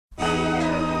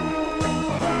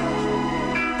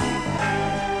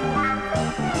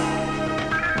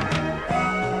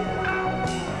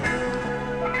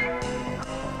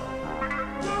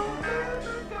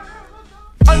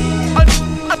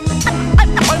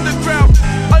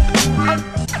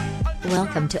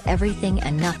welcome to Everything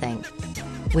and Nothing.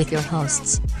 With your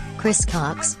hosts, Chris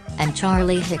Cox and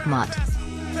Charlie Hickmott.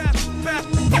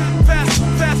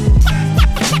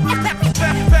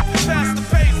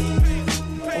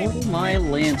 Oh my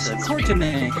Lanza,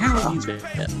 Courtney, how have you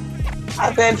been?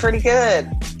 I've been pretty good,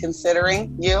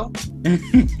 considering you.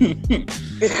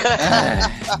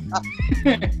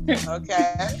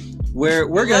 Okay.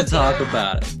 We're gonna talk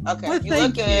about it. Okay, Well, you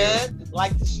look good. You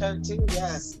like the shirt too?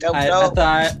 Yes. Dope.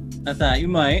 I thought you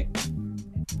might.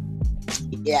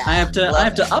 Yeah. I have to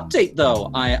update though.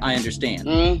 I understand.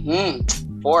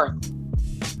 Mm-hmm. Fourth.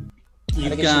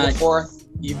 You've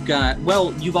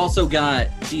also got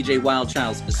DJ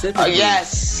Wildchild specifically. Oh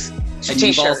yes. And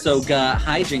T-shirts. you've also got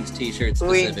Hijinks t-shirts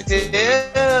specifically. We do.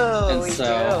 And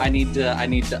so I need to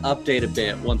update a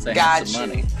bit once I have some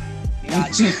money.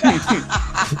 Gotcha.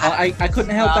 Well, I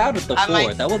couldn't help out at the I fourth.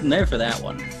 might- I wasn't there for that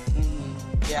one.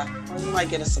 Yeah. Well, you might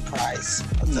get a surprise.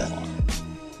 I'll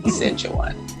send you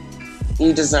one.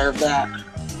 You deserve that.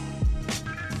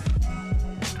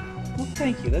 Well,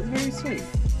 thank you. That's very sweet.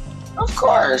 Of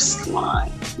course. Come on.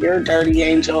 You're a dirty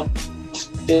angel.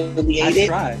 Affiliated.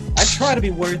 I try to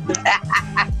be worth it.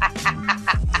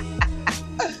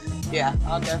 Yeah,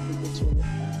 I'll definitely get you with that.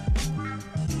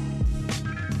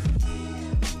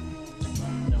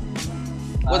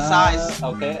 What size?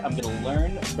 Okay, I'm gonna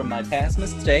learn from my past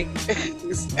mistake,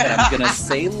 and I'm gonna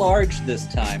say large this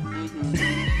time.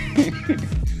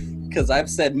 Because I've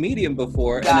said medium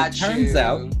before, and it turns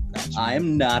out I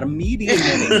am not a medium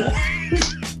anymore.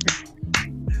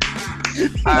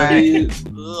 All right,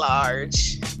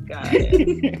 large. Got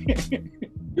it.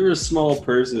 You're a small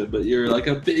person, but you're like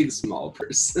a big small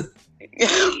person.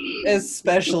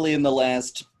 Especially in the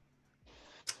last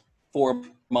 4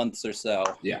 months or so.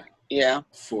 Yeah. Yeah.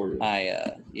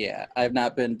 I've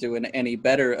not been doing any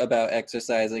better about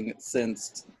exercising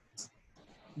since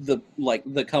the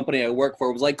company I work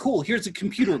for was like, cool, here's a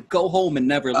computer, go home and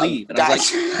never leave. And I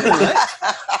was like,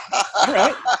 all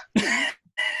right.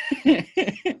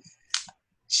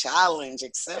 Challenge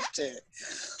accepted.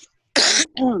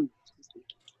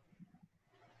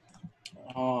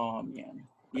 Oh man.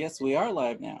 Yes, we are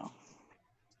live now.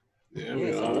 Yeah,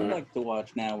 Yes, I would are. like to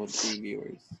watch now with 3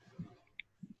 viewers.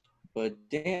 But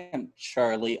damn,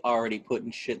 Charlie already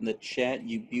putting shit in the chat,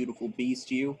 you beautiful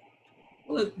beast, you.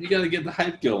 Well, you gotta get the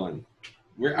hype going.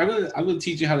 I'm gonna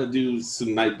teach you how to do some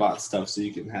Nightbot stuff so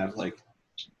you can have like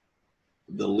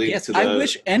the link Yes, to the. I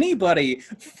wish anybody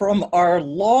from our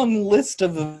long list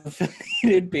of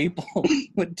affiliated people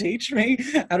would teach me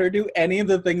how to do any of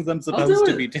the things I'm supposed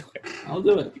to be doing. I'll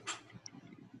do it.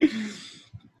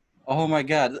 Oh my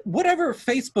god. Whatever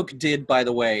Facebook did, by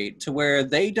the way, to where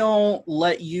they don't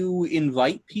let you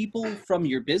invite people from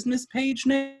your business page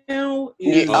now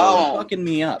is fucking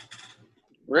me up.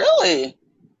 Really?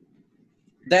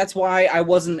 That's why I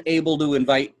wasn't able to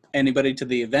invite anybody to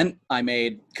the event I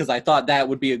made, because I thought that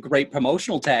would be a great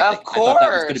promotional tactic. Of course. I thought that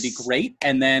was going to be great,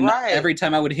 and then Right. every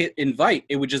time I would hit invite,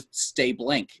 it would just stay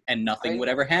blank, and nothing would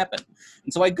ever happen.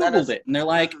 And so I Googled it, and they're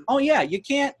like, oh yeah, you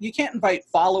can't invite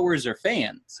followers or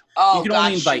fans. Oh, You can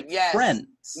only invite friends.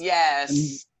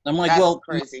 Yes. And I'm like, That's well,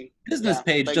 crazy. business Yeah,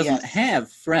 page but doesn't yes. have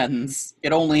friends.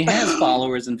 It only has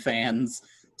followers and fans.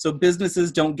 So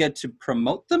businesses don't get to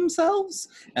promote themselves,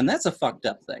 and that's a fucked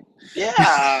up thing.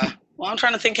 Yeah. Well, I'm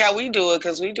trying to think how we do it,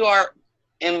 because we do our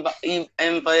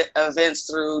events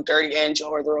through Dirty Angel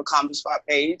or the Real Comedy Spot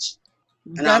page.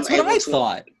 And That's I'm what I able to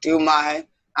thought. I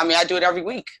do it every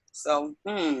week. So,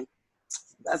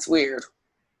 that's weird.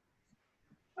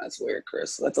 That's weird,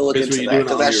 Chris. Let's look Chris, were into you that, doing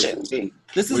because it that on your- shouldn't be.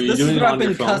 This Were is you doing what it I've on your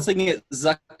been phone? cussing at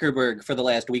Zuckerberg for the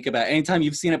last week about. Anytime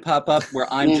you've seen it pop up where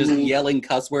I'm just yelling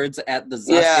cuss words at the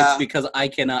Zuck, Yeah. it's because I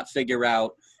cannot figure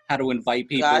out how to invite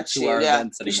people Got to you. our Yeah.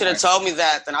 events You anymore. should have told me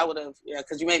that, then I would have. Yeah,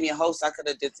 because you made me a host. I could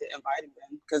have did to inviting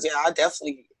them. Because I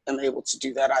definitely am able to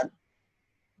do that. I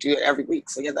do it every week.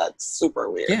 So yeah, that's super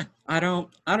weird. Yeah, I don't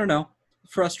know.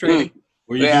 Frustrating.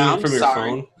 Were you Yeah, doing I'm it from your sorry.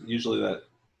 phone? Usually that.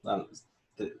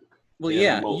 Well, Yeah,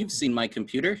 yeah, remote. you've seen my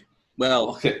computer. Well,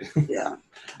 Okay. Yeah.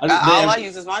 I All I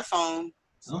use is my phone.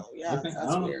 So Oh, yeah, okay. I that's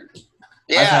don't know. weird.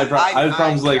 Yeah, I've had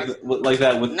problems like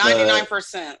that with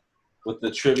 99%. the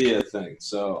trivia thing.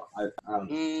 So I don't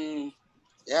know.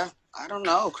 Yeah, I don't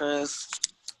know, Chris.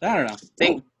 I don't know.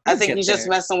 I think get he's just there.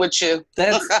 messing with you.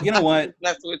 That's, you know what?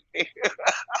 Messing with me.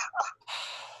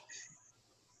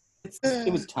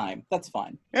 It was time. That's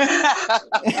fine.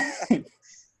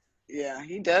 Yeah,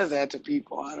 he does that to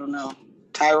people. I don't know.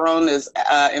 Tyrone is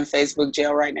in Facebook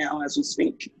jail right now as we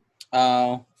speak.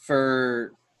 I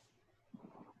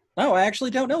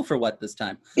actually don't know for what this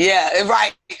time. Yeah,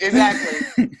 right.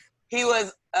 Exactly. He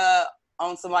was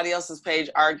on somebody else's page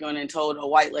arguing and told a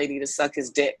white lady to suck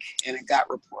his dick, and it got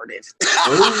reported.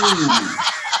 Oh.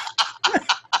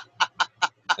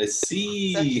 I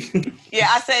see. Yeah,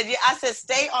 I said,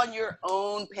 stay on your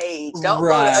own page. Don't go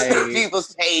to Right. other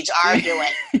people's page arguing.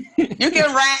 You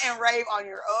can rant and rave on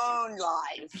your own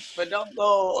life, but don't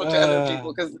go to other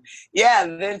people because,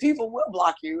 then people will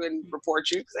block you and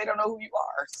report you because they don't know who you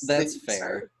are. That's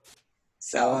fair.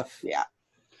 So, yeah.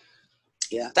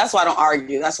 That's why I don't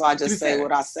argue. That's why I just say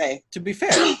what I say. To be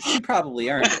fair, she probably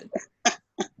earned it.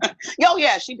 Oh,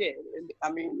 yeah, she did.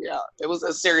 I mean, it was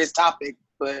a serious topic,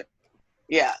 but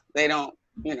they don't,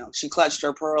 she clutched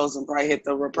her pearls and probably hit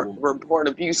the report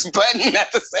abuse button at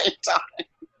the same time.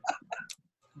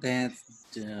 That's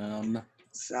dumb.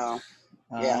 So,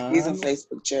 he's in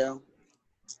Facebook jail.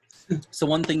 So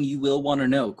one thing you will want to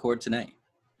know, Courtenay.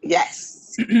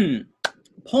 Yes.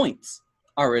 Points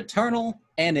are eternal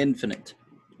and infinite.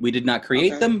 We did not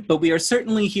create them, but we are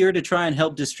certainly here to try and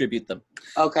help distribute them.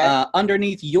 Okay.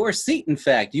 Underneath your seat, in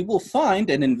fact, you will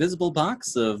find an invisible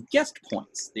box of guest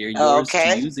points. They're yours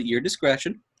to use at your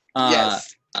discretion.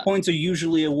 Yes. Points are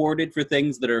usually awarded for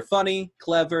things that are funny,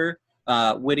 clever,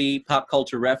 witty, pop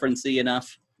culture referencey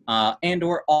enough, and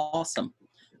or awesome.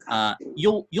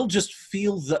 You'll just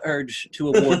feel the urge to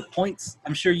award points.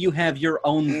 I'm sure you have your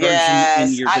own version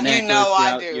in your vernacular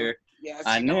throughout your... Yes,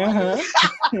 I know.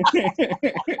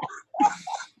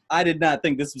 I did not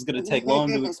think this was going to take long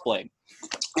to explain.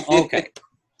 Okay.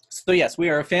 So, yes, we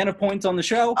are a fan of points on the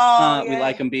show. We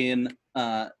like them being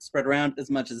spread around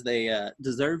as much as they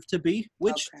deserve to be,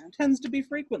 which tends to be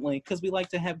frequently because we like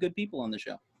to have good people on the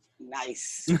show.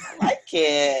 Nice. I like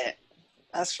it.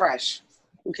 That's fresh.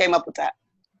 Who came up with that?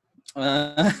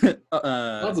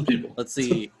 Lots of people. Let's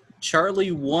see.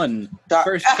 Charlie 1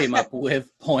 first came up with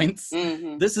points.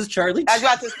 Mm-hmm. This is Charlie 2. I was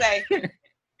about to say.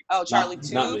 Oh, Charlie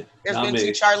 2. There's been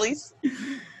 2 Charlies.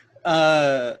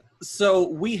 So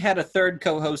we had a third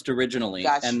co-host originally,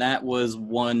 and that was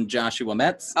one Joshua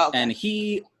Metz, and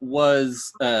he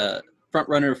was front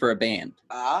runner for a band,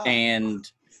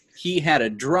 and he had a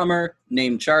drummer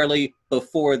named Charlie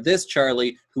before this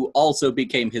Charlie, who also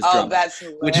became his drummer. Oh, that's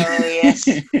hilarious.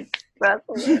 That's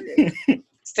hilarious.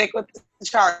 Stick with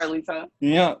Charlie, huh?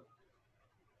 Yeah.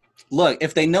 Look,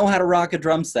 if they know how to rock a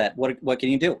drum set, what can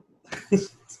you do?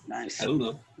 Nice. I don't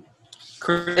know.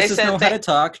 Chris know how to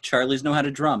talk. Charlie's know how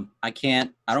to drum. I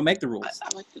don't make the rules.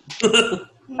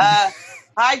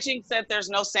 Hijink said there's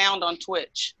no sound on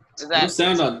Twitch. No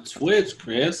sound on Twitch,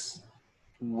 Chris.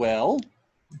 Well,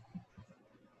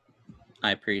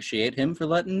 I appreciate him for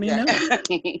letting me know.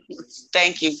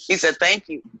 Thank you. He said thank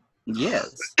you.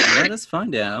 Yes. Let us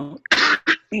find out.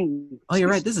 Oh, you're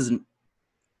right. This isn't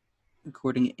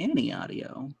recording any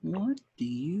audio. What do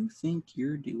you think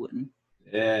you're doing?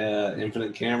 Yeah,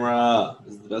 infinite camera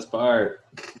is the best part.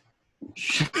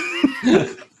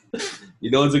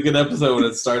 You know it's a good episode when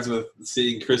it starts with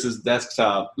seeing Chris's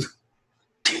desktop.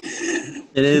 It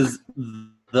is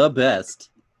the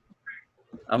best.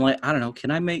 I'm like, I don't know. Can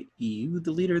I make you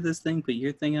the leader of this thing? Put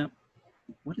your thing up?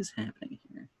 What is happening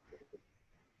here?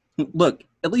 Look,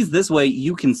 at least this way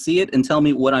you can see it and tell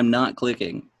me what I'm not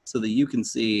clicking so that you can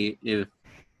see if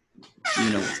you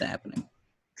know what's happening.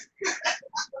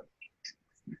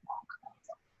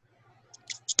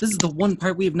 This is the one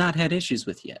part we have not had issues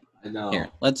with yet. I know. Here,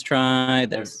 let's try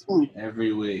this.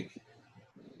 Every week.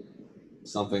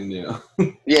 Something new.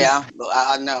 Yeah,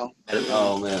 I know.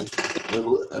 Oh, man.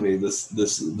 I mean,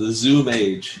 the Zoom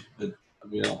age.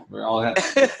 We're all going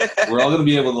to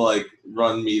be able to like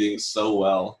run meetings so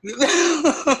well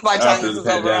By time after the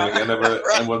pandemic,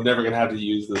 and we're never going to have to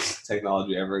use this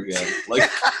technology ever again. Like,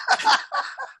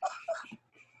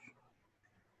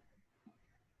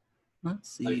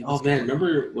 let's see. like, oh man,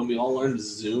 remember when we all learned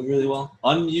Zoom really well?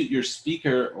 Unmute your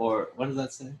speaker, or what does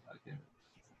that say? Okay.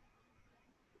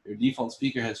 Your default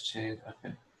speaker has changed.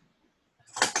 Okay.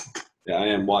 Yeah, I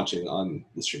am watching on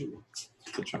the stream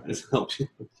to try to help you.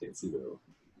 I can't see very well.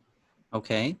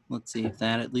 Okay, let's see if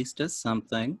that at least does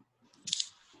something.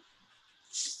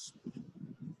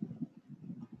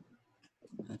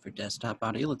 And for desktop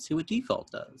audio, let's see what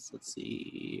default does. Let's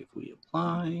see if we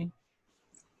apply.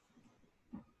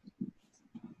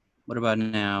 What about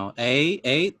now?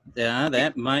 Yeah,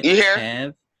 that might you hear?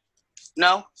 have.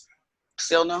 No?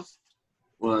 Still no?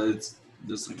 Well, it's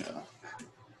just like a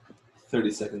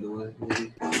 30-second delay,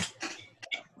 maybe.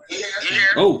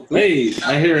 Oh, hey,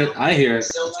 I hear it.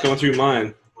 It's coming through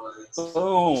mine.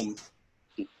 Boom.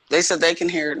 They said they can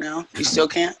hear it now. You still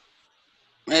can't?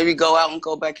 Maybe go out and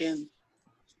go back in.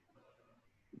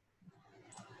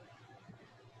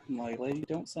 I'm like, lady,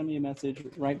 don't send me a message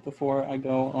right before I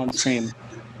go on stream.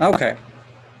 Okay.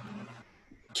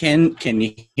 Can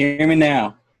you hear me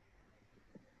now?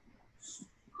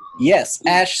 Yes,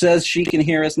 Ash says she can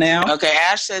hear us now. Okay,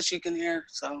 Ash says she can hear,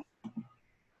 so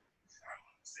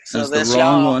That's this the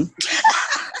wrong y'all. one.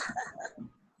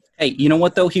 Hey, you know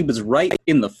what though? He was right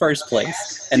in the first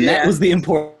place, and that was the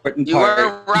important You part.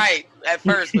 were right at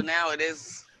first, but now it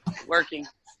is working.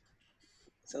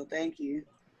 So thank you.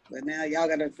 But now y'all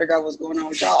got to figure out what's going on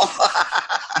with y'all.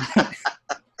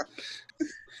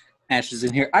 Ash is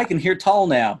in here. I can hear tall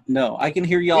now. No, I can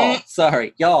hear y'all.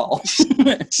 Sorry, y'all.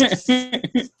 That's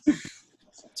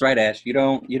right, Ash. You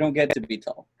don't get to be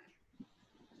tall.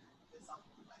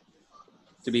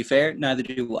 To be fair, neither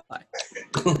do I.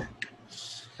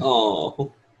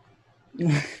 Oh.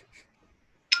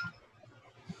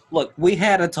 Look, we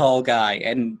had a tall guy,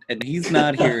 and he's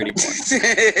not here anymore.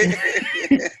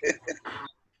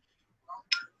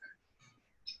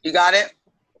 You got it?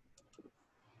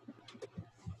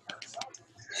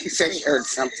 He said he heard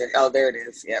something. Oh, there it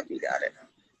is. Yep, you got it.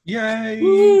 Yay!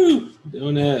 Woo!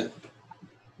 Doing it.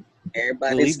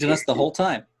 Everybody's Believed in us the whole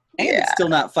time. And it's still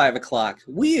not 5 o'clock.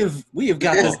 We have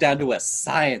got this down to a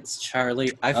science,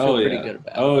 Charlie. I feel pretty good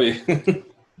about it. Oh, yeah.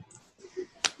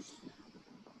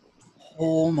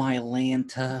 Oh, my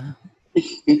Lanta.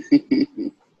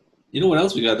 You know what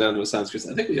else we got down to a science, Chris?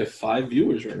 I think we have 5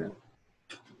 viewers right now.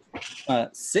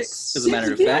 6, as a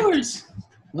matter of fact.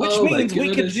 Which means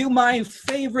we could do my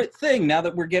favorite thing now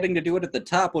that we're getting to do it at the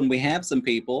top when we have some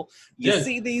people. You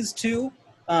see these 2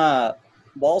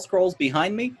 wall scrolls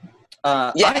behind me?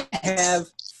 I have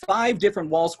 5 different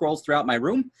wall scrolls throughout my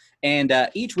room, and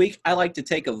each week I like to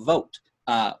take a vote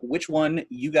which one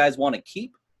you guys want to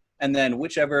keep, and then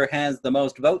whichever has the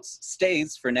most votes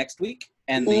stays for next week,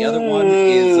 and the other one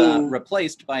is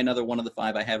replaced by another one of the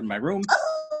 5 I have in my room.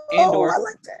 I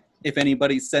like that. If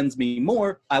anybody sends me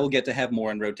more, I will get to have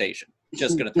more in rotation.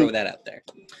 Just going to throw that out there.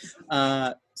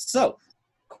 So,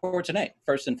 Courtenay,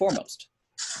 first and foremost.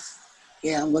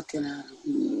 Yeah, I'm looking at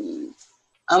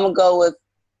I'm going to go with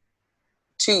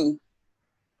 2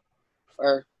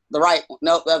 for the right one.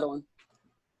 Nope, the other one.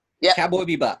 Yep. Cowboy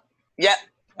Bebop. Yep.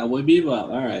 Cowboy Bebop.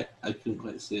 All right. I couldn't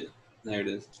quite see it. There it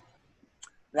is.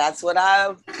 That's what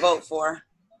I vote for.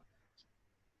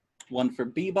 1 for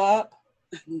Bebop.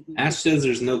 Ash says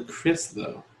there's no Chris,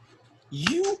 though.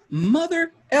 You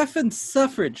mother effing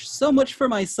suffrage. So much for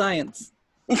my science.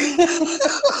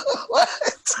 What?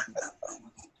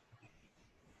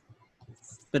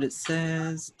 But it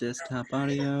says desktop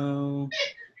audio.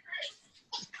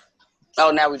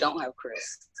 Oh, now we don't have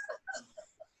Chris.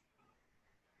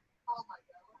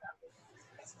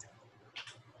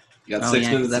 You got 6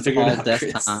 minutes to figure it out,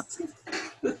 desktop.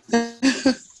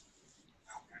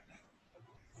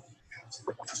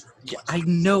 Yeah, I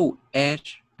know,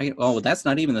 Ash. That's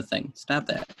not even the thing. Stop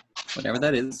that. Whatever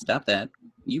that is, stop that.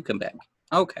 You come back.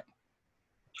 Okay.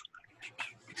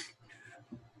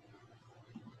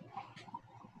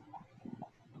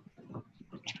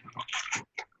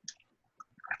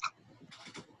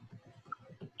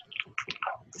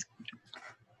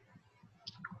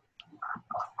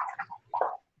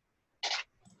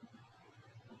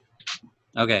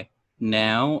 Okay,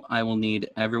 now I will need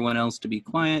everyone else to be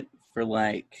quiet for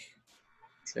like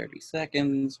 30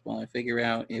 seconds while I figure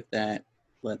out if that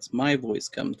lets my voice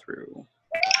come through.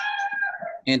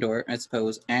 And or, I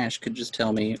suppose, Ash could just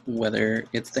tell me whether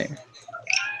it's there.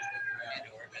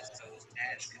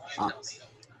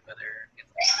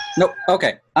 Nope,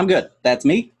 okay, I'm good. That's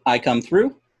me. I come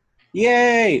through.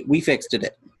 Yay! We fixed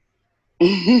it.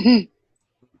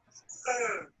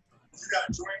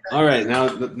 All right,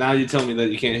 now you tell me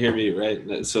that you can't hear me,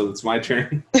 right? So it's my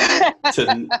turn.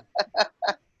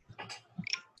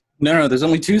 No, there's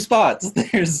only 2 spots.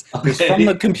 There's from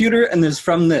the computer and there's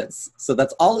from this. So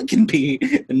that's all it can be.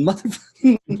 And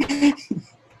motherfucking.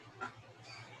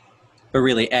 But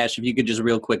really, Ash, if you could just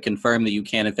real quick confirm that you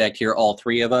can in fact hear all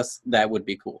 3 of us, that would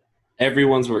be cool.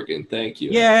 Everyone's working. Thank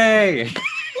you. Yay!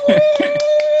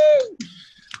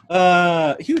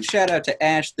 Huge shout out to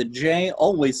Ash the J,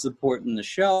 always supporting the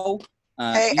show.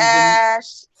 Hey,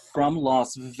 Ash. From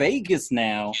Las Vegas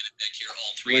now,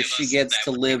 where she gets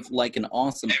to live like an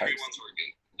awesome person.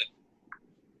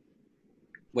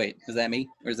 Wait, is that me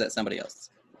or is that somebody else?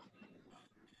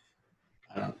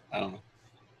 I don't know.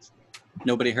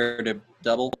 Nobody heard a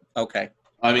double? Okay.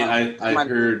 I mean, I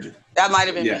heard. That might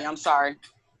have been me. I'm sorry.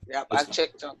 Yep, I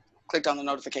clicked on the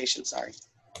notification. Sorry.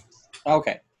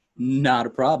 Okay. Not a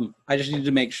problem. I just needed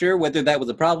to make sure whether that was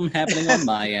a problem happening on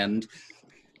my end.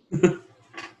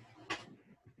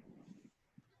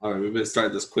 All right, we better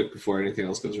start this quick before anything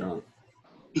else goes wrong.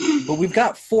 But we've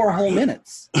got 4 whole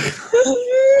minutes.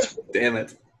 Damn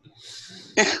it.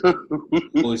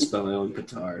 Fully spell my own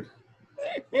petard.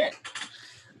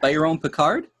 By your own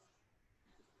Picard?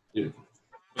 Dude,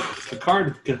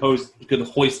 Picard could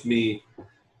hoist me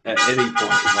at any point.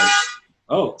 Like,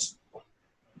 oh,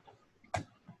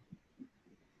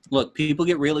 Look, people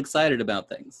get real excited about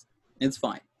things. It's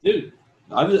fine. dude,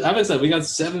 I've said we got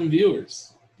 7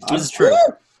 viewers. This is true.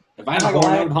 If I had a horn,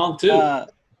 I would honk too.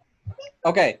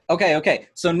 Okay.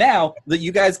 So now that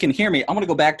you guys can hear me, I'm going to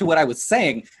go back to what I was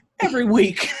saying. Every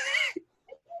week,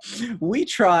 we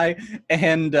try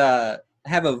and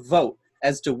have a vote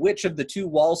as to which of the 2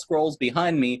 wall scrolls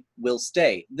behind me will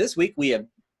stay. This week, we have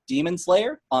Demon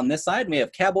Slayer on this side, and we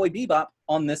have Cowboy Bebop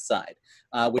on this side.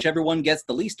 Whichever one gets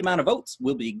the least amount of votes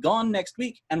will be gone next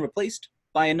week and replaced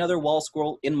by another wall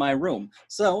scroll in my room.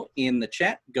 So, in the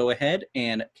chat, go ahead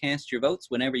and cast your votes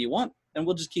whenever you want, and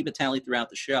we'll just keep a tally throughout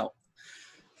the show.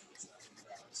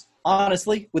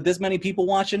 Honestly, with this many people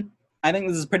watching, I think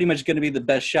this is pretty much going to be the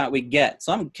best shot we get.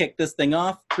 So I'm going to kick this thing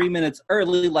off 3 minutes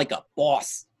early like a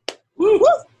boss. Woo!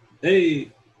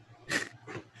 Hey!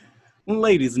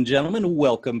 Ladies and gentlemen,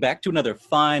 welcome back to another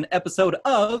fine episode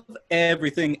of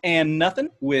Everything and Nothing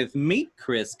with me,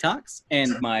 Chris Cox,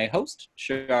 and my host,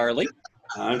 Charlie.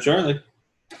 I'm Charlie.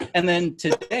 And then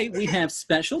today we have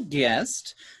special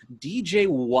guest, DJ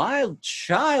Wild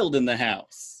Child in the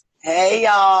house. Hey,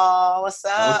 y'all. What's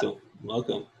up?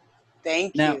 Welcome.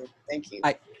 Thank Now, you. Thank you.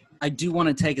 I do want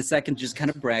to take a second to just kind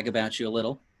of brag about you a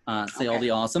little. Say all the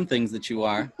awesome things that you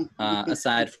are,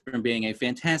 aside from being a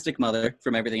fantastic mother,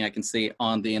 from everything I can see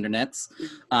on the internets.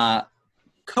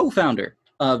 Co-founder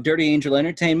of Dirty Angel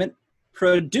Entertainment,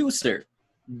 producer,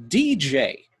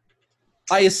 DJ.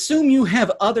 I assume you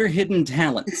have other hidden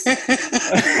talents.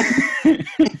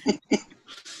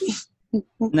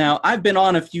 Now, I've been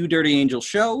on a few Dirty Angel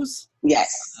shows.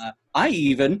 Yes. I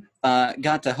even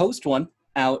got to host one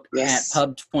out at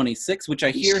Pub 26, which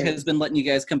I hear has been letting you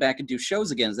guys come back and do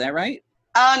shows again. Is that right?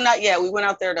 Not yet. We went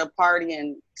out there to party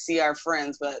and see our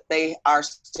friends, but they are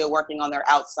still working on their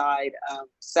outside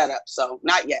setup. So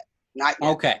not yet. Not yet.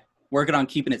 Okay. Working on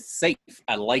keeping it safe.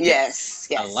 I like it. Yes.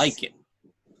 I like it.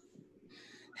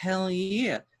 Hell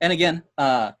yeah. And again,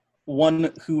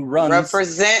 one who runs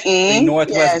representing the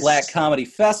Northwest Black Comedy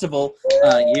Festival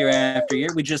year after year.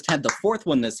 We just had the 4th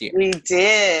one this year. We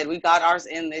did. We got ours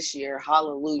in this year.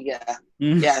 Hallelujah.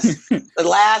 Yes. The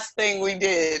last thing we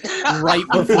did. Right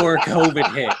before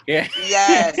COVID hit. Yeah.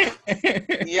 Yes.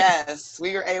 Yes.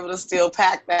 We were able to still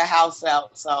pack that house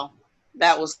out. So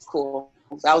that was cool.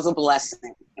 That was a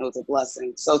blessing. It was a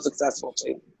blessing. So successful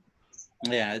too.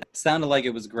 Yeah. It sounded like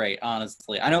it was great,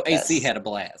 honestly. I know AC had a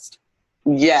blast.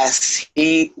 Yes,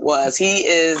 he was. He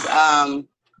is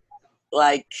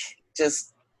like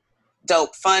just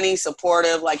dope, funny,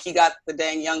 supportive. Like he got the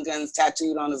dang Young Guns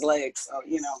tattooed on his legs. So,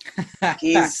 you know,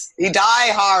 he die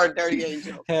hard, Dirty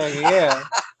Angel. Hell yeah.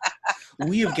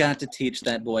 We've got to teach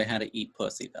that boy how to eat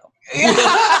pussy though.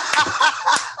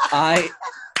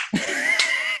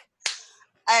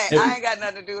 Hey, I ain't got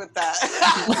nothing to do with that.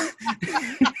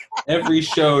 Every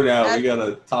show now, we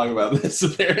gotta talk about this.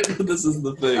 Apparently, this is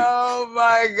the thing. Oh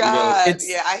my God! You know,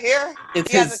 yeah, I hear he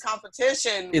has a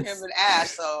competition. Him and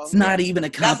Ash. So it's not even a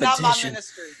competition. That's not my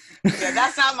ministry. Yeah,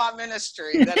 that's not my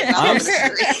ministry. That is not my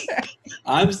ministry.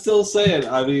 I'm still saying.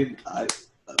 I mean, a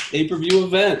pay-per-view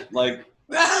event like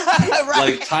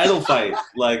like title fight.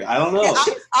 Like I don't know.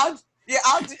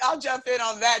 I'll jump in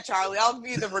on that, Charlie. I'll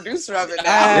be the producer of it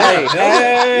now.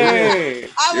 Hey!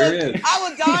 I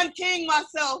would Don King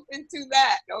myself into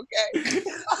that,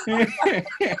 okay?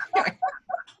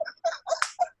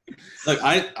 Look,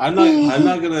 I'm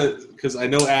not gonna, because I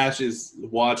know Ash is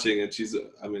watching and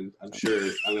I'm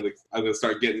sure I'm gonna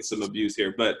start getting some abuse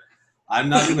here, but I'm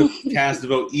not gonna cast a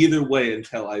vote either way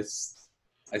until I see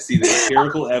the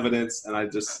empirical evidence and I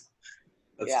just.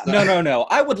 No.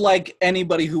 I would like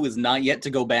anybody who is not yet to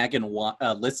go back and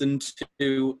listen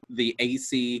to the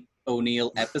AC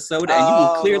O'Neill episode, and you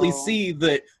will clearly see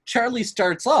that Charlie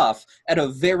starts off at a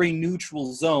very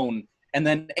neutral zone, and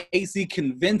then AC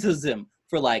convinces him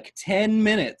for like 10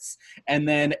 minutes, and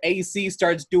then AC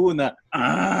starts doing the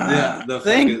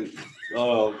thing. Fucking,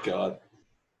 oh, God.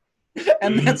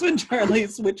 And that's when Charlie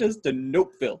switches to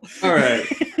Nopeville. All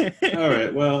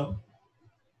right, well,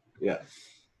 yeah.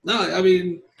 No, I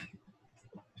mean,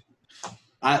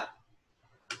 I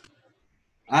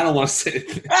don't want to say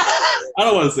anything. I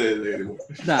don't want to say anything anymore.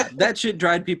 Nah, that shit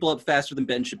dried people up faster than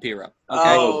Ben Shapiro.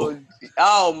 Okay?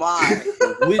 Oh my.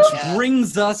 Which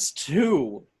brings us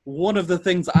to one of the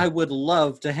things I would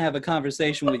love to have a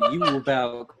conversation with you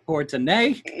about,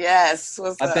 Courtenay. Yes.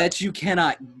 What's up? I bet you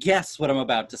cannot guess what I'm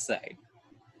about to say.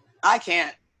 I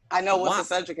can't. I know what the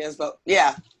subject is, but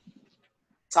yeah.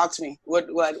 Talk to me. What?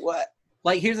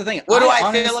 Like, here's the thing. What do I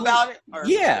honestly feel about it?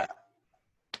 Yeah.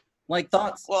 Like,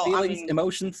 thoughts, Well, I feelings, mean,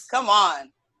 emotions. Come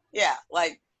on. Yeah,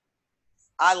 like,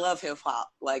 I love hip hop.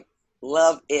 Like,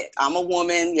 love it. I'm a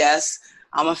woman, yes.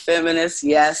 I'm a feminist,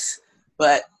 yes.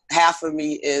 But half of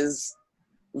me is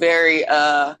very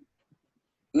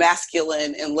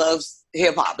masculine and loves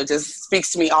hip hop. It just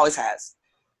speaks to me, always has.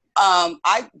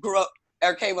 I grew up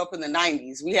or came up in the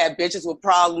 90s. We had bitches with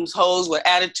problems, hoes with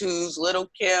attitudes, Little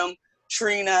Kim,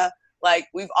 Trina. Like,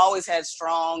 we've always had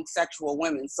strong sexual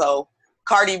women. So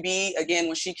Cardi B, again,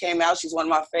 when she came out, she's one of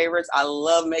my favorites. I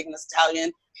love Megan Thee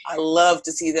Stallion. I love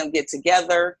to see them get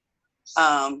together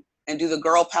and do the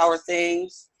girl power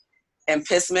things and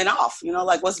piss men off. You know,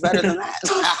 like, what's better than that?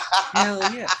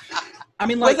 Hell yeah. I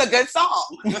mean, like, With a good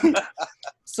song.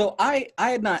 So I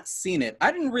had not seen it.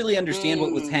 I didn't really understand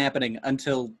what was happening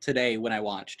until today when I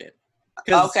watched it.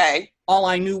 Okay. All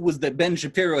I knew was that Ben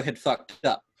Shapiro had fucked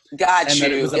up. Got and you.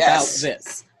 that it was yes. about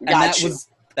this. And Got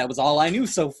that was all I knew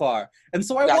so far. And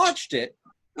so I watched it.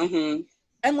 Mm-hmm.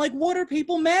 And like, what are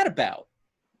people mad about?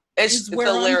 It's the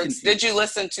lyrics. Did you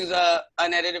listen to the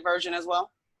unedited version as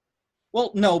well?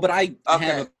 Well, no, but I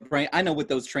have a brain. I know what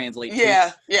those translate to.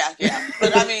 Yeah.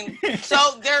 But I mean,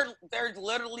 so they're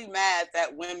literally mad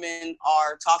that women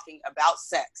are talking about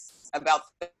sex, about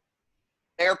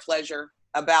their pleasure,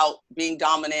 about being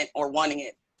dominant or wanting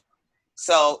it.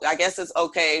 So I guess it's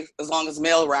okay as long as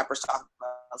male rappers talk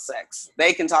about sex.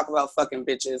 They can talk about fucking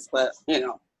bitches, but you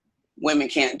know, women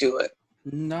can't do it.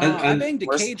 No, I banged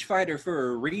a cage fighter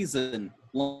for a reason.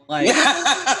 Like,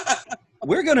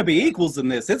 we're gonna be equals in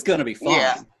this. It's gonna be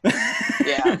fun.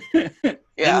 Yeah.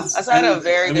 That's had a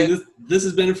very good. This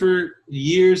has been for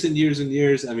years and years and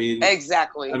years. I mean,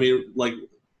 exactly. I mean, like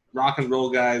rock and roll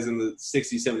guys in the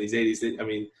 60s, 70s, 80s. I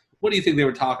mean, what do you think they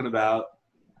were talking about?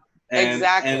 And,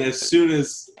 exactly. And as soon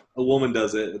as a woman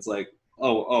does it, it's like,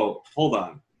 oh, hold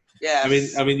on. Yeah. I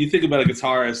mean, you think about a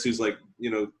guitarist who's like, you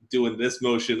know, doing this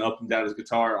motion up and down his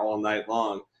guitar all night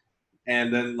long,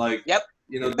 and then like,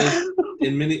 you know,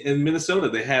 in Minnesota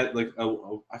they had like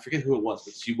I forget who it was,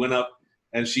 but she went up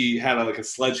and she had like a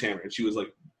sledgehammer and she was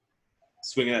like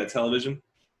swinging at a television,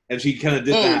 and she kind of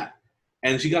did that,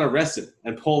 and she got arrested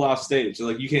and pulled off stage. So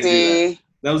like, you can't do that.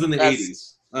 That was in the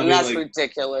 80s. I mean, that's like,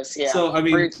 ridiculous. Yeah. So I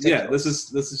mean, ridiculous.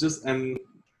 this is just, and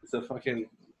the fucking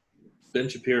Ben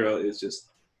Shapiro is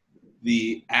just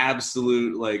the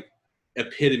absolute like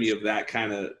epitome of that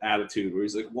kind of attitude where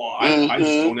he's like, well, I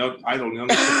just don't know. I don't know.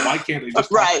 Why can't they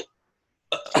just right?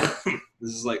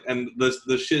 This is like, and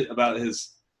the shit about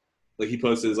his, like, he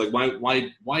posted is like,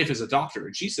 my wife is a doctor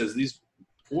and she says these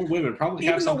poor women probably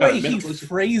have some kind of medical issue. He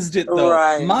phrased it though.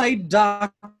 Right. My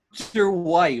doctor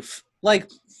wife.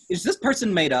 Like, is this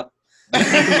person made up?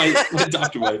 my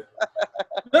doctor wife.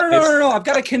 No. I've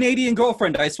got a Canadian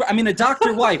girlfriend. I swear. I mean, a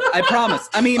doctor wife. I promise.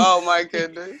 I mean. Oh my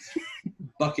goodness.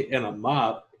 Bucket and a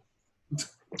mop.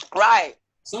 Right.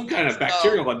 Some kind of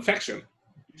bacterial infection.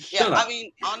 Yeah, I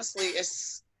mean, honestly,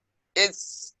 it's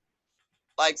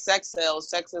like sex sells.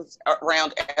 Sex is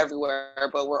around everywhere,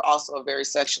 but we're also a very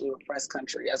sexually repressed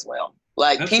country as well.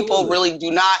 Like, people really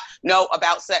do not know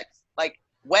about sex. Like,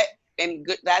 wet and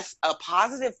good, that's a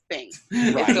positive thing.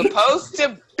 Right. It's supposed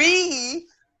to be,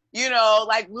 you know,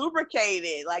 like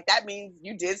lubricated. Like, that means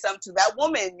you did something to that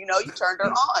woman. You know, you turned her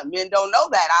on. Men don't know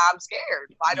that. I'm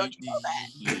scared. Why don't you know that?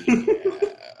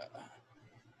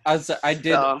 Yeah. I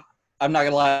did. So, I'm not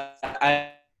gonna lie.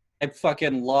 I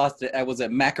fucking lost it. I was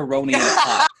at macaroni in a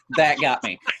pot. That got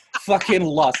me. Fucking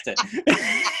lost it.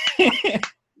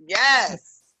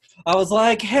 Yes. I was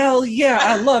like, hell yeah,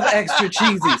 I love extra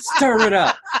cheesy. Stir it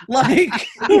up. Like,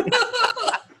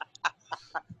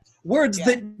 words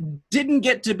that didn't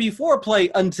get to be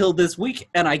foreplay until this week,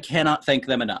 and I cannot thank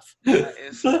them enough. That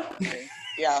is funny.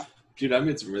 Yeah. Dude, I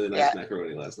made some really nice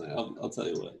macaroni last night. I'll tell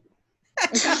you what.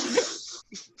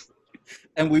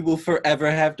 And we will forever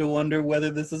have to wonder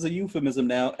whether this is a euphemism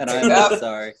now, and I'm not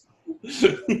sorry.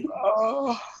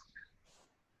 Oh.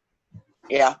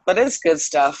 Yeah, but it's good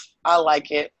stuff. I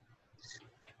like it.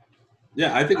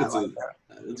 Yeah, I think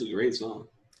it's a great song.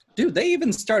 Dude, they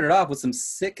even started off with some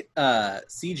sick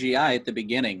CGI at the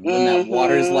beginning when that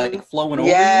water's like flowing over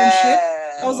you and shit.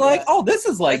 I was like, oh, this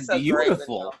is like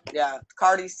beautiful. Yeah,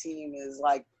 Cardi's team is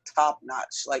like top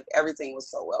notch. Like, everything was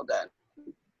so well done.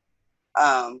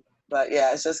 But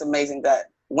yeah, it's just amazing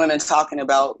that women talking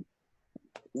about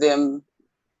them,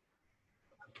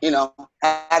 you know,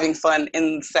 having fun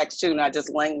in sex too, not just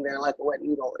laying there like a wet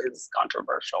noodle, is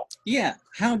controversial. Yeah,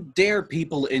 how dare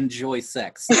people enjoy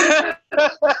sex?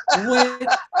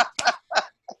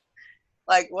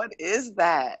 Like, what is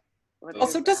that?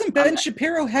 Also, doesn't Ben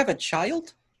Shapiro have a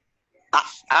child?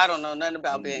 I don't know nothing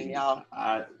about Ben, y'all.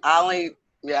 I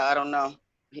I don't know.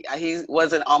 He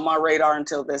wasn't on my radar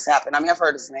until this happened. I mean, I've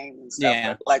heard his name and stuff,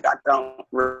 Yeah. but like I don't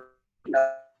really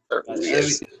know.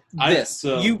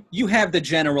 You have the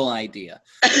general idea.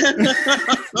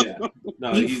 yeah.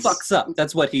 No, He he's fucks up.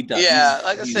 That's what he does. Yeah,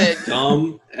 like I he's said,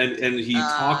 dumb and he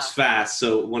talks fast.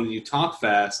 So when you talk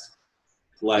fast,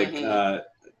 like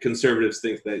conservatives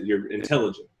think that you're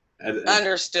intelligent.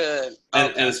 Understood.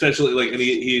 And especially like, and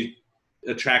he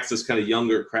attracts this kind of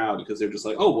younger crowd because they're just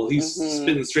like, oh, well, he's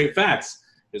spitting straight facts.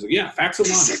 He's like, yeah, facts are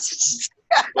lying.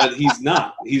 But he's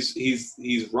not.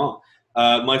 He's wrong.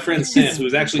 My friend Sam,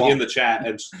 who's actually in the chat,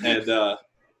 and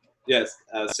yes,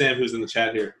 Sam, who's in the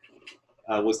chat here,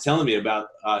 was telling me about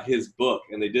his book,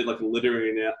 and they did like a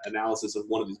literary analysis of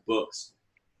one of his books,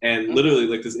 and literally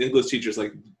like this English teacher's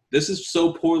like, this is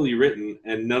so poorly written,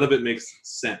 and none of it makes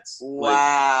sense.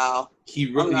 Wow. Like, he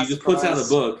just puts out a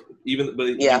book, he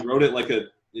wrote it like a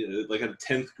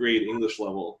 10th grade English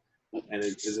level, and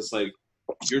it's just like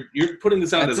you're putting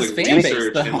this out That's as like his fan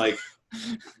research base, and like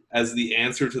as the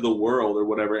answer to the world or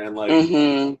whatever, and like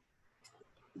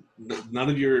none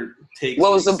of your takes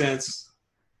make sense.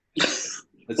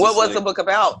 What was the book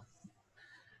about?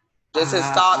 Just his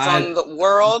thoughts on the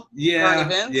world,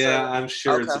 current events? Yeah, I'm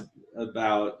sure it's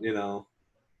about,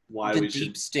 why the we deep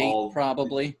should state, all,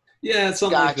 probably. yeah,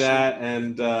 something like that.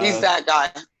 And he's that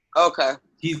guy. Okay.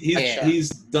 He's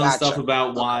done stuff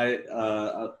about why.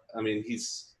 I mean,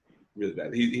 he's really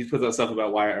bad. He's put out stuff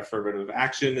about why affirmative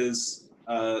action is.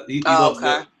 He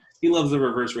loves the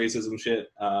reverse racism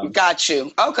shit. Got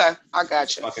you. Okay, I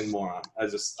got you. Fucking moron. I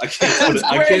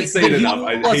can't say it enough.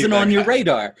 I wasn't on your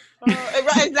radar.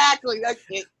 Right, exactly. That's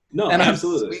it. No, and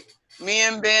absolutely. Me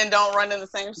and Ben don't run in the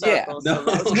same circle. Yeah.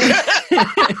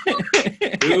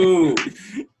 So Ooh.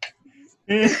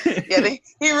 Yeah,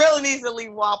 he really needs to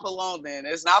leave WAP alone. Then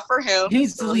it's not for him. He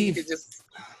needs to leave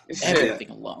everything shit.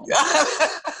 alone.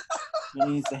 What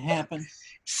needs to happen?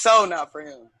 So not for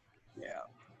him. Yeah.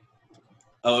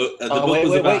 The book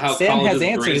was about how Sam colleges has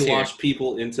answers brainwash here.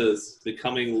 people into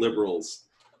becoming liberals.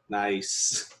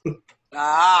 Nice.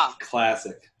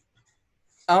 Classic.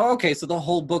 Oh, okay. So the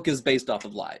whole book is based off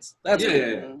of lies. That's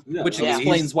cool. Yeah, Which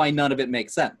explains why none of it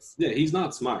makes sense. Yeah, he's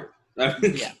not smart.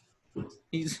 Yeah.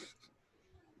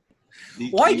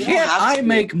 Why can't I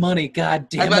make money? God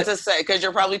damn it! I was about to say, because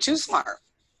you're probably too smart.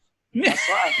 That's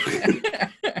why.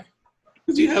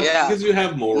 Because you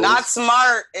have morals. Not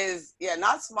smart is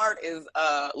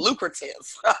lucrative.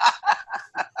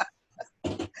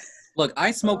 Look,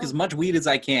 I smoke as much weed as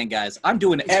I can, guys. I'm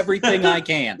doing everything I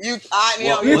can. You're let trying me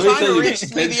tell to you,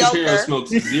 reach Ben Shapiro mediocre. smokes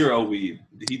 0 weed.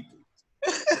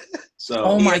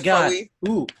 Oh my Yes, god. Chloe.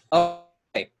 Ooh.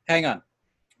 Okay, hang on.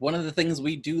 One of the things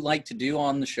we do like to do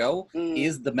on the show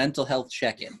is the mental health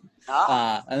check-in.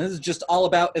 And this is just all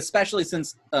about, especially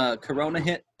since Corona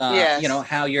hit,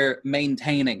 how you're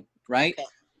maintaining, right? Okay.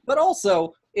 But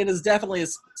also, it is definitely a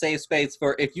safe space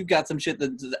for if you've got some shit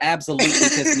that's absolutely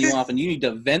pissing you off and you need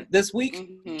to vent this week,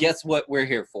 guess what we're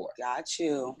here for? Got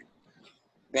you.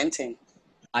 Venting.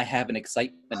 I have an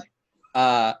excitement.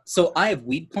 So I have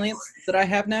weed plants that I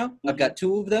have now. I've got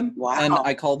 2 of them. Wow. And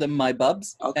I call them my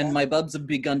bubs. Okay. And my bubs have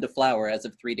begun to flower as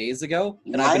of 3 days ago.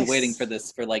 And Nice. I've been waiting for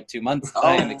this for like 2 months. Oh.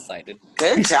 I am excited.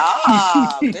 Good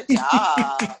job. Good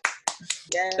job.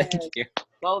 Yes. Thank you.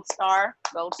 Gold star.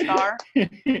 Gold star.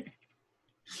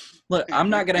 Look, I'm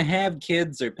not going to have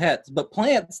kids or pets, but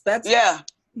plants, that's Yeah.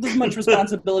 as much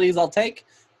responsibility as I'll take.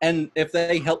 And if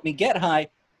they help me get high,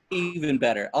 even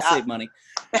better. I'll save money.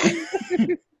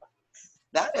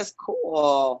 That is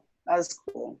cool. That is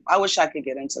cool. I wish I could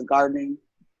get into gardening.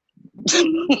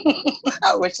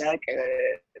 I wish I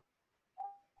could.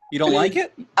 You don't like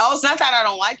it? Oh, it's not that I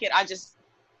don't like it.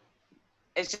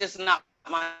 It's just not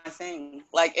my thing.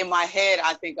 Like in my head,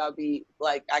 I think I'll be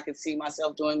like, I could see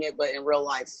myself doing it, but in real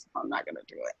life, I'm not going to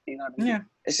do it. You know what I mean? Yeah.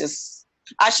 It's just,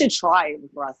 I should try it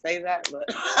before I say that, but.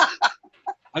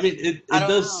 I mean, it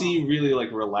does seem really like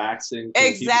relaxing.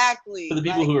 Exactly. For the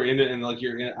people who are in it and like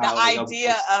you're in it. The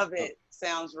idea of it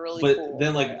sounds really cool. But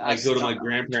then like I go to my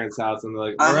grandparents' house and they're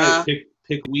like, all right,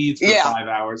 pick weeds for 5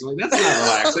 hours. I'm like, that's not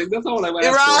relaxing. That's not what I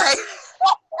asked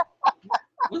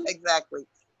for. Right. Exactly.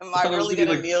 Am I really going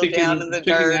to kneel down in the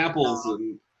dirt? Picking apples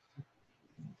and,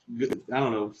 I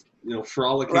don't know,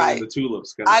 frolicking in the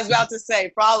tulips. I was about to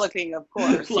say frolicking, of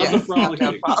course. Love the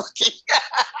frolicking.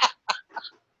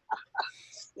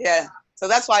 Yeah. So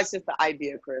that's why it's just the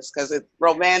idea, Chris, because it's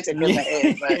romantic in the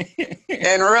head. But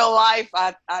in real life,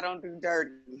 I don't do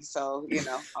dirty. So,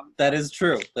 That is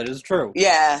true. That is true.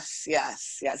 Yes.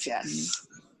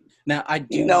 Now, I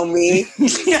do. You know me.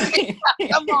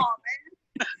 Come on,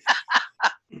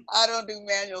 I don't do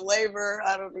manual labor.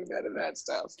 I don't do none of that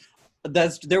stuff.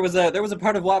 There was a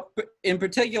part of what in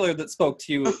particular that spoke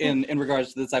to you in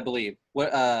regards to this, I believe.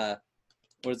 What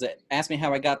is it? Ask me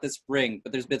how I got this ring,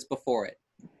 but there's bits before it.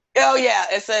 Oh yeah,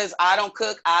 it says I don't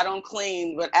cook, I don't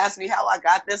clean, but ask me how I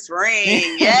got this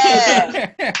ring.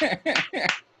 Yeah.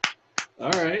 All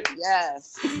right.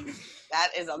 Yes. That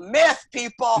is a myth,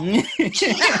 people.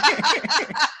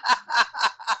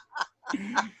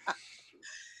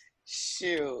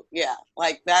 Shoot. Yeah.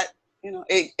 Like that,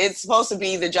 it's supposed to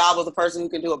be the job of the person who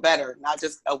can do it better, not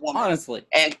just a woman. Honestly.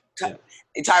 And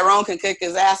Tyrone can kick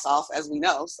his ass off, as we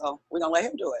know, so we're going to let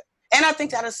him do it. And I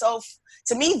think that is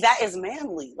to me, that is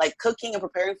manly. Like cooking and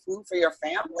preparing food for your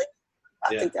family.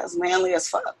 I think that's manly as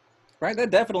fuck. Right? That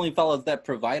definitely follows that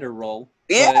provider role.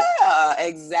 Yeah,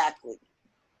 exactly.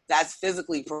 That's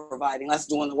physically providing. That's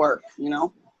doing the work,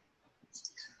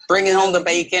 Bringing home the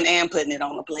bacon and putting it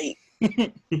on the plate.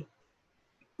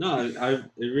 No, it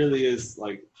really is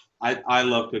like, I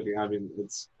love cooking. I mean,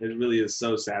 it really is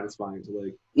so satisfying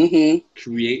to like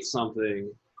create something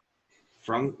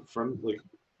from like,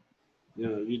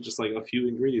 you just like a few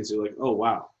ingredients. You're like, oh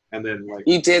wow, and then like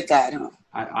you did that, huh?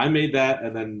 I made that,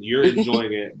 and then you're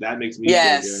enjoying it. That makes me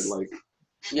feel good. Like,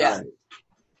 yeah, right,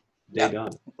 day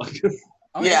done.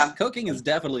 Oh, yeah, cooking is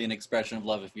definitely an expression of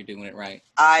love if you're doing it right.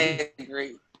 I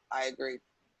agree.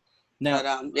 No, but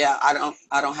I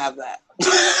don't have that.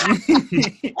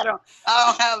 I don't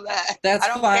have that. That's I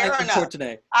don't fine care for enough.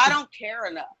 today. I don't care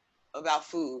enough about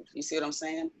food. You see what I'm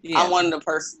saying? Yeah. I'm one of the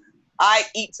person. I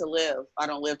eat to live. I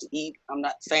don't live to eat. I'm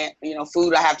not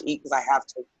food I have to eat because I have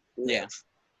to live. Yeah.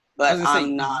 But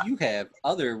I'm not. You have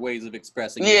other ways of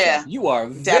expressing Yeah, yourself. You are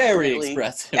very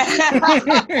expressive.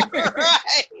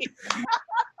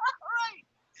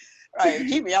 Right.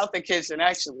 Keep me out the kitchen,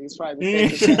 actually. It's probably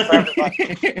the safest thing for everybody.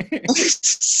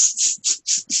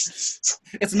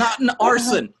 It's not an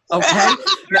arson, okay?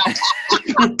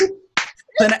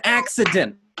 It's an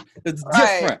accident. It's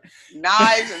different.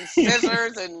 Knives and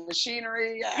scissors and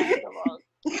machinery. Yeah, come on.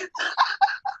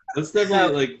 That's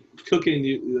definitely like cooking.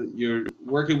 You're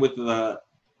working with the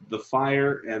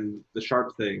fire and the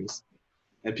sharp things,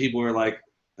 and people are like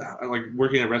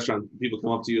working at a restaurant. People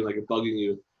come up to you like bugging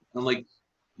you. I'm like,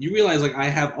 you realize like I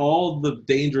have all the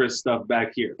dangerous stuff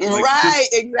back here. Like, right,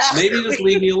 exactly. Maybe just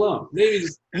leave me alone. Maybe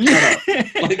just shut up.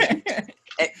 Like,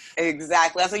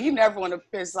 exactly. I was like, you never want to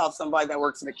piss off somebody that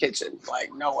works in the kitchen.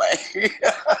 Like, no way.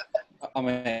 Oh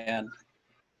man.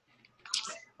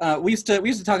 We used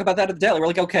to talk about that at the deli. We're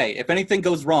like, okay, if anything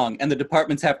goes wrong and the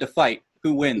departments have to fight,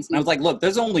 who wins? And I was like, look,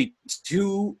 there's only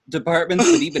 2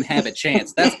 departments that even have a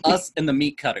chance. That's us and the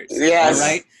meat cutters. Yes. All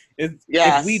right?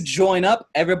 If we join up,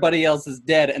 everybody else is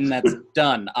dead, and that's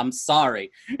done. I'm sorry.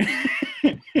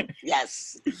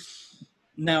 Yes.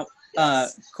 Now,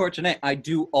 Courtney, I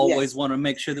do always want to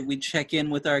make sure that we check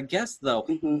in with our guests, though.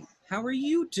 Mm-hmm. How are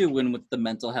you doing with the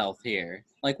mental health here?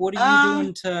 Like, what are you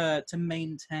doing to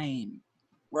maintain?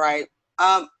 Right.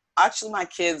 Actually, my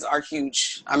kids are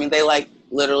huge. I mean, they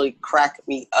literally crack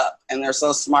me up, and they're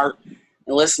so smart.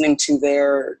 And listening to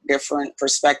their different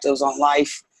perspectives on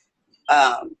life,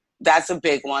 that's a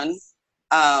big one.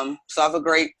 So I have a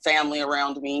great family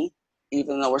around me,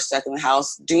 even though we're stuck in the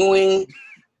house. We've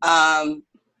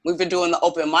been doing the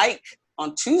open mic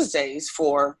on Tuesdays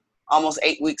for almost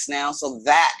 8 weeks now, so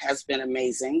that has been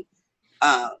amazing.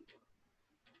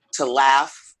 To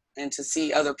laugh and to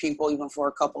see other people even for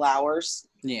a couple hours.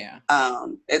 Yeah.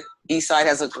 Eastside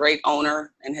has a great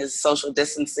owner, and his social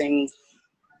distancing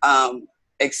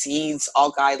exceeds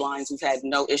all guidelines. We've had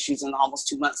no issues in almost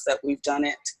 2 months that we've done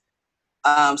it.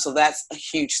 So that's a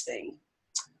huge thing.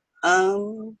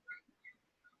 And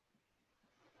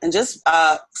just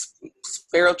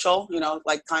spiritual,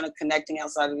 like kind of connecting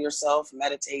outside of yourself,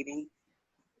 meditating.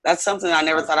 That's something I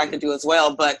never thought I could do as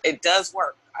well, but it does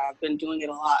work. I've been doing it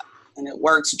a lot, and it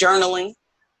works. Journaling,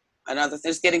 another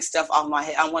thing, just getting stuff off my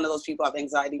head. I'm one of those people who have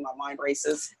anxiety, my mind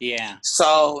races. Yeah.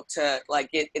 So to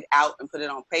get it out and put it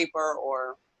on paper,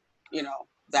 or,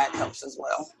 that helps as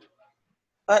well.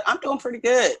 But I'm doing pretty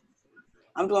good.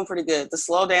 The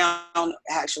slowdown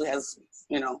actually has,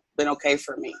 been okay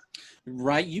for me.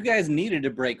 Right. You guys needed a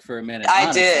break for a minute. I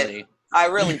honestly. did. I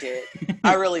really did.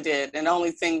 I really did. And the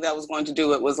only thing that was going to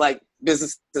do it was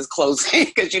businesses closing,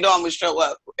 because I'm going to show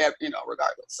up,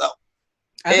 regardless. So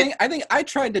I think I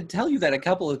tried to tell you that a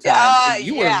couple of times. And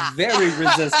you were very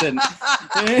resistant.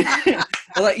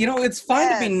 It's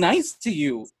fine to be nice to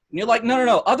you. And you're like,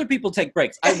 no. Other people take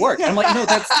breaks. I work. I'm like, no,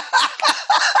 that's.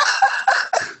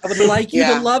 I would like you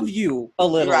to love you a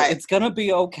little. Right. It's gonna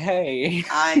be okay.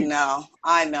 I know,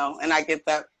 and I get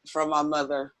that from my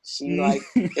mother. She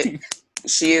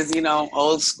She is,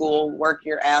 old school, work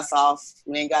your ass off.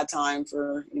 We ain't got time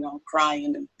for,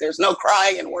 crying. There's no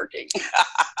crying and working.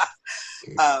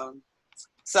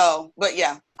 But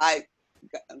yeah, I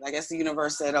guess the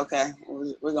universe said, okay,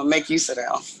 we're going to make you sit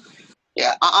down.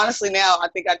 Yeah, honestly, now, I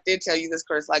think I did tell you this,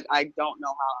 Chris, like, I don't know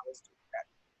how I was doing that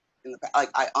in the past. Like,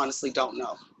 I honestly don't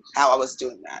know how I was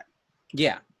doing that.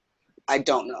 Yeah. I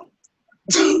don't know.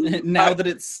 Now that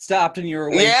it's stopped and you're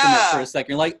away from it for a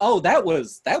second, you're like, oh, that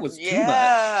was too much.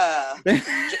 Yeah.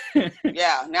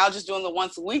 Now just doing the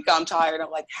once a week, I'm tired.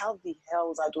 I'm like, how the hell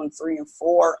was I doing 3 and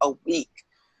 4 a week,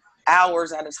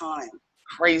 hours at a time?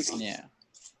 Crazy.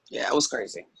 Yeah, it was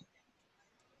crazy.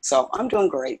 So I'm doing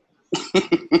great.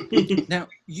 Now,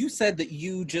 you said that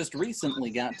you just recently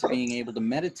got to being able to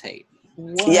meditate.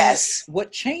 Yes.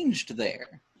 What changed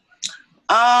there?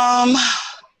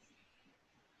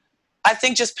 I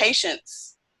think just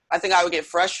patience. I think I would get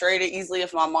frustrated easily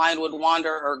if my mind would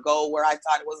wander or go where I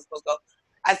thought it wasn't supposed to go.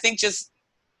 I think just,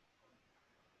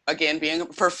 again, being a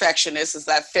perfectionist is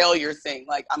that failure thing.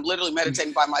 Like, I'm literally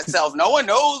meditating by myself. No one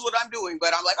knows what I'm doing,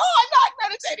 but I'm like, oh, I'm not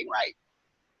meditating right.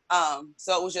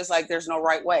 So it was just like, there's no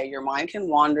right way. Your mind can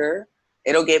wander.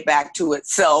 It'll get back to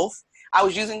itself. I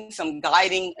was using some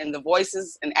guiding and the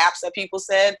voices and apps that people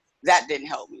said. That didn't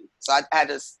help me. So I had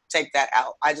to take that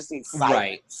out. I just need silence.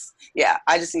 Right. Yeah,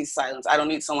 I just need silence. I don't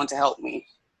need someone to help me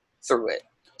through it.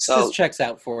 So this checks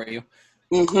out for you.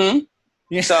 Mm-hmm.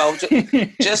 Yeah. So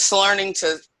just learning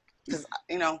to, because,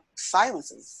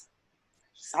 silence is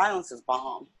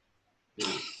bomb.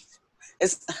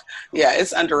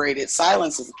 It's underrated.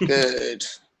 Silence is good.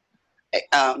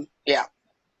 Yeah,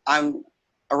 I'm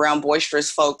around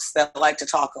boisterous folks that like to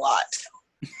talk a lot.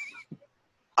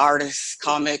 Artists,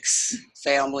 comics,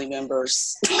 family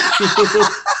members.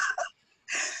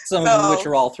 Some of which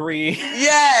are all 3.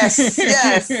 Yes.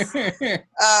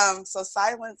 So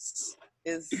silence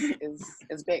is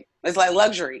big. It's like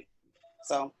luxury.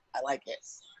 So I like it.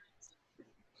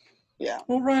 Yeah.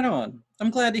 Well, right on. I'm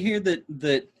glad to hear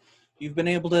that you've been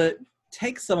able to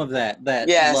take some of that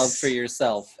love for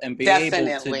yourself and be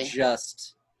able to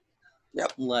just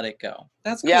let it go.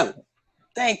 That's cool. Yep.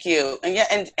 Thank you.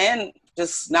 And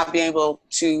just not being able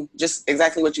to, just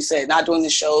exactly what you said, not doing the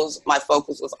shows, my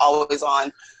focus was always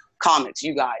on comics,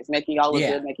 you guys, making y'all look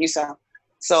good, make you sound.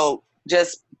 So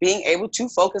just being able to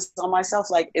focus on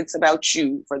myself, like it's about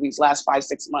you for these last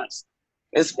 5-6 months.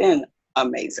 It's been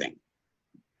amazing.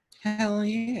 Hell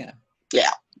yeah.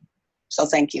 Yeah. So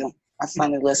thank you. I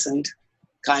finally listened,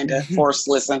 kind of forced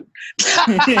listen.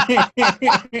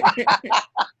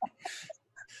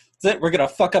 That's it. We're gonna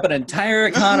fuck up an entire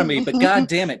economy, but god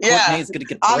damn it, Courtney's gonna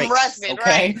get breaks. I'm resting,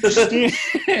 okay?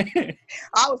 Right?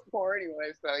 I was poor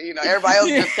anyway, so everybody else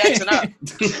is just catching up.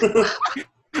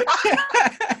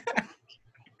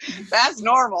 That's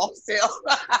normal still.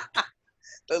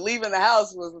 But leaving the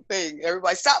house was the thing.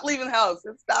 Everybody, stop leaving the house.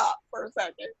 Just stop for a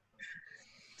second.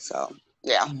 So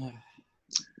yeah.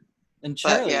 And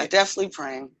Charlie, but yeah, definitely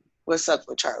praying. What's up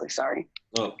with Charlie? Sorry.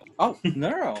 Oh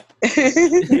no.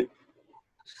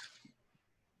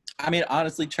 I mean,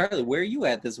 honestly, Charlie, where are you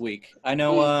at this week? I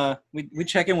know we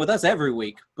check in with us every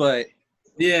week, but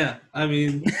yeah, I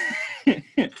mean,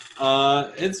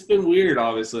 it's been weird.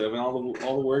 Obviously, I mean, all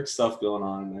the work stuff going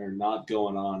on or not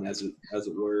going on, as it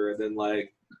were, and then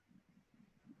like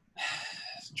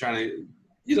trying to,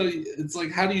 it's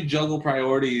like, how do you juggle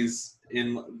priorities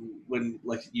when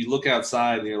like you look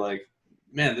outside and you're like,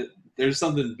 man, there's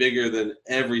something bigger than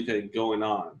everything going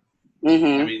on.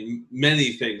 Mm-hmm. I mean,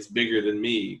 many things bigger than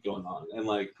me going on. And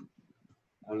like,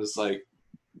 I'm just like,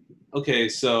 okay,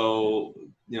 so,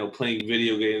 playing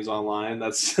video games online,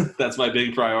 that's my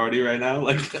big priority right now.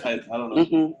 Like, I don't know.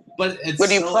 Mm-hmm. But it's what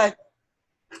do you play?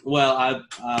 Well, I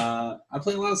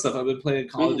play a lot of stuff. I've been playing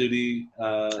Call of Duty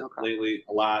lately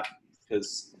a lot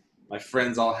because my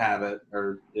friends all have it,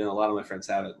 or, a lot of my friends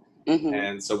have it. Mm-hmm.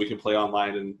 And so we can play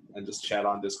online and just chat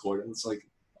on Discord. And it's like,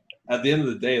 at the end of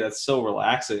the day, that's so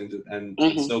relaxing and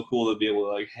it's so cool to be able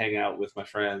to like hang out with my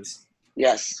friends.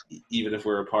 Yes. Even if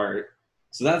we're apart.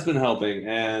 So that's been helping.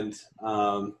 And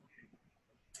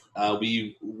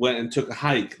we went and took a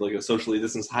hike, like a socially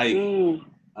distanced hike. We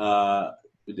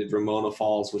did Ramona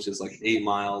Falls, which is like 8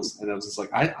 miles. And I was just like,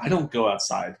 I don't go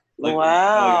outside. Like,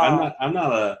 wow. Like, I'm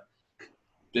not a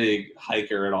big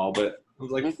hiker at all, but I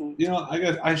was like,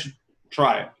 I should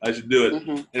try it. I should do it.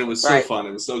 And it was so fun.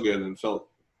 It was so good and felt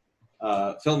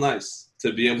nice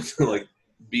to be able to like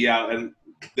be out. And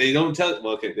they don't tell,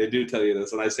 well, okay, they do tell you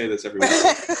this, and I say this every week.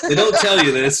 They don't tell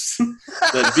you this,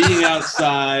 that being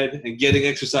outside and getting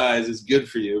exercise is good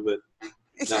for you, but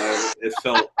no, it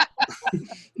felt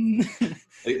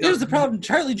Here's the problem.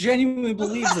 Charlie genuinely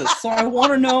believes this, so I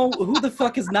want to know who the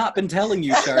fuck has not been telling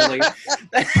you, Charlie.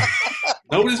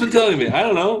 Nobody's been telling me. I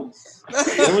don't know.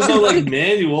 There was no like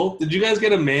manual. Did you guys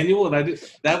get a manual? And I did.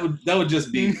 That would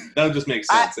just make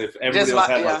sense if everybody else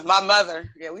had like. My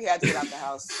mother. Yeah, we had to get out the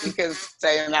house. We couldn't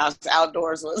stay in the house.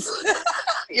 Outdoors was.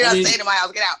 You're not staying in my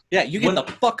house. Get out. Yeah, you get the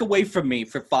fuck away from me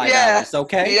for 5 hours,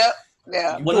 okay? Yep.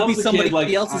 Yeah. When It'll be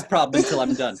somebody else's problem until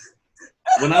I'm done.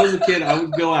 When I was a kid, I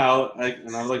would go out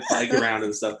and I would like bike around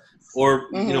and stuff. Or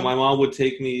you know, my mom would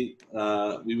take me.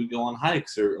 We would go on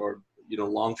hikes or you know,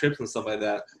 long trips and stuff like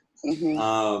that.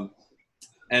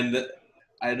 And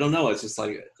I don't know. It's just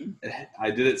like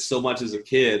I did it so much as a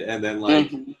kid, and then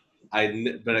like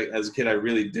but as a kid, I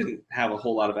really didn't have a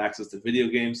whole lot of access to video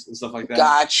games and stuff like that.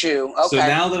 Got you. Okay. So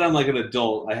now that I'm like an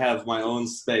adult, I have my own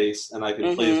space and I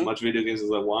can play as much video games as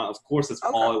I want. Of course, that's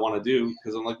all I want to do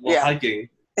because I'm like, well, hiking.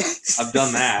 I've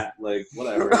done that. Like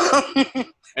whatever.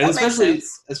 And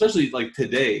especially like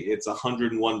today, it's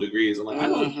 101 degrees. I'm like, I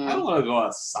don't want to go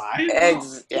outside.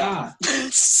 Yeah.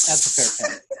 That's a fair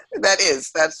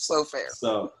point. That's so fair.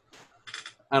 So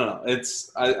I don't know.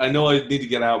 I know I need to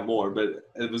get out more, but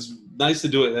it was nice to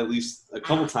do it at least a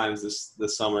couple times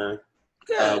this summer.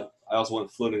 I also went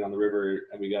floating on the river,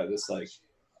 and we got just like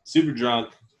super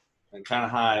drunk and kind of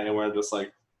high, and we're just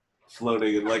like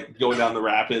floating and like going down the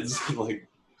rapids. Like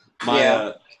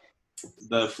my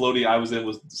the floaty I was in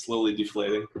was slowly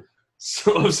deflating,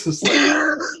 so I was just like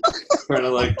trying to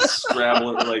like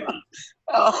scramble it, like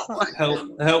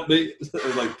help me.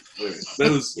 Like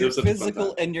it was your such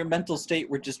physical and your mental state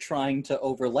were just trying to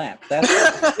overlap. That's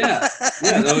yeah.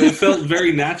 No, it felt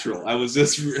very natural. I was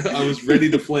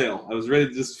ready to flail. I was ready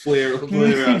to just flare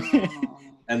around,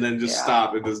 and then just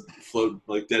stop and just float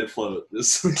like dead float.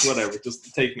 Just whatever,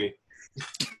 just take me.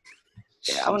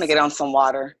 Yeah, I want to get on some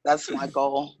water. That's my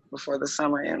goal before the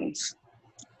summer ends.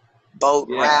 Boat,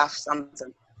 raft,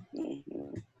 something.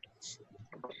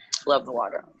 Love the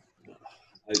water.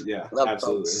 Love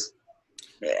absolutely. Boats.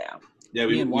 Yeah. Yeah,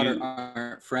 me and water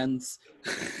aren't friends.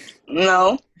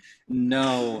 No.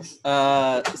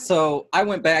 So I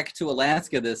went back to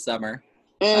Alaska this summer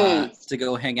to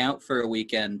go hang out for a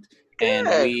weekend, and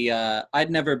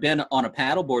I'd never been on a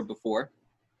paddleboard before.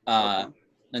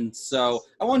 And so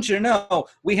I want you to know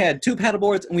we had 2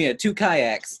 paddleboards and we had 2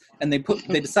 kayaks, and they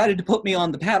decided to put me on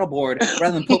the paddleboard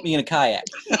rather than put me in a kayak,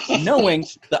 knowing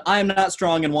that I am not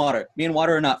strong in water. Me and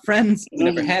water are not friends. We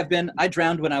never have been. I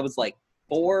drowned when I was like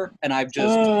 4, and I've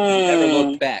just never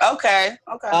looked back. Okay.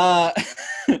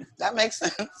 That makes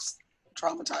sense.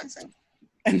 Traumatizing.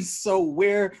 And so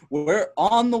we're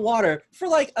on the water for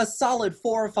like a solid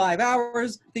 4 or 5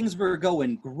 hours. Things were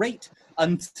going great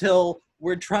until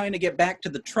we're trying to get back to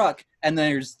the truck, and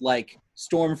there's like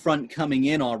storm front coming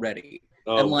in already.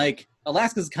 And like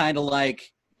Alaska's kind of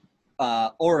like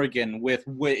Oregon with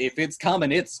if it's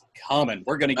coming, it's coming.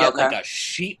 We're gonna get like a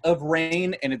sheet of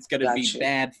rain, and it's gonna be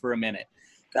bad for a minute.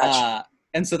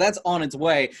 And so that's on its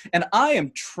way, and I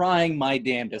am trying my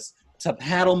damnedest to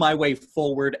paddle my way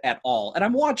forward at all. And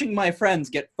I'm watching my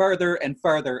friends get further and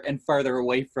further and further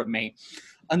away from me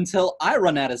until I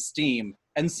run out of steam.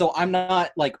 And so I'm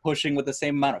not like pushing with the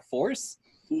same amount of force.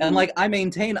 And like I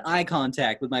maintain eye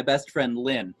contact with my best friend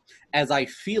Lynn as I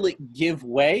feel it give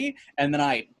way, and then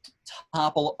I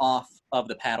topple off of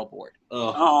the paddleboard.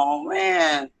 Oh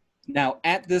man. Now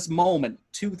at this moment,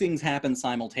 2 things happen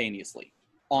simultaneously.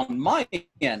 On my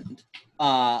end,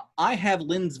 I have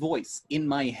Lynn's voice in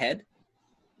my head,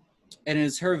 and it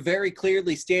is her very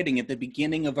clearly stating at the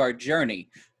beginning of our journey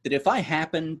that if I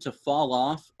happen to fall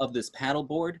off of this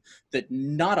paddleboard, that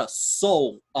not a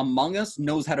soul among us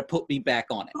knows how to put me back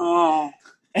on it. Oh.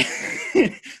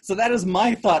 So that is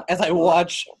my thought as I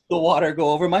watch the water go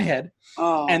over my head.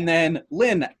 Oh. And then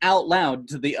Lynn, out loud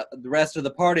to the rest of the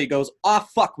party, goes, "Ah,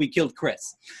 fuck, we killed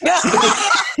Chris."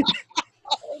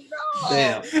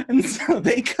 Damn. And so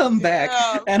they come back,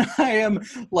 and I am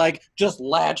like just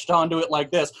latched onto it like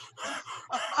this.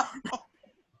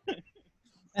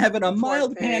 Having a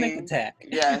mild panic attack.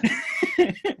 Yeah.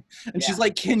 And she's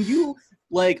like, "Can you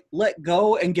like let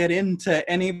go and get into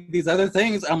any of these other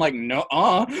things?" I'm like, "No,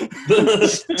 I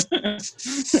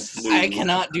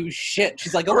cannot do shit."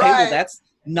 She's like, "Okay, well that's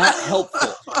not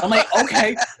helpful." I'm like,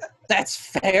 "Okay, that's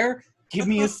fair. Give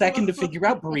me a second to figure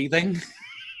out breathing."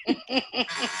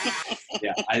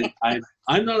 Yeah,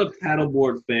 I'm not a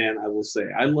paddleboard fan, I will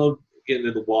say. I love getting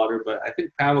in the water, but I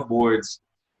think paddleboards,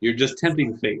 you're just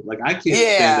tempting fate. Like I can't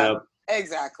stand up.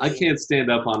 Exactly. I can't stand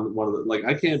up on one of the, like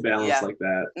I can't balance like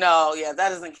that. No, that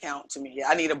doesn't count to me.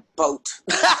 I need a boat.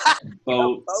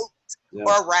 Boat.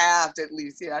 Or a raft at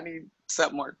least. Yeah, I need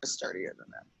something more sturdier than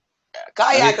that.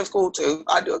 Kayak is cool too.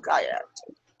 I do a kayak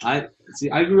too.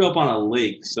 I grew up on a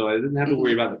lake, so I didn't have to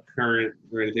worry about the current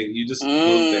or anything. You just float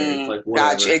there. It's like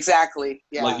whatever. Gotcha. Exactly.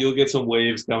 Yeah. Like you'll get some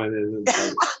waves coming in,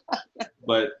 and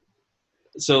but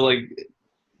so like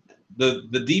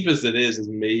the deepest it is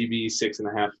maybe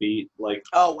 6.5 feet. Like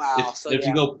oh wow. If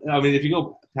you go, I mean, if you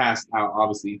go past out,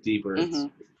 obviously deeper, it's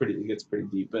pretty. It gets pretty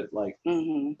deep, but like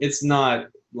it's not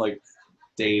like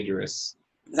dangerous.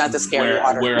 It's not the scary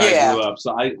water. Where I grew up,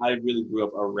 so I really grew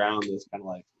up around this kind of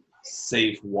like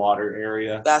safe water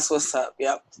area. That's what's up.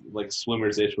 Yep. Like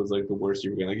Swimmer's Itch was like the worst you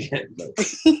were gonna get,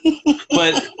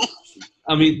 but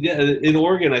I mean, yeah, in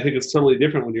Oregon, I think it's totally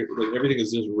different when you're like everything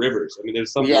is just rivers. I mean,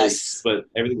 there's some lakes, but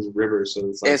everything is rivers, so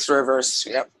it's like it's rivers.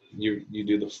 Yep. You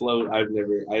do the float. I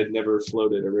had never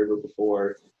floated a river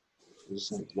before. I was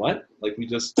just like, what? Like we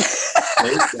just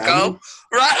float down? Go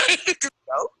right.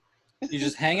 Go. You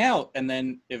just hang out, and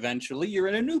then eventually you're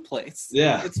in a new place.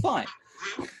 Yeah, it's fine.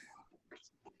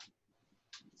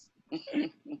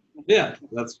 Yeah,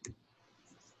 that's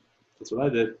what I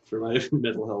did for my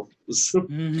mental health.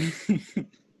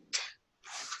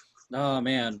 Oh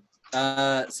man.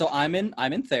 So I'm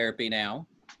in therapy now.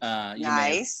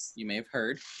 Nice. You may have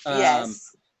heard.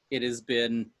 Yes. It has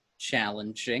been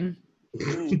challenging.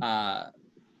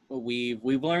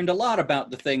 We've learned a lot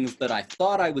about the things that I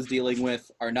thought I was dealing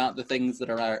with are not the things that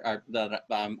that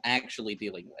I'm actually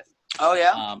dealing with. Oh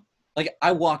yeah. Like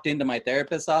I walked into my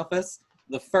therapist's office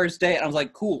the first day, and I was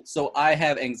like, "Cool. So I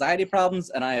have anxiety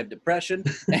problems and I have depression."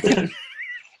 And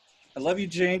I love you,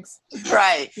 Jinx.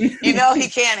 Right. You know he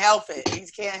can't help it. He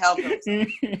can't help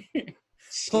it.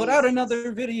 Put out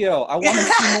another video. I want to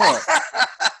see more.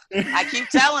 I keep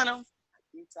telling him.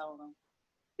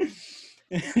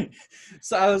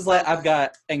 So I was like, I've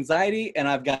got anxiety and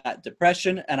I've got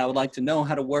depression, and I would like to know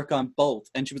how to work on both.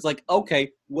 And she was like,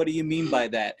 okay, what do you mean by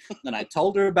that? And I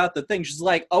told her about the thing. She's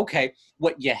like, okay,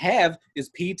 what you have is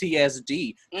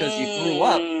PTSD because you grew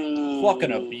up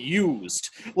fucking abused.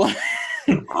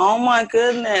 Oh my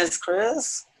goodness,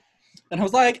 Chris. And I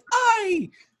was like, I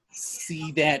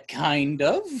see that kind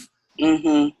of.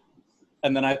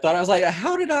 And then I was like,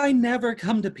 how did I never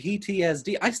come to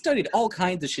PTSD? I studied all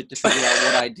kinds of shit to figure out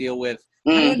what I deal with.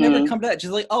 How did I never come to that?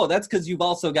 She's like, oh, that's because you've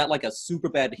also got like a super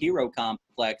bad hero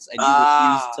complex, and you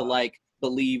refuse to like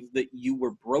believe that you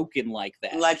were broken like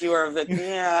that. Like you were a victim.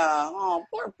 Yeah. Oh,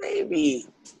 poor baby.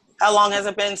 How long has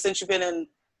it been since you've been in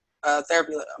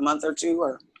therapy? A month or two,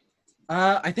 or?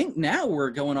 I think now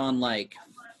we're going on like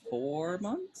 4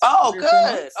 months. Oh,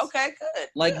 good. Okay, good.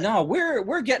 Like, good. No,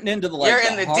 we're getting into the like you're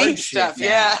in the deep stuff.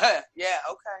 Now. Yeah.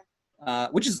 Okay.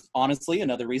 Which is honestly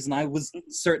another reason I was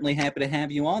certainly happy to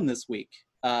have you on this week.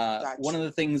 Gotcha. One of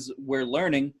the things we're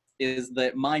learning is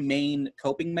that my main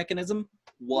coping mechanism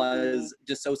was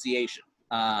dissociation.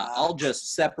 I'll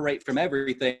just separate from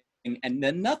everything, and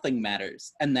then nothing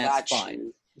matters, and that's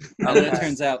fine. And then it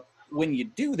turns out when you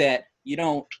do that, you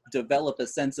don't develop a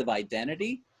sense of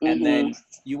identity, and then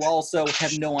you also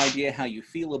have no idea how you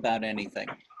feel about anything.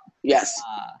 Yes.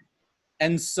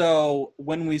 And so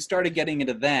when we started getting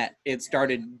into that, it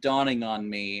started dawning on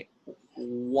me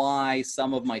why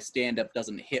some of my stand-up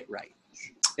doesn't hit right.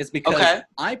 It's because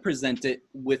I present it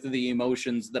with the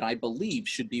emotions that I believe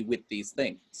should be with these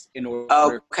things in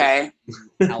order to be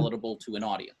palatable to an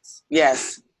audience.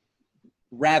 Yes.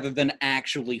 Rather than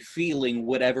actually feeling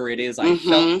whatever it is I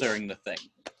felt during the thing.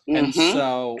 And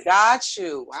so got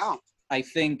you. Wow. I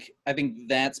think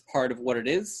that's part of what it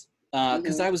is.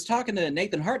 Because I was talking to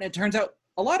Nathan Hart, and it turns out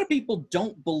a lot of people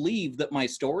don't believe that my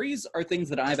stories are things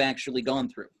that I've actually gone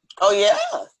through. Oh yeah.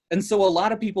 And so a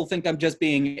lot of people think I'm just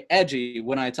being edgy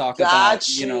when I talk about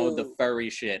the furry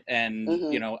shit and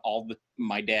all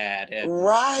my dad and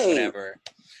whatever.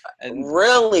 And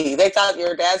really, they thought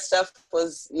your dad's stuff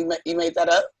was you made that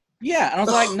up? Yeah, and I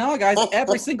was like, no, guys,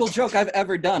 every single joke I've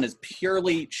ever done is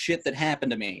purely shit that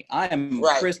happened to me. I am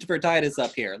Christopher Titus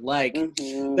up here. Like,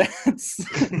 that's...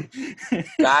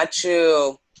 Got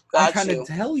you. I'm trying to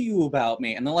tell you about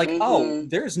me. And they're like, oh,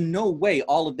 there's no way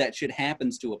all of that shit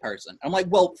happens to a person. I'm like,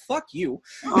 well, fuck you.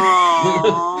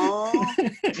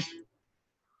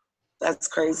 That's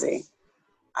crazy.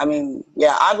 I mean,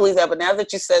 yeah, I believe that. But now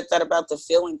that you said that about the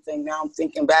feeling thing, now I'm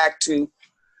thinking back to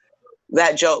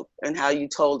that joke and how you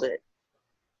told it.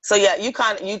 So yeah, you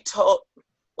told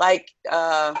like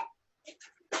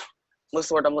what's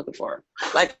the word I'm looking for?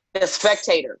 Like a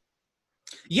spectator.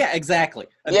 Yeah, exactly.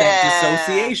 That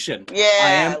dissociation.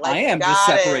 Yeah, I am just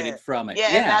separated from it. Yeah,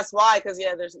 and that's why, because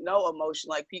there's no emotion.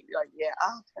 Like people, like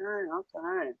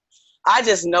okay. I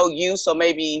just know you, so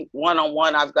maybe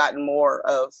one-on-one, I've gotten more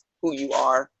of who you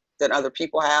are than other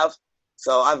people have.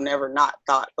 So I've never not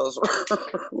thought those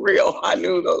were real. I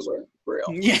knew those were real.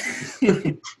 Yeah.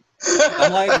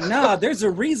 I'm like, nah, there's a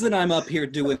reason I'm up here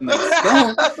doing this.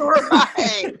 Don't.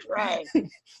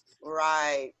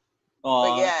 Right.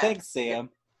 Aw, yeah. thanks, Sam.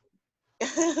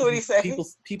 What do you say?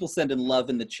 People sending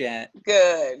love in the chat.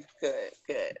 Good.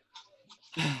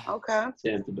 Okay.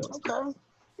 Sam's the best. Okay.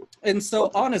 And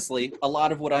so, honestly, a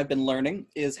lot of what I've been learning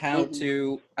is how Mhm.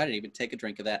 to. I didn't even take a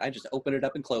drink of that. I just opened it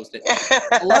up and closed it.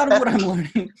 A lot of what I'm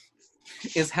learning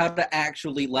is how to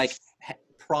actually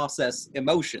process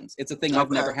emotions. It's a thing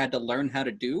I've never had to learn how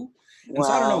to do. And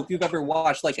so I don't know if you've ever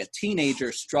watched like a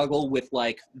teenager struggle with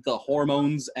like the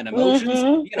hormones and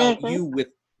emotions. You with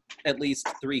at least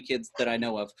 3 kids that I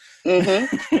know of.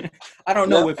 Mm-hmm. I don't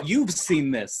know if you've seen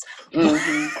this.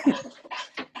 Mm-hmm.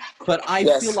 But I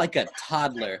feel like a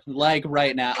toddler, like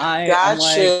right now. Got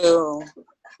you.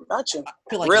 I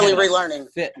feel like really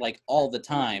relearning. Fit like all the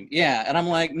time. Yeah. And I'm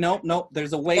like, nope.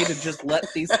 There's a way to just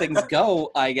let these things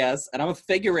go, I guess. And I'm going to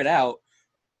figure it out.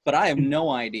 But I have no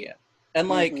idea. And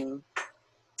like,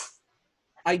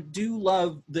 I do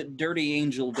love that Dirty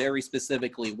Angel very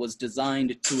specifically was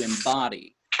designed to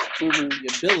embody the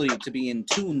ability to be in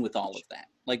tune with all of that.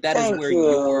 Like that is where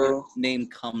your name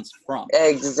comes from.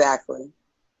 Exactly.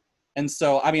 And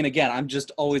so, I mean, again, I'm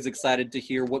just always excited to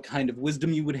hear what kind of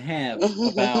wisdom you would have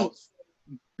about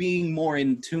being more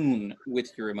in tune with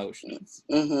your emotions.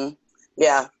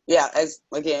 Yeah. As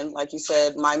again, like you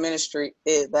said, my ministry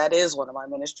that is one of my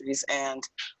ministries, and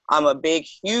I'm a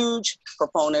huge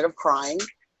proponent of crying.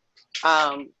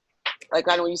 Like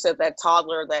I know you said that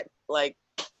toddler that like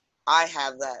I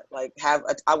have that like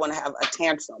I want to have a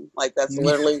tantrum. Like that's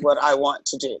literally what I want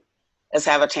to do, is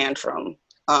have a tantrum.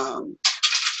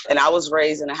 And I was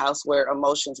raised in a house where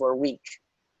emotions were weak.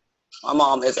 My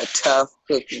mom is a tough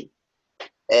cookie,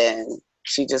 and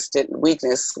she just didn't.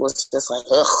 Weakness was just like,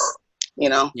 ugh,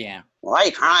 Yeah. Why are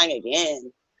you crying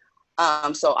again?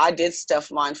 So I did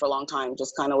stuff mine for a long time,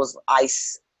 just kind of was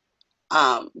ice.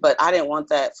 But I didn't want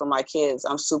that for my kids.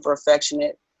 I'm super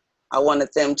affectionate. I wanted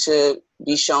them to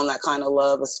be shown that kind of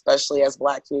love, especially as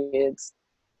Black kids.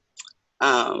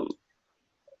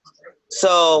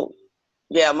 So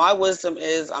yeah, my wisdom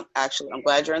is I'm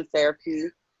glad you're in therapy.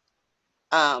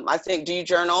 I think, do you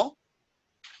journal?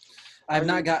 I'm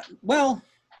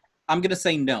going to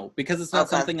say no, because it's not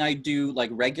something I do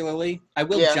like regularly. I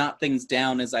will jot things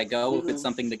down as I go if it's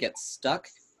something that gets stuck,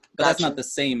 but that's not the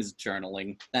same as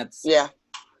journaling.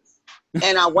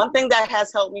 And one thing that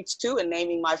has helped me too in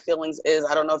naming my feelings is,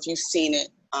 I don't know if you've seen it.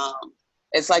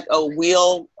 It's like a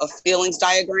wheel of feelings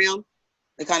diagram.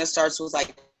 It kind of starts with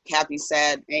like happy,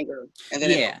 sad, anger, and then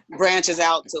it branches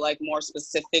out to like more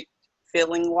specific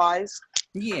feeling wise.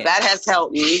 Yeah, that has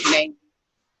helped me name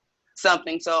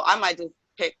something. So I might just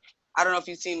pick. I don't know if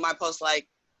you've seen my post. Like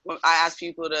when I ask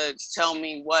people to tell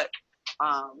me what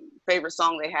favorite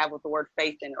song they have with the word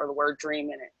faith in or the word dream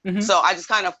in it. So I just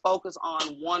kind of focus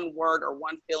on one word or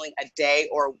one feeling a day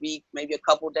or a week, maybe a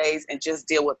couple days, and just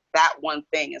deal with that one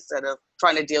thing instead of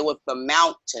trying to deal with the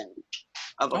mountain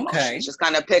of emotions. Just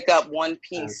kind of pick up one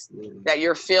piece that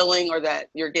you're feeling or that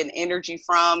you're getting energy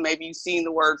from. Maybe you've seen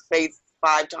the word faith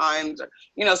 5 times,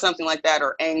 or something like that,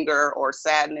 or anger or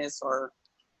sadness or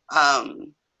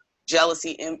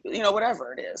jealousy,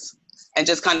 whatever it is, and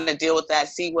just kind of deal with that.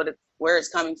 See where it's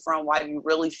coming from. Why do you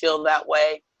really feel that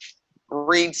way?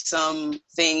 Read some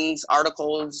things,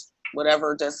 articles,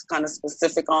 whatever, just kind of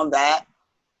specific on that.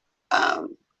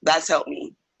 That's helped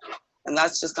me. And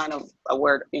that's just kind of a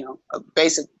word, a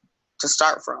basic to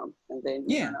start from. And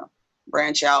then,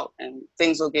 branch out and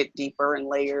things will get deeper and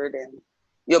layered and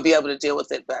you'll be able to deal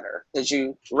with it better because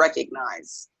you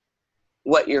recognize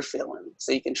what you're feeling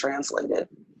so you can translate it.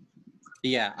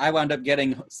 Yeah, I wound up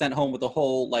getting sent home with a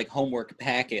whole like homework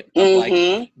packet of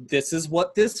like, this is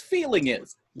what this feeling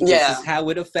is. This is how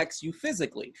it affects you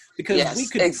physically. Because we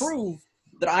could prove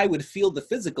that I would feel the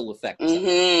physical effects of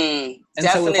it. And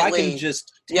so if I can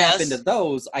just tap into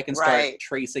those, I can start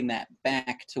tracing that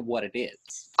back to what it is.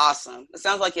 Awesome. It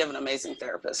sounds like you have an amazing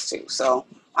therapist too. So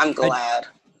I'm glad.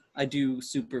 I do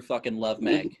super fucking love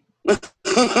Meg.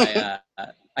 I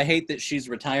hate that she's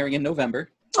retiring in November.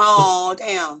 Oh,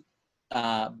 damn.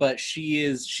 But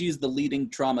she's the leading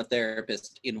trauma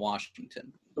therapist in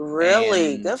Washington.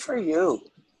 Really? Good for you.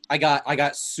 I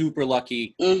got super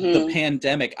lucky. The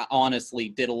pandemic honestly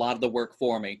did a lot of the work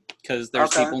for me because there's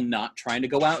people not trying to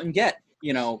go out and get,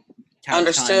 couch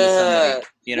Understood. time with somebody,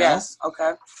 Yes.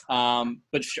 Okay.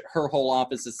 But her whole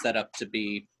office is set up to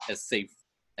be as safe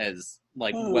as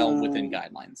well within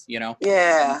guidelines,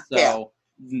 Yeah. So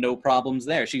no problems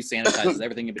there. She sanitizes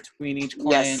everything in between each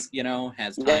client,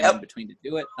 has time in between to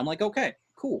do it. I'm like, okay,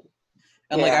 cool.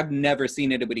 And like I've never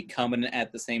seen anybody coming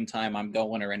at the same time I'm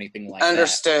going or anything like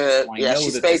Understood. that. So yeah, she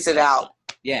spaced it out.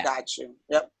 Yeah. Got you.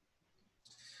 Yep.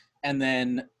 And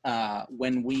then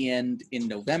when we end in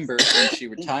November, when she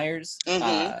retires,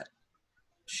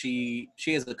 she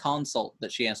has a consult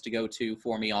that she has to go to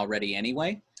for me already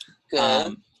anyway.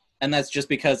 Good. And that's just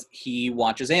because he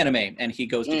watches anime and he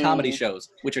goes to comedy shows,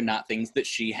 which are not things that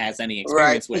she has any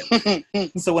experience with.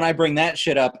 So when I bring that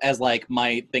shit up as like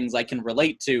my things I can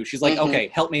relate to, she's like, okay,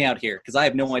 help me out here, because I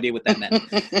have no idea what that meant.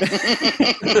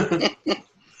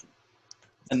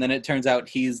 And then it turns out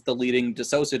he's the leading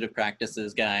dissociative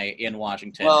practices guy in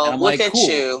Washington. Well, and I'm look like, at cool,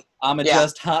 you. I'm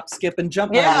just hop, skip, and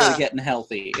jump my way to getting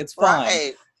healthy. It's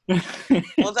fine. Right.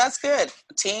 Well, that's good.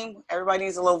 A team, everybody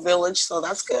needs a little village, so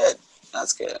that's good.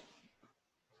 That's good.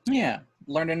 Yeah,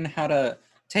 learning how to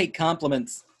take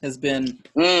compliments has been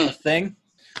a thing.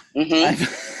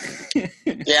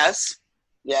 Yes,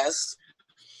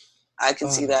 I can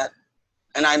see that,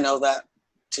 and I know that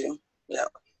too. Yeah.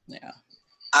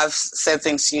 I've said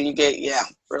things to you. You get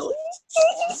really.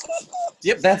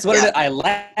 Yep, that's what it is. I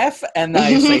laugh and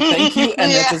I say thank you,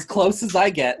 and that's as close as I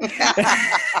get.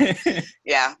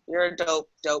 Yeah, you're a dope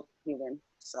human.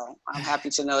 So I'm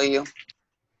happy to know you.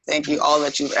 Thank you all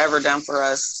that you've ever done for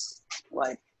us.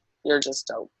 Like, you're just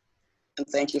dope. And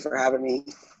thank you for having me.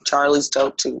 Charlie's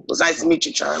dope too. It was nice to meet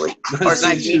you, Charlie. Or it's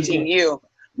nice meeting you.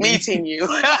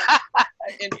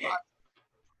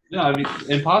 No, I mean,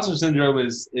 imposter syndrome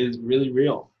is really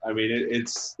real. I mean,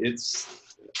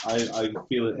 I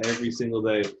feel it every single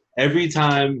day. Every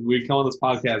time we come on this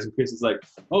podcast and Chris is like,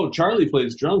 "Oh, Charlie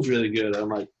plays drums really good," I'm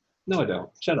like, "No, I don't.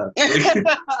 Shut up."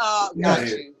 Oh, got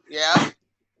you. Yeah.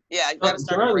 Yeah, you gotta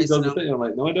start Charlie does embracing the thing. I'm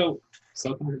like, "No, I don't."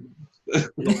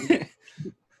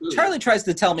 Charlie tries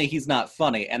to tell me he's not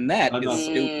funny, and that is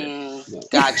stupid. No.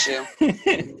 Got you.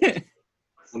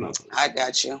 I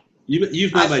got you.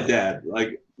 You've met my dad.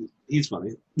 Like, he's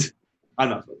funny. I'm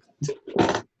not funny.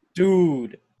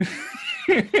 Dude.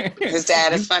 His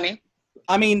dad is funny?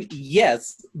 I mean,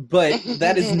 yes, but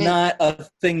that is not a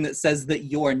thing that says that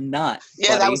you're not funny.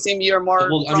 Yeah, that would seem you're more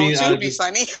prone to be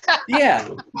funny. Yeah.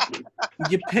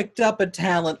 You picked up a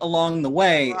talent along the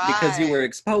way because you were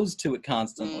exposed to it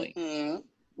constantly. I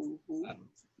don't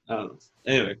know.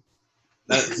 Anyway.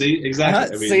 See?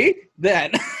 Exactly. I mean, see?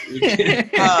 That.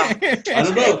 I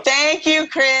don't know. Thank you,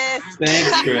 Chris.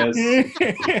 Thanks, Chris.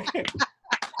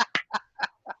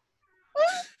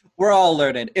 We're all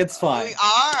learning. It's fine.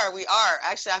 We are.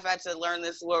 Actually, I've had to learn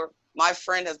this where my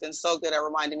friend has been so good at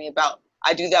reminding me about,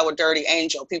 I do that with Dirty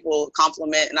Angel. People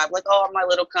compliment and I'm like, oh, my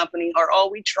little company, or oh,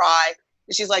 we tried.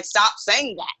 And she's like, stop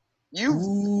saying that.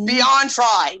 You beyond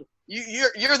tried.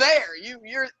 You're there. You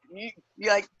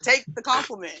like, take the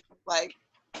compliment. Like,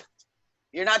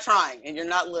 you're not trying and you're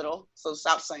not little, so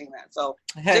stop saying that. So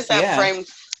just that frame,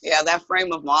 that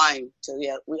frame of mind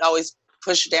we always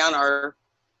push down our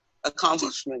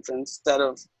accomplishments instead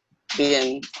of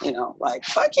being, like,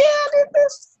 fuck yeah, I did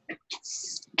this.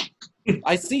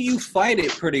 I see you fight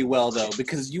it pretty well, though,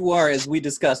 because you are, as we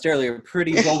discussed earlier,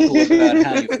 pretty vocal about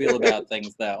how you feel about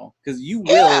things, though. Because you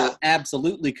will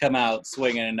absolutely come out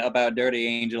swinging about Dirty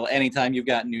Angel anytime you've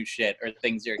got new shit or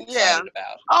things you're excited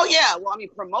about. Oh, yeah. Well, I mean,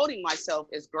 promoting myself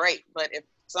is great, but if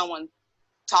someone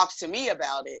talks to me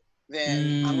about it,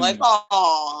 then I'm like,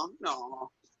 oh, no.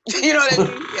 You know what I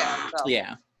mean?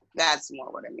 Yeah. So that's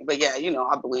more what I mean. But, yeah,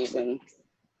 I believe in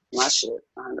my shit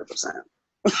 100%.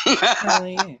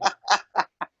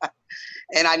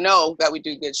 And I know that we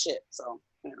do good shit, so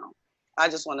I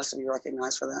just want us to be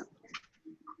recognized for that.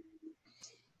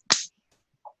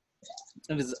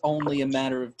 It is only a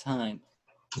matter of time.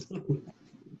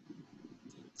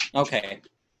 Okay,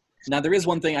 now there is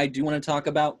one thing I do want to talk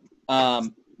about,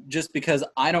 just because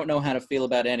I don't know how to feel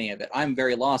about any of it. I'm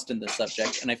very lost in this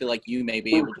subject, and I feel like you may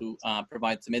be able to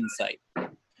provide some insight.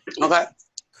 Okay.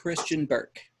 Christian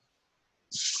Burke.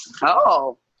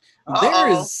 Oh. There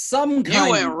is some kind.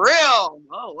 You went real.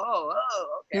 Oh,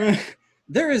 okay.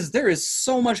 There is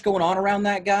so much going on around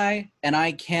that guy, and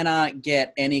I cannot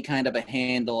get any kind of a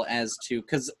handle as to,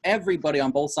 because everybody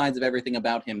on both sides of everything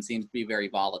about him seems to be very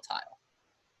volatile.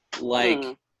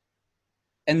 Like,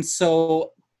 and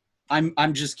so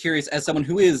I'm just curious, as someone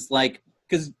who is like,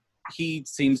 because he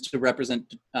seems to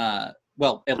represent,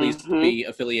 well, at least be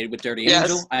affiliated with Dirty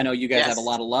Angel. I know you guys have a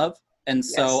lot of love, and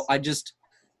so I just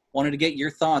wanted to get your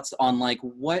thoughts on, like,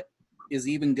 what is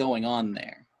even going on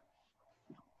there.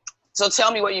 So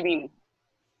tell me what you mean.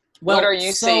 Well, what are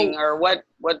you seeing, or what?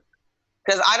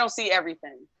 Because I don't see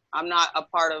everything. I'm not a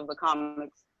part of the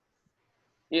comics,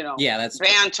 that's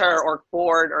banter or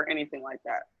board or anything like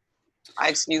that. I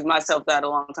excused myself that a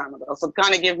long time ago. So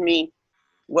kind of give me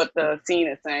what the scene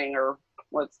is saying or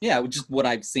what's. Yeah, just what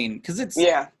I've seen. Because it's,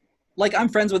 Yeah. like, I'm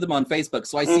friends with him on Facebook,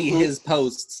 so I see his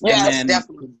posts. Yes, and then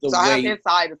definitely. The so I way, have his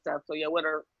side of stuff. So yeah, what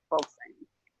are folks saying?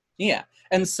 Yeah.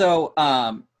 And so,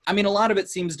 I mean, a lot of it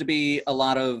seems to be a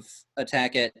lot of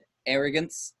attack at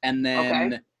arrogance. And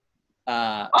then...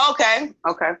 Okay.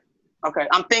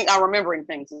 I'm remembering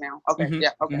things now. Okay.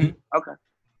 Yeah. Okay. Okay.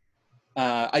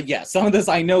 Yeah, some of this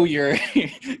I know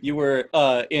you were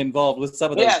involved with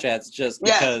some of those chats just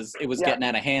because it was getting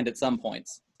out of hand at some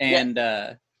points. And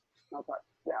and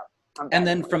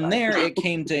then from there it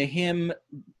came to him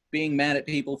being mad at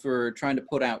people for trying to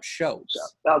put out shows.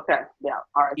 Okay, yeah,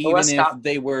 all right. So even if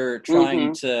they were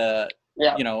trying to,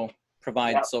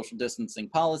 provide social social distancing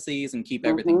policies and keep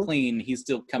everything clean, he's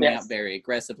still coming out very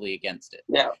aggressively against it.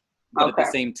 Yeah. But at the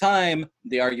same time,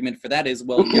 the argument for that is,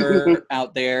 well, you're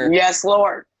out there yes,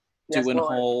 Lord. doing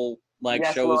whole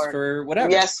shows for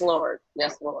whatever. Yes, Lord.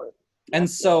 Yes, Lord. And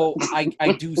so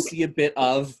I do see a bit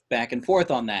of back and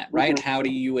forth on that, right? How do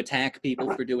you attack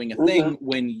people for doing a thing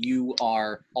when you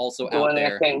are also out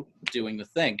there doing the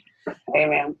thing?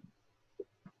 Amen.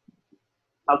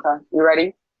 Okay, you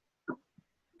ready?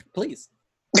 Please.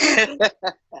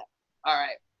 All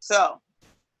right. So,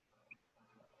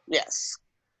 yes.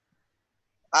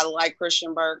 I like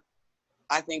Christian Burke.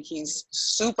 I think he's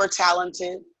super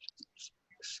talented.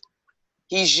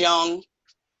 He's young.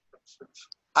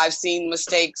 I've seen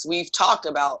mistakes. We've talked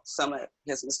about some of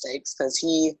his mistakes because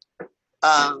he,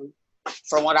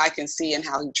 from what I can see and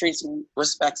how he treats me,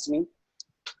 respects me.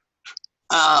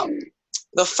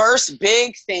 The first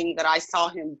big thing that I saw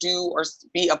him do or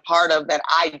be a part of that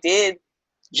I did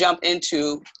jump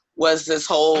into was this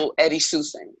whole Eddie Sue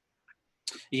thing.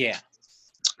 Yeah.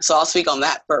 So I'll speak on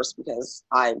that first because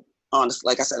I honestly,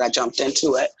 like I said, I jumped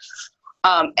into it.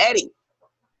 Eddie,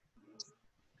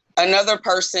 another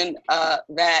person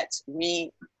that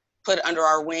we put under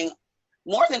our wing,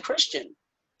 more than Christian,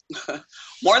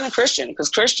 because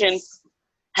Christian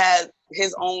has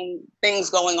his own things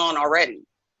going on already.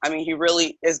 I mean, he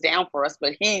really is down for us,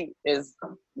 but he is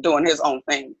doing his own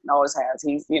thing. He always has.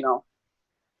 He's,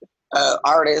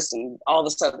 artist and all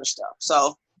this other stuff.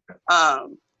 So,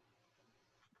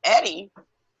 Eddie,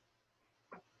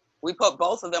 we put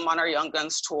both of them on our Young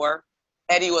Guns tour.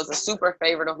 Eddie was a super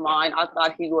favorite of mine. I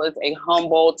thought he was a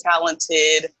humble,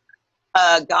 talented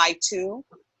guy too.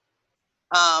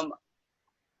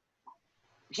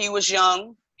 He was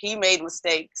young. He made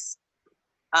mistakes.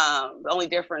 The only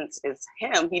difference is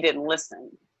he didn't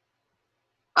listen.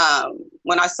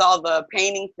 When I saw the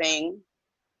painting thing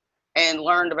and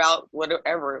learned about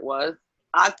whatever it was,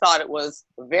 I thought it was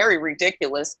very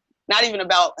ridiculous. Not even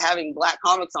about having Black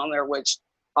comics on there, which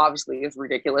obviously is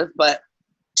ridiculous, but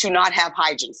to not have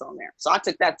hijinks on there. So I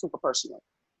took that super personally.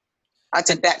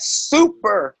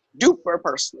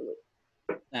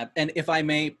 And if I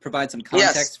may provide some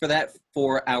context for that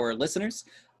for our listeners,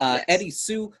 Eddie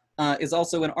Sue is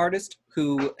also an artist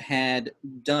who had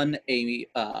done a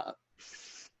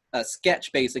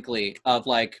sketch basically of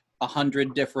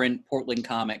 100 different Portland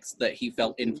comics that he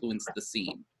felt influenced the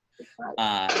scene.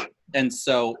 And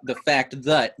so the fact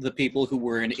that the people who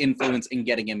were an influence in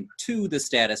getting him to the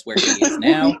status where he is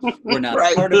now were not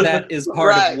a part of that is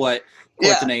part of what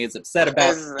Courtenay is upset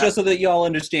about, just so that you all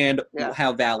understand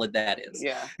how valid that is.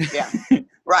 Yeah.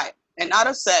 Right. And not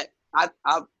upset. I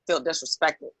feel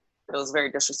disrespected. It was very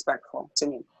disrespectful to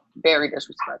me. Very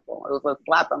disrespectful. It was a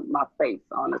slap on my face,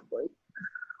 honestly.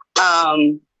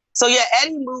 So yeah,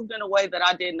 Eddie moved in a way that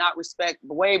I did not respect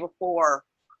way before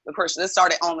the person. This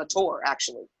started on the tour,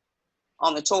 actually.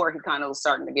 On the tour, he kind of was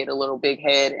starting to get a little big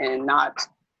head and not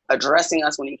addressing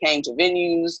us when he came to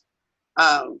venues.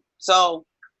 So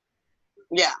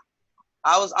yeah,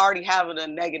 I was already having a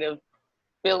negative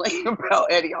feeling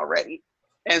about Eddie already.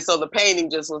 And so the painting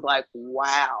just was like,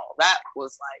 wow, that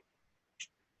was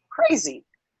crazy.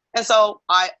 And so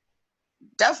I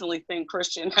definitely think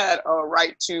Christian had a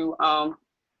right to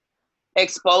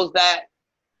expose that,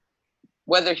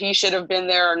 whether he should have been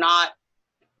there or not.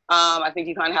 I think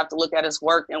you kind of have to look at his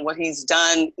work and what he's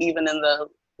done, even in the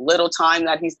little time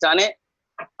that he's done it.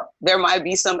 There might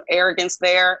be some arrogance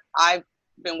there. I've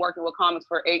been working with comics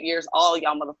for 8 years. All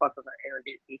y'all motherfuckers are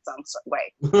arrogant in some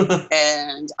way.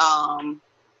 And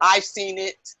I've seen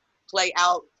it play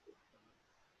out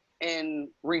in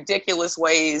ridiculous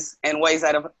ways and ways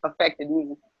that have affected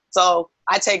me. So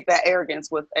I take that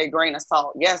arrogance with a grain of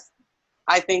salt. Yes,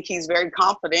 I think he's very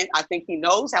confident. I think he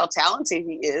knows how talented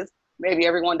he is. Maybe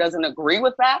everyone doesn't agree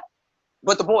with that,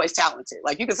 but the boy is talented.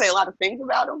 You can say a lot of things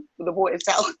about him, but the boy is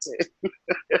talented.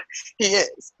 He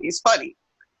is. He's funny.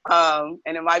 And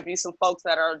it might be some folks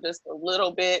that are just a little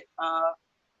bit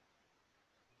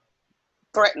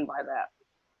threatened by that.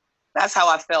 That's how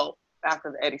I felt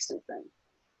after the Eddie Stu thing.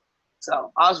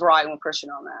 So I was riding with Christian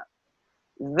on that.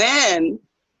 Then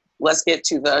let's get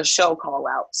to the show call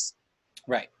outs.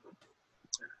 Right.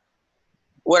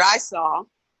 What I saw,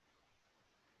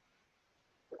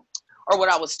 or what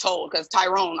I was told, because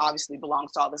Tyrone obviously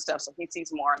belongs to all this stuff, so he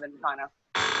sees more and then kind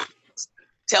of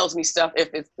tells me stuff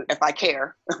if I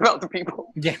care about the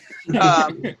people. Yeah.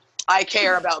 I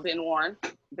care about Ben Warren.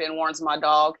 Ben Warren's my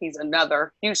dog. He's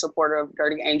another huge supporter of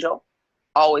Dirty Angel.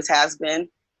 Always has been,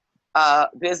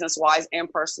 business-wise and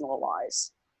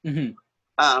personal-wise.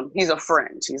 Mm-hmm. He's a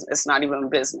friend. It's not even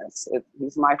business.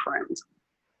 He's my friend.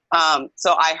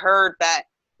 So I heard that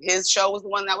his show was the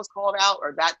one that was called out,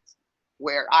 or that's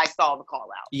where I saw the call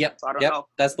out. Yep. So I don't know.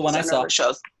 That's the one I saw.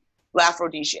 Shows.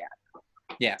 L'Aphrodisiac.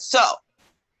 Yeah. So,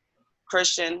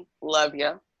 Christian, love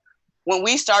you. When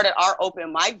we started our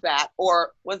open mic back,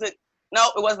 or was it? No,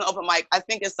 it wasn't open mic. I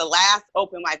think it's the last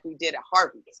open mic we did at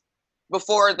Harvey's.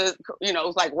 Before it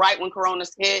was like right when Corona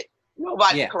hit.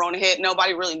 Corona hit.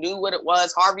 Nobody really knew what it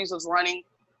was. Harvey's was running.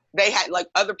 They had, like,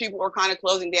 other people were kind of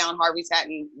closing down. Harvey's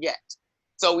hadn't yet.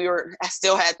 So I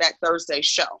still had that Thursday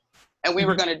show. And we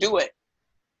were going to do it.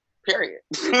 Period.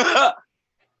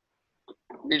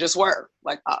 We just were.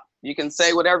 Like, you can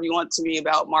say whatever you want to me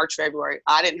about March, February.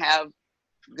 I didn't have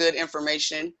good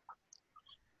information.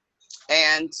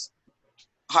 And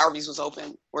Harvey's was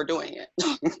open. We're doing it.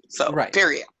 So, right.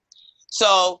 Period.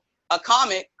 So a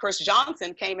comic, Chris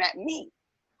Johnson, came at me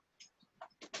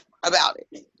about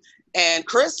it. And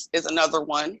Chris is another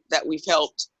one that we've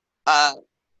helped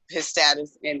his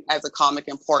status as a comic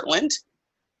in Portland.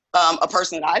 A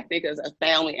person that I think is a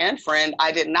family and friend.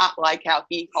 I did not like how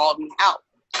he called me out.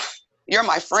 You're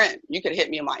my friend. You could hit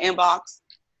me in my inbox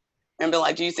and be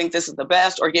like, do you think this is the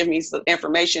best? Or give me some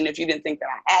information if you didn't think that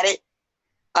I had it.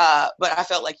 But I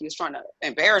felt like he was trying to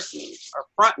embarrass me or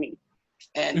front me.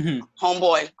 And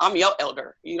homeboy, I'm your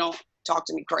elder. You don't talk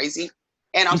to me crazy.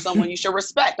 And I'm someone you should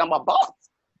respect. I'm a boss.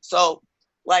 So,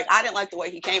 like, I didn't like the way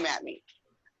he came at me.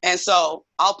 And so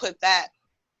I'll put that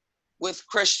with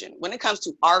Christian. When it comes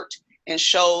to art and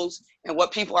shows and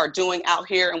what people are doing out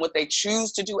here and what they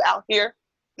choose to do out here,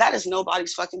 that is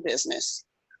nobody's fucking business.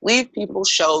 Leave people's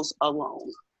shows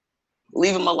alone.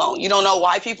 Leave them alone. You don't know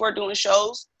why people are doing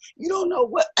shows. You don't know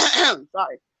what,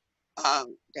 sorry.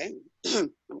 Dang, let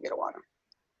me get a water.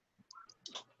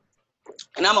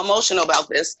 And I'm emotional about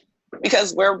this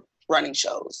because we're running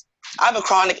shows. I have a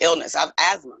chronic illness. I have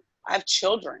asthma. I have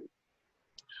children.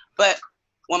 But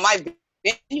when my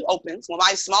venue opens, when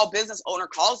my small business owner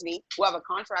calls me, who I have a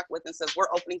contract with, and says, we're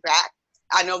opening back.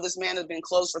 I know this man has been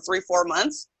closed for 3-4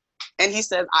 months. And he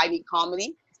says, I need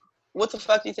comedy. What the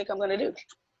fuck do you think I'm going to do?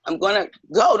 I'm going to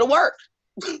go to work.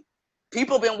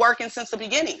 People been working since the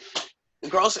beginning.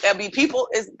 That's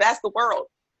the world.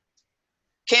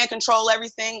 Can't control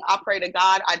everything. I pray to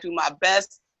God. I do my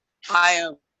best. I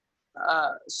am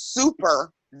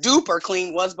super duper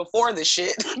clean, was before this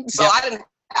shit. So I didn't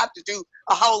have to do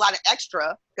a whole lot of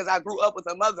extra because I grew up with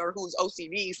a mother who's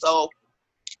OCD. So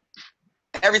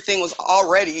everything was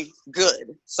already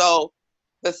good. So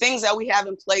the things that we have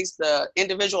in place, the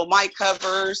individual mic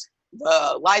covers,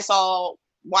 the Lysol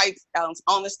wipes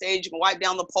on the stage, you can wipe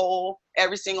down the pole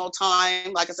every single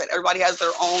time. Like I said, everybody has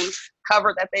their own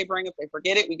cover that they bring. If they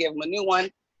forget it, we give them a new one.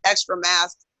 Extra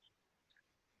mask.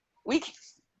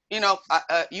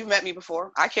 You've met me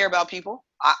before. I care about people.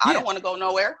 I don't want to go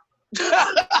nowhere.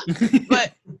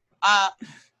 But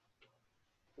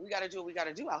we got to do what we got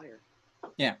to do out here.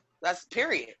 Yeah. That's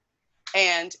period.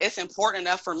 And it's important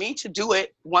enough for me to do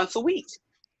it once a week.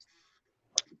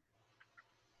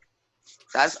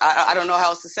 I don't know how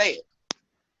else to say it.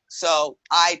 So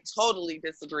I totally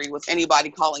disagree with anybody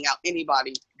calling out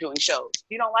anybody doing shows. If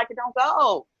you don't like it, don't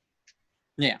go.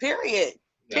 Yeah. Period.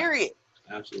 Yeah. Period.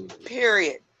 Absolutely.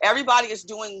 Period. Everybody is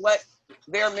doing what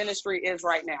their ministry is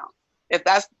right now. If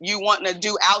that's you wanting to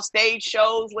do outstage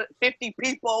shows with 50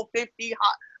 people, 50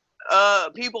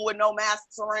 people with no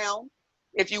masks around.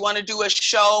 If you want to do a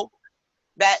show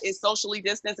that is socially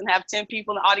distanced and have 10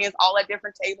 people in the audience, all at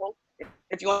different tables.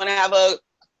 If you want to have a,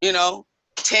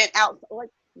 tent out, like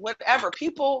whatever.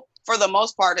 People, for the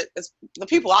most part, it's the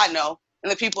people I know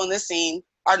and the people in this scene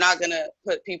are not going to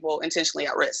put people intentionally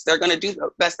at risk. They're going to do the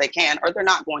best they can, or they're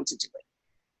not going to do it.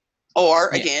 Or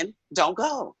again, don't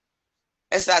go.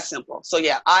 It's that simple. So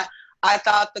yeah, I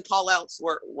thought the call outs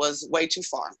was way too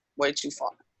far.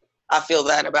 I feel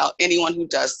that about anyone who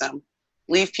does them.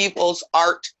 Leave people's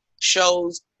art,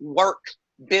 shows, work,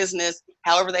 business,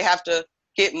 however they have to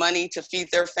get money to feed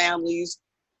their families.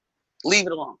 Leave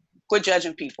it alone. Quit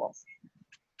judging people.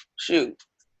 Shoot.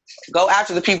 Go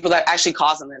after the people that actually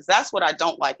causing this. That's what I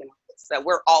don't like in this, that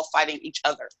we're all fighting each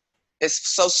other.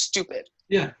 It's so stupid.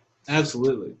 Yeah,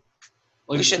 absolutely.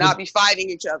 Like, We should not be fighting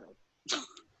each other.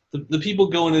 The people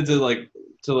going into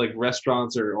to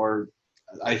restaurants or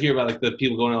I hear about like the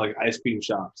people going to like ice cream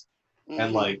shops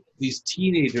and like these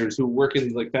teenagers who work in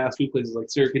these like fast food places like,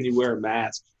 sir, can you wear a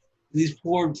mask? These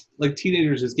poor like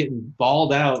teenagers just getting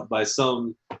bawled out by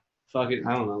some fucking,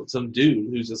 I don't know, some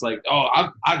dude who's just like, oh,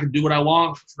 I can do what I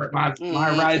want for my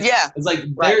rights. Yeah. It's like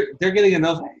they're getting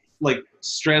enough like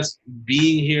stress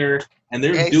being here, and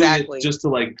they're doing it just to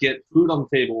like get food on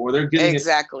the table, or they're getting it,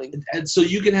 and so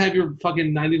you can have your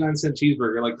fucking 99-cent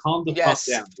cheeseburger. Like, calm the fuck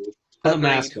down, dude. Put a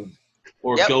mask on,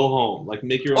 or go home. Like,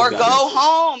 make your own. Or go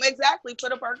home. Exactly.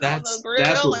 Put a burger on the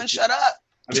grill and shut up.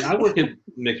 I mean, I work at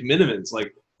McMiniman's,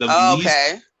 like the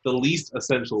least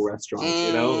essential restaurant,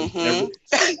 you know.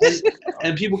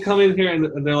 And people come in here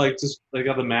and they're like, just like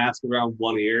got the mask around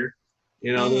one ear.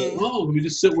 You know, like, oh, can we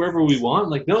just sit wherever we want?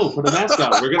 Like, no, put a mask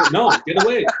on. Get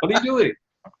away. What are you doing?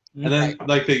 And then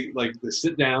they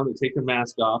sit down, they take the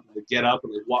mask off, and they get up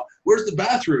and they walk. Where's the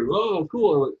bathroom? Oh,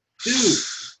 cool. Like, dude,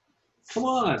 come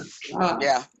on.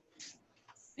 Yeah.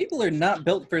 People are not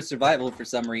built for survival for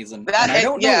some reason. And I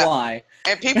don't know why.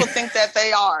 And people think that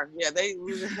they are.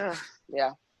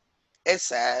 Yeah, it's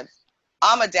sad.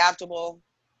 I'm adaptable.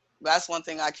 That's one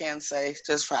thing I can say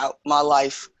just throughout my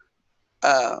life.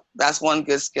 That's one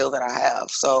good skill that I have.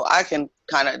 So I can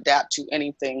kind of adapt to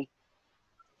anything.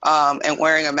 And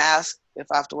wearing a mask, if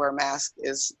I have to wear a mask,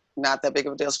 is not that big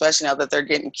of a deal, especially now that they're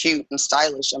getting cute and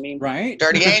stylish. I mean,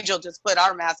 Dirty Angel just put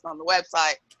our mask on the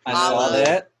website. I saw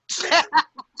that.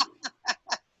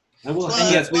 And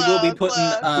yes, we will be putting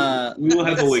we will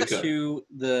have a link to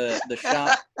the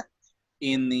shop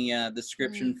in the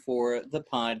description for the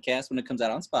podcast when it comes out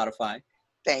on Spotify.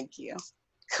 Thank you.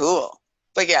 Cool.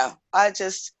 But yeah, I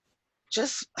just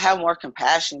have more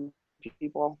compassion for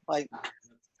people. Like,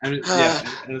 I mean, yeah,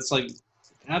 and it's like,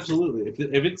 absolutely.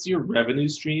 If it's your revenue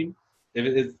stream,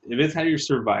 if it's how you're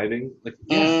surviving, like,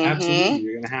 absolutely,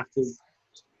 you're gonna have to.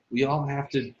 We all have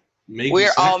to make.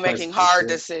 We're all making hard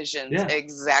decisions. Yeah.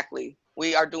 Exactly.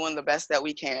 We are doing the best that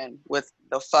we can with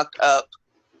the fucked up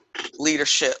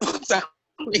leadership that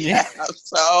we have.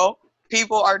 So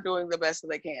people are doing the best that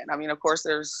they can. I mean, of course,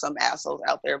 there's some assholes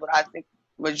out there, but I think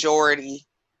majority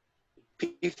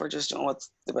people are just doing what's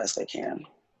the best they can.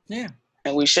 Yeah.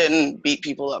 And we shouldn't beat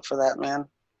people up for that, man.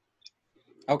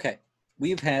 Okay.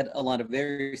 We've had a lot of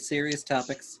very serious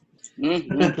topics.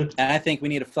 And I think we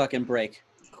need a fucking break.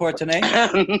 Courtney?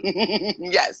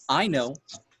 Yes. I know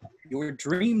your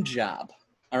dream job.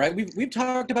 All right? We've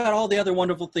talked about all the other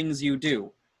wonderful things you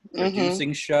do.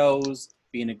 Producing shows,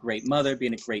 being a great mother,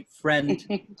 being a great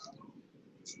friend.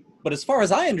 But as far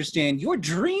as I understand, your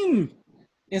dream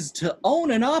is to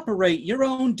own and operate your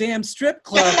own damn strip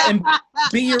club and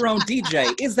be your own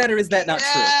DJ. Is that or is that not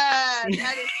true? Yeah,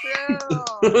 that is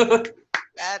true.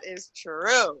 That is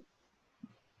true.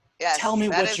 Yes, tell me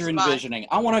what you're envisioning.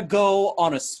 I want to go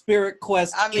on a spirit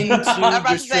quest into your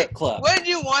strip club. Wouldn't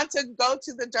you want to go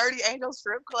to the Dirty Angel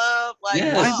strip club? Like,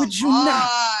 why would you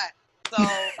not? So,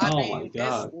 I mean,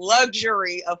 it's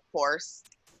luxury, of course.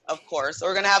 Of course.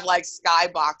 We're going to have like sky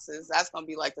boxes. That's going to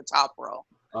be like the top row.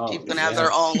 People can have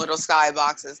their own little sky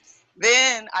boxes.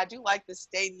 Then I do like the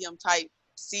stadium type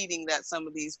seating that some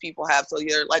of these people have. So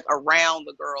you're like around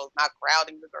the girls, not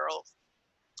crowding the girls.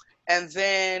 And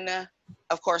then,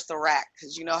 of course, the rack,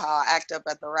 because you know how I act up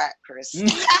at the rack, Chris.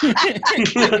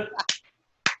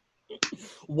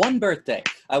 One birthday.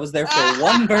 I was there for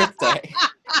one birthday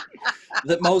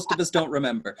that most of us don't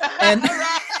remember. And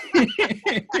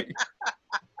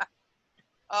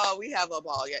oh, we have a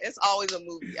ball. Yeah, it's always a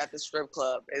movie at the strip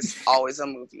club. It's always a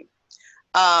movie.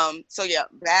 So yeah,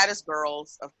 baddest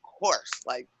girls, of course.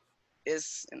 Like,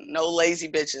 it's no lazy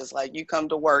bitches. Like, you come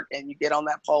to work and you get on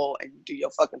that pole and you do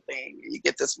your fucking thing and you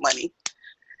get this money.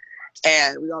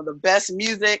 And we're on the best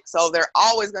music, so they're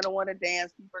always gonna want to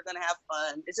dance. People are gonna have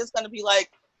fun. It's just gonna be like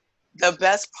the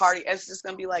best party. It's just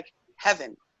gonna be like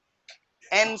heaven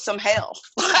and some hell.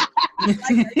 You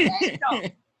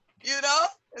know,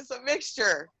 it's a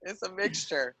mixture. It's a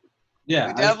mixture.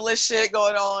 Yeah, devilish shit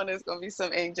going on. There's gonna be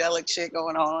some angelic shit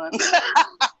going on.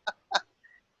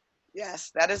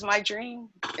 Yes, that is my dream.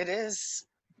 It is.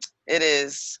 It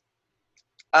is.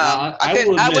 I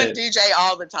wouldn't DJ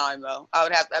all the time though. I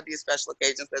would have to be a special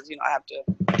occasions because I have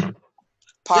to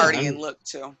party and look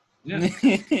too. Yeah.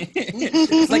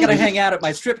 It's like I gotta hang out at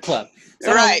my strip club.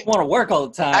 So I don't want to work all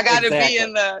the time. I gotta be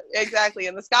in the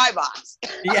skybox.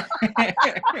 Yeah.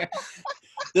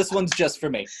 This one's just for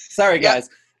me. Sorry, guys.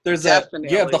 There's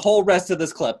Definitely. you have the whole rest of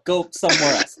this club. Go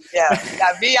somewhere else. Yeah, we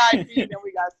got VIP and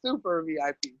we got super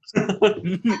VIP.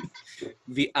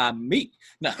 Via me.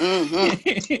 No.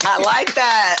 I like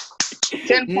that.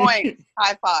 10 points.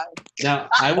 High five. Now,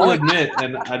 I will admit,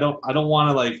 and I don't want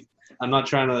to like. I'm not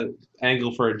trying to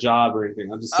angle for a job or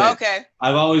anything. I'm just saying. Okay.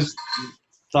 I've always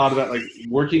thought about like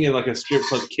working in like a strip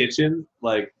club kitchen.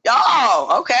 Like.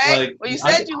 Oh, okay. Like, well, you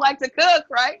said you like to cook,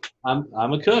 right? I'm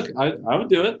a cook. I would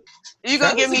do it. You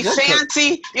gonna give me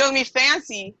fancy? You gonna be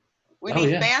fancy? We need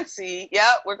yeah. fancy.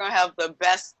 Yeah, we're gonna have the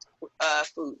best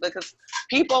food because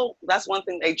people. That's one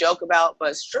thing they joke about,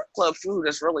 but strip club food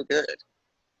is really good.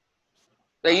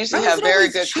 They usually have very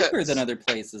good cheaper cooks. than other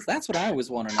places. That's what I always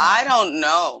want to know. I don't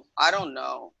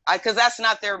know. Because that's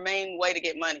not their main way to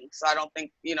get money. So I don't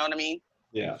think you know what I mean.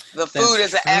 Yeah. The food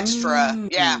is an extra.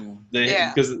 Yeah.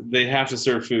 Because they have to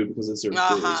serve food because it's their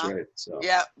cruise, right? So.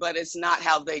 Yeah, but it's not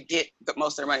how they get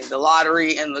most of their money. The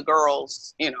lottery and the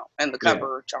girls, and the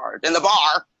cover charge and the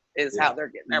bar is how they're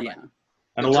getting their money.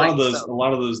 And a lot of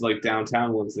those like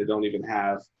downtown ones, they don't even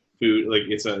have food. Like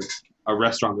it's a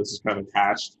restaurant that's just kind of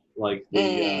attached. Like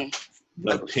the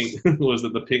pink was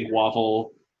it the pink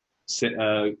waffle shop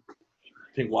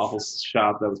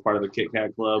that was part of the Kit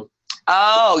Kat Club.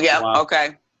 Oh yeah,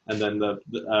 okay. And then the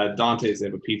Dante's, they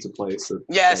have a pizza place.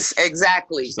 Yes,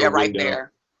 exactly. Yeah, right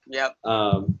there. Yep.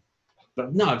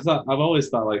 But no, I've always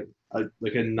thought like a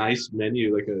nice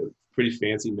menu, like a pretty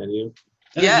fancy menu.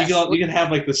 And yes. You can have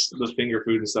like the finger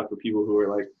food and stuff for people who are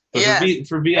like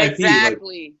for VIP,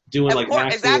 exactly. Like doing like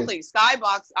exactly.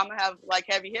 Skybox, I'm gonna have like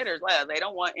heavy hitters. Well, they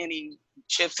don't want any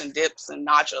chips and dips and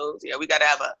nachos. Yeah, we gotta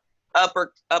have a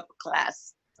upper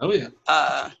class. Oh yeah.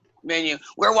 Menu.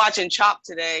 We're watching Chopped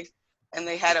today, and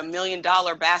they had $1 million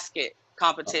basket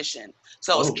competition.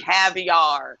 So it's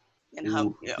caviar and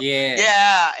and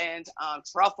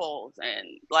truffles and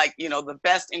like the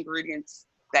best ingredients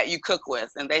that you cook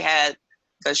with. And they had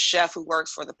the chef who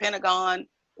works for the Pentagon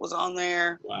was on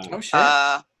there. Wow. Oh shit.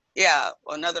 Yeah,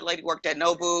 another lady worked at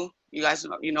Nobu. You guys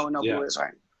know what Nobu is,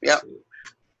 right? Yep.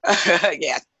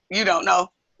 Yeah, you don't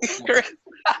know.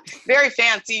 Very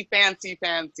fancy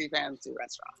restaurant.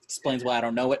 Explains why I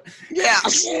don't know it. Yeah.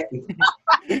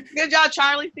 Good job,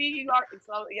 Charlie. See, you are.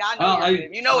 So yeah, I know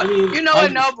you know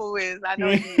what Nobu is. I know.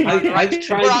 I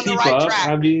try to keep up. Track.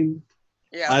 I mean,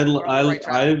 yeah.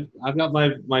 I've got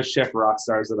my chef rock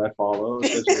stars that I follow,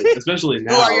 especially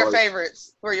now. Who are your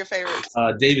favorites?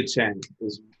 David Chang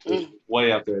is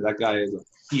way up there. That guy is a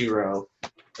hero.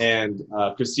 And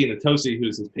Christina Tosi,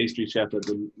 who's his pastry chef at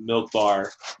the Milk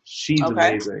Bar, she's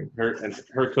amazing. Her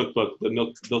cookbook, the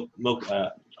Milk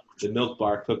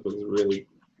Bar cookbook, is really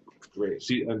great.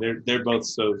 They're both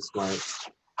so smart.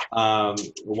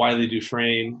 Wiley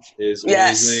Dufresne is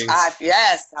amazing.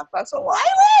 Yes, I fuck with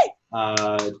Wiley.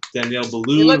 Danielle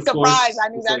Boulou. You look surprised. I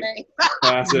knew that name.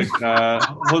 Classic.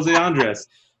 Jose Andres.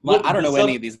 Well, I don't know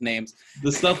any of these names.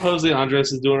 The stuff Jose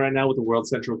Andres is doing right now with the World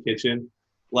Central Kitchen,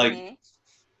 like.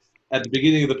 At the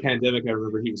beginning of the pandemic, I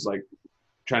remember he was like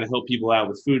trying to help people out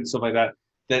with food and stuff like that.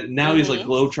 That now he's like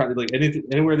globetrotting, like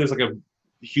anywhere there's like a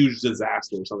huge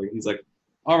disaster or something. He's like,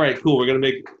 all right, cool, we're gonna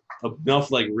make enough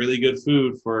like really good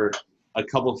food for a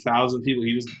couple thousand people.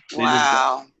 They just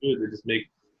make,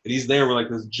 and he's there with like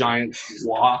this giant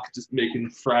wok, just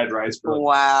making fried rice for.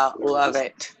 Like, love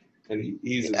it. And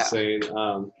he's insane.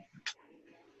 I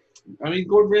mean,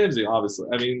 Gordon Ramsay, obviously.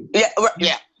 I mean,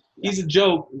 he's a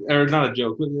joke, or not a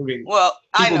joke. I mean,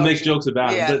 people make jokes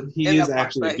about him, but he is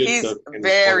actually a good cook. He's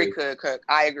very good cook.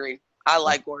 I agree. I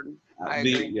like Gordon. I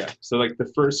agree. Yeah. So like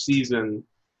the first season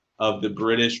of the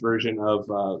British version of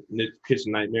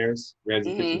Kitchen Nightmares,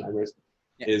 Ramsay Kitchen Nightmares,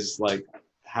 is like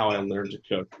how I learned to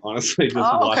cook. Honestly,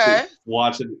 just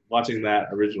watching that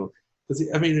original. Because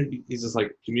I mean, he's just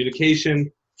like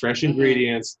communication, fresh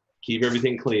ingredients, keep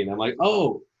everything clean. I'm like,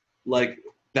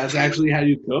 that's actually how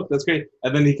you cook? That's great.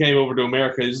 And then he came over to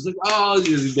America. He's just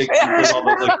like, he makes all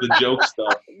the joke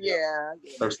stuff. Yeah.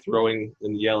 Starts throwing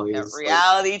and yelling. Yeah,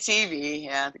 reality TV.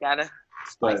 Yeah, they gotta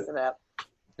spice it up.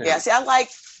 Yeah. See, I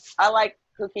like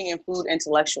cooking and food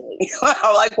intellectually.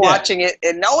 I like watching it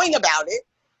and knowing about it,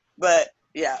 but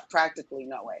practically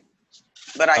no way.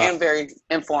 But I am very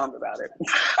informed about it.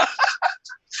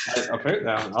 Okay,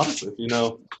 obviously, if you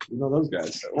know those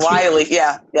guys. Wiley,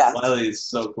 yeah. Wiley is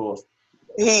so cool.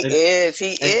 He is.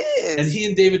 And he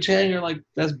and David Chang are like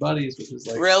best buddies, which is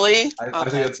like really. I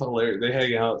think that's hilarious. They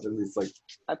hang out and he's like,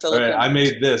 all right, I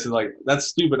made this, and like that's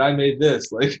stupid. I made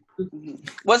this. Like,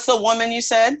 what's the woman you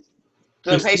said?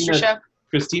 The pastry chef.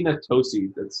 Christina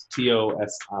Tosi. That's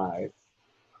Tosi.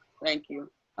 Thank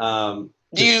you.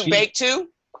 Do you bake too?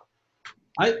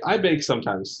 I bake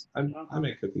sometimes. I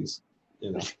make cookies.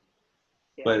 you know.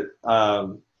 Yeah. But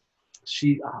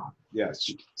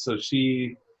so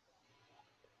she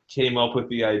came up with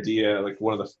the idea, like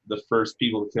one of the first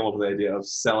people that came up with the idea of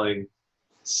selling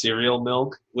cereal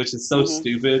milk, which is so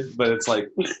stupid, but it's like,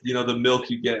 you know, the milk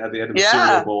you get at the end of a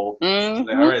cereal bowl. So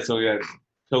all right, so we got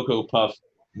Cocoa Puff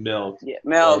milk,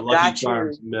 milk, Lucky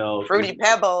Charms milk, Fruity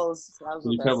Pebbles,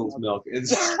 milk. It's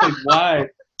just like, why?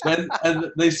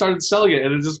 And they started selling it,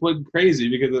 and it just went crazy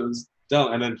because it was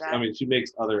dumb. And then I mean, she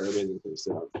makes other amazing things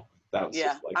too. That was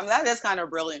just like, I mean, that is kind of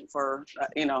brilliant for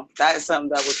you know, that is something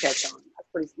that would catch on. That's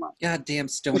pretty smart. Goddamn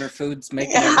stoner foods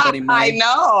making everybody money. I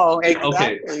know.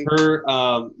 Exactly. Okay, her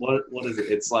what is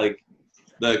it? It's like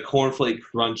the cornflake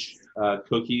crunch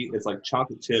cookie. It's like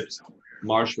chocolate chips,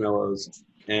 marshmallows,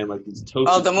 and like these toasted.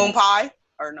 Oh, the moon pie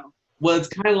or no? Well, it's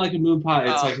kind of like a moon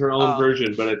pie. It's like her own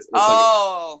version, but it's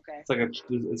okay.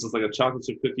 It's just like a chocolate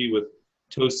chip cookie with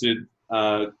toasted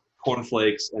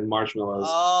cornflakes and marshmallows.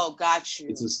 Oh, got you.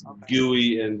 It's just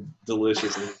gooey and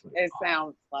delicious. It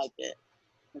sounds like it.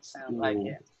 It sounds like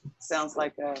it. Sounds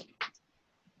like a.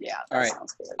 Yeah. That All right.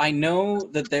 Sounds good. I know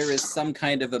that there is some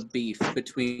kind of a beef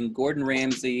between Gordon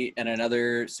Ramsay and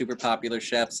another super popular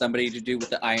chef, somebody to do with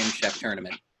the Iron Chef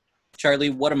tournament. Charlie,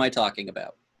 what am I talking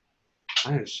about?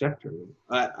 Iron Chef tournament.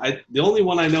 The only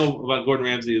one I know about Gordon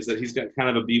Ramsay is that he's got kind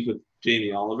of a beef with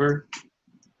Jamie Oliver.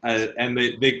 And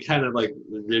they kind of like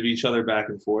rib each other back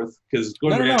and forth because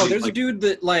Gordon Ramsay. There's a dude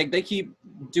that like they keep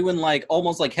doing like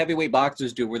almost like heavyweight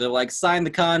boxers do, where they're like sign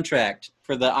the contract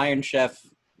for the Iron Chef.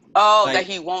 Oh, like, that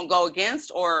he won't go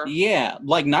against, or yeah,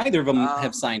 like neither of them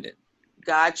have signed it.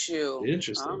 Got you.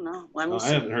 Interesting. I don't know. Let me see. I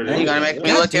haven't heard. Are you gonna make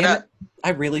me look it up? I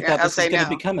really thought this was going to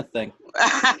become a thing.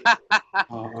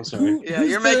 Oh, I'm sorry. Yeah,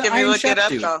 you're making me look it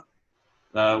up though.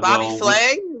 Bobby Flay?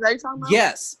 Is that you talking about?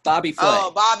 Yes, Bobby Flay.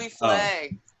 Oh, Bobby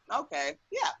Flay. Okay,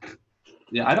 yeah.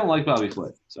 Yeah, I don't like Bobby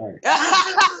Flay. Sorry.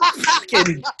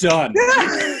 Fucking done.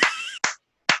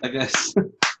 I guess.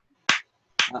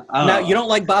 Now, you don't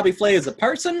like Bobby Flay as a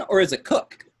person or as a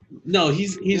cook? No,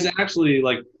 he's actually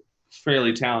like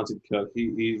fairly talented cook.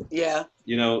 He yeah.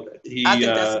 You know, he. I think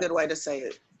that's a good way to say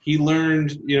it. He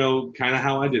learned, you know, kind of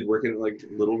how I did, working at like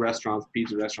little restaurants,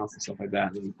 pizza restaurants, and stuff like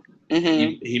that. And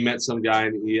he met some guy,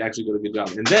 and he actually did a good job.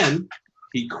 And then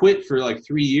he quit for like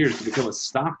 3 years to become a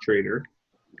stock trader.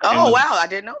 Oh wow, I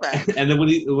didn't know that. And then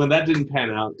when that didn't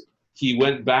pan out, he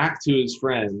went back to his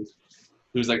friend,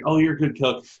 who was like, "Oh, you're a good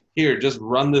cook. Here, just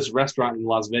run this restaurant in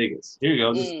Las Vegas. Here you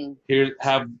go. Just here,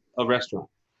 have a restaurant."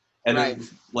 And then,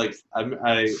 like,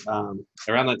 I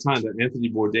around that time, that Anthony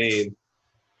Bourdain,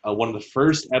 one of the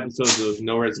first episodes of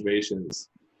No Reservations,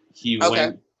 he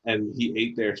went and he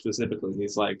ate there specifically. And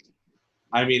he's like,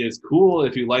 I mean, it's cool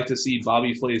if you like to see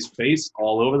Bobby Flay's face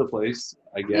all over the place,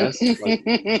 I guess. Like,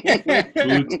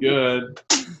 food's good.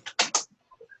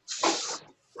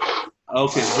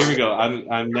 Okay, here we go.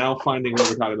 I'm now finding what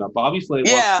we're talking about. Bobby Flay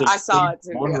I saw it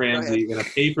too. Gordon Ramsay in a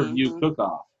pay-per-view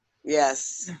cook-off.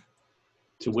 Yes.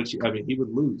 To which, I mean, he would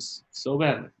lose so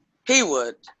badly. He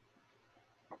would.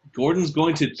 Gordon's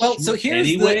going to so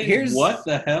what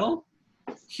the hell?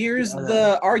 Here's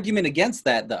the argument against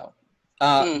that, though.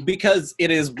 Because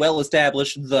it is well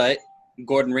established that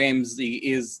Gordon Ramsay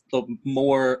is the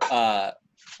more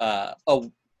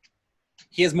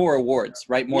he has more awards,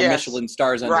 right? More Michelin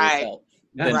stars under his belt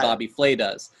than Bobby Flay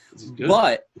does.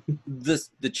 But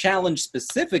the challenge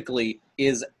specifically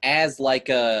is as like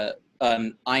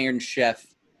an Iron Chef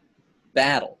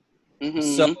battle.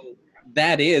 So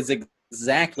that is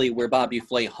exactly where Bobby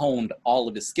Flay honed all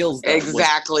of his skills.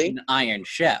 Exactly. An Iron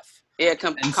Chef. Yeah,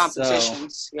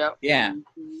 competitions. So, yeah.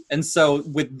 And so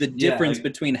with the difference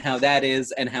between how that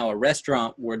is and how a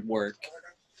restaurant would work,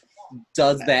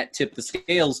 does that tip the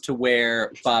scales to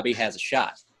where Bobby has a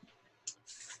shot?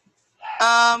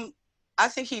 I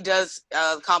think he does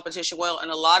competition well.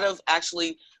 And a lot of,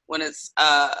 actually, when it's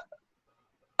a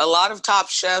lot of top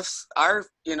chefs are,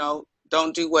 you know,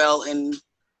 don't do well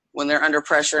when they're under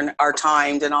pressure and are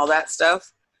timed and all that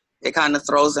stuff. It kind of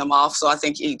throws them off. So I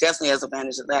think he definitely has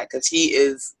advantage of that because he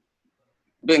is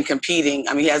been competing.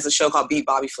 I mean, he has a show called Beat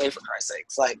Bobby Flay, for Christ's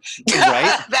sakes. Like,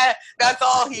 that's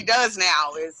all he does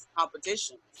now is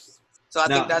competition. So I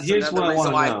think that's another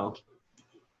reason why. Know.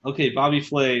 Okay, Bobby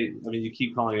Flay, I mean, you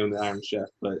keep calling him the Iron Chef,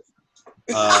 but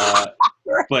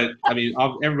but I mean,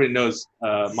 everybody knows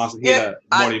Masahiro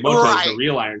Morimoto is the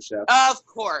real Iron Chef. Of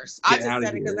course. I just said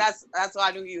it because that's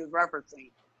what I knew he was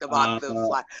referencing. The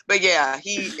fly. But yeah,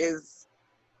 he's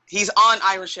on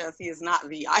Iron Chef. He is not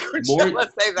the Iron Chef.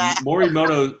 Let's say that.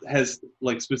 Morimoto has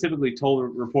like specifically told a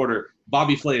reporter,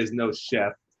 Bobby Flay is no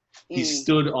chef. He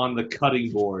stood on the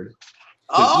cutting board.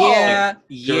 Oh,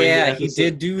 yeah, he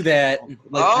did do that.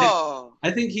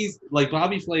 I think he's like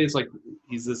Bobby Flay is like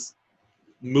he's this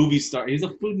movie star. He's a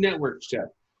Food Network chef.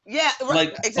 Yeah,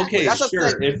 Like exactly. okay, That's sure.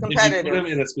 If you put competitive. him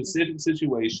in a specific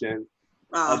situation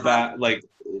Uh-huh. about like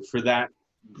for that,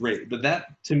 great. But that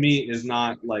to me is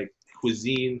not like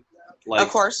cuisine. Like Of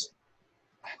course.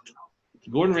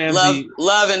 Gordon Ramsay.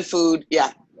 Love and food.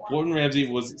 Yeah. Gordon Ramsay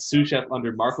was sous chef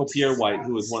under Marco Pierre White,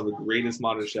 who was one of the greatest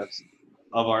modern chefs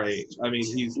of our age. I mean,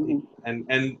 he's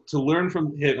and to learn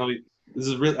from him. I mean, this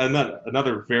is really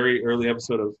another very early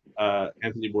episode of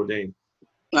Anthony Bourdain.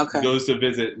 Okay. He goes to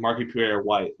visit Marco Pierre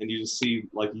White, and you just see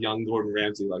like young Gordon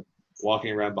Ramsay like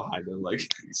walking around behind him, like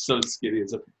so skinny and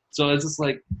stuff. So it's just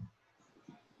like,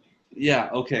 yeah,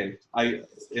 okay.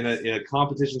 In a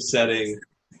competition setting.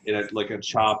 In a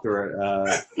Chopped or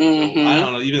I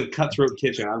don't know, even Cutthroat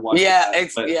Kitchen. I watched. Yeah,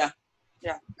 that,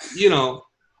 yeah. You know,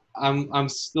 I'm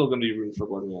still gonna be rooting for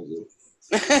Gordon Ramsay.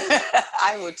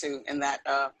 I would too in that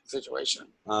situation.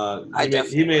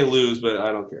 He may lose, but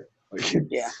I don't care. Like,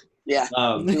 yeah.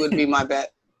 He would be my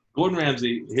bet. Gordon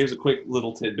Ramsay. Here's a quick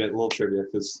little tidbit, a little trivia,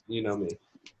 because you know me.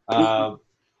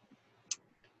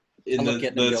 In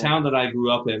the town that I grew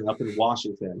up in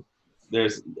Washington,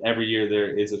 every year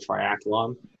there is a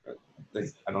triathlon.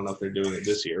 I don't know if they're doing it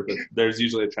this year, but there's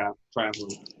usually a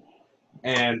triathlon.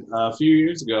 And a few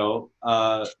years ago,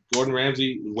 Gordon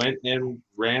Ramsay went and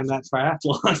ran that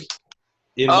triathlon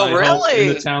in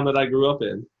the town that I grew up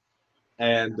in,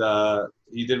 and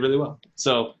he did really well.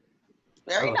 So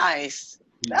very nice.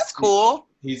 That's cool.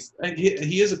 He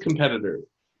is a competitor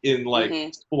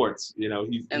in sports. You know,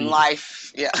 in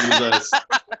life. Yeah.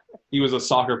 He was a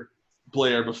soccer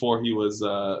player before he was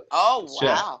chef.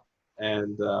 Wow.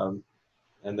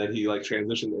 And then he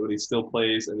transitioned, but he still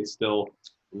plays and he still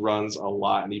runs a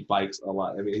lot and he bikes a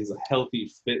lot. I mean, he's a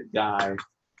healthy, fit guy.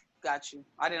 Got you.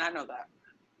 I did not know that.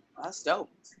 That's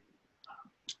dope.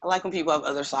 I like when people have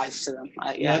other sides to them.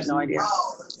 I have no idea.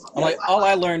 All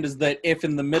I learned is that if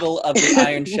in the middle of the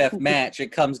Iron Chef match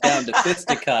it comes down to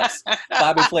fisticuffs,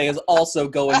 Bobby Flay is also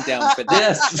going down for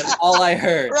this. That's all I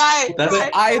heard. Right.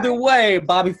 Either way,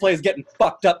 Bobby Flay is getting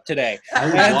fucked up today. I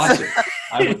would watch it.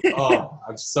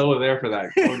 I'm so there for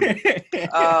that.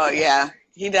 Oh, yeah.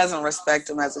 He doesn't respect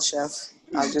him as a chef.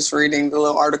 I'm just reading the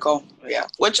little article. Yeah.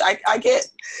 Which I get.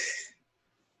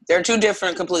 They're two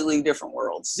completely different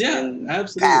worlds. Yeah,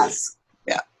 absolutely. Paths.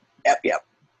 Yeah. Yep.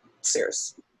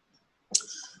 Serious.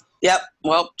 Yep.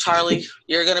 Well, Charlie,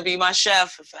 you're gonna be my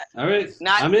chef. All right.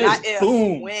 Not if.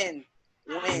 Boom. When.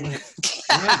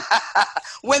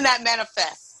 When that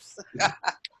manifests.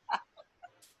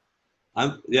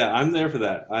 I'm there for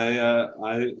that.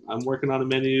 I'm working on a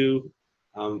menu.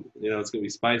 It's gonna be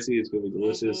spicy. It's gonna be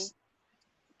delicious.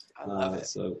 I love it.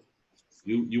 So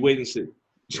you wait and see.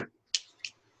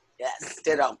 Yes,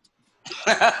 ditto.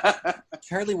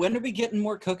 Charlie, when are we getting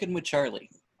more Cooking with Charlie?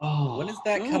 Oh, when is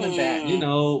that coming back?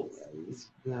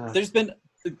 There's been,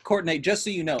 Courtney, just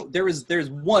so you know, there's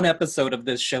one episode of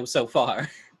this show so far,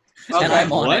 and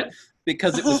I'm on it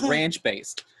because it was ranch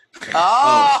based.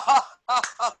 Oh,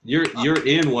 you're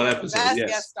in one episode. Best yes,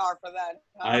 guest star for that.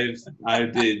 I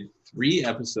did 3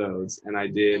 episodes, and I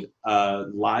did a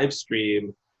live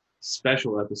stream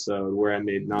special episode where I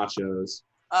made nachos.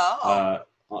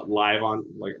 Live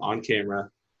on camera,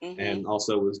 and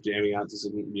also was jamming out to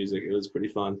some music. It was pretty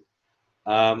fun.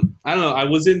 I don't know. I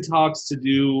was in talks to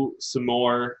do some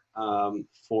more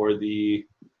for I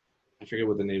forget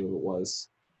what the name of it was,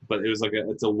 but it was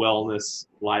it's a wellness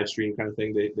live stream kind of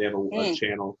thing. They have a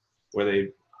channel where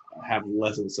they have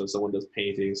lessons. So someone does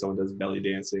painting, someone does belly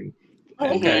dancing,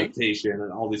 and meditation,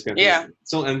 and all these kind of things.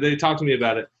 So, and they talked to me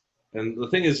about it. And the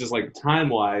thing is just time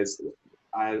wise,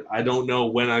 I don't know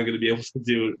when I'm going to be able to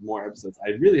do more episodes.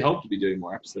 I really hope to be doing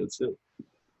more episodes too.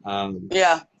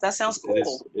 Yeah, that sounds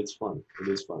cool. It's fun. It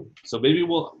is fun. So maybe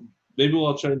we'll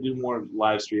try to do more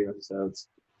live stream episodes,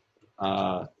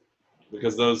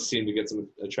 because those seem to get some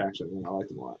attraction and I like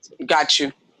them a lot. So. Got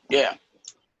you. Yeah.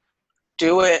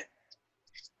 Do it.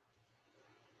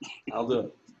 I'll do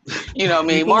it. You know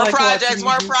me. More projects. That's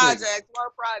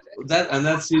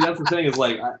the thing is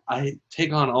I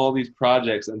take on all these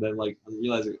projects and then I'm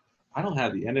realizing I don't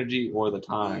have the energy or the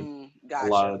time a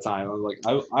lot of the time. I'm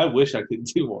I wish I could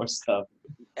do more stuff.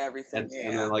 Everything.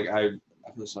 And then I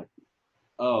was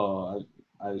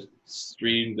I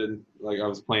streamed and I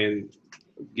was playing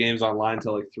games online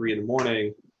till 3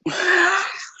 a.m.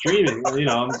 streaming.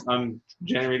 I'm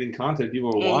generating content.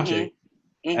 People are watching,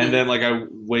 and then I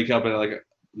wake up at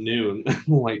noon.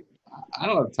 I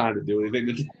don't have time to do anything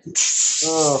today.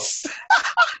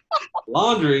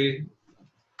 Laundry.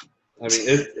 I mean,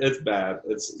 it's bad.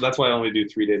 That's why I only do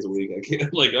 3 days a week. I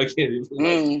can't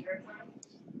even.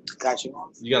 Got you.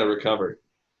 You got to recover.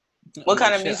 What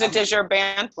kind of music does your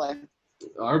band play?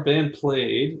 Our band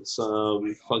played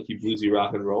some funky bluesy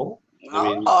rock and roll. I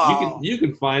mean, Oh. you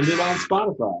can find it on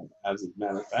Spotify, as a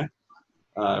matter of fact.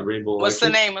 Rainbow What's the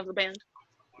Electric. name of the band?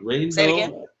 Say it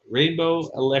again. Rainbow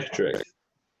Electric.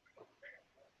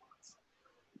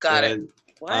 Got it.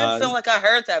 Well, I feel like I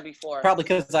heard that before. Probably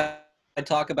because I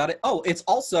talk about it. Oh, it's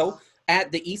also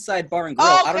at the East Side Bar and Grill.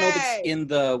 Okay. I don't know if it's in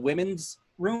the women's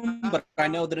room, but I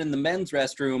know that in the men's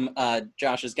restroom,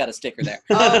 Josh has got a sticker there.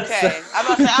 Okay. I'm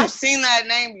about to say, I've seen that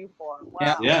name before.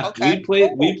 Wow. Yeah. Okay.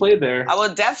 We played there. I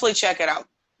will definitely check it out.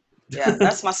 Yeah,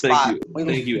 that's my spot.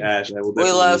 Thank you, Ash. I will We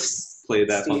definitely love play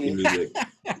that funky music.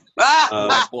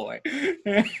 Oh, boy.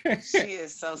 She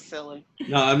is so silly.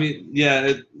 No, I mean,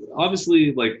 yeah,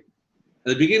 obviously, like,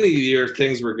 at the beginning of the year,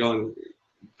 things were going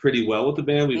pretty well with the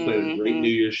band. We played a great New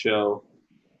Year's show.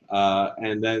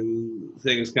 And then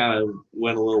things kind of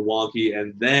went a little wonky.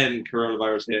 And then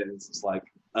coronavirus hit, and it's just like,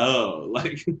 oh,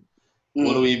 like,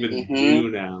 what do we even do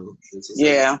now?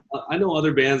 Yeah. Like, I know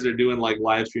other bands are doing, like,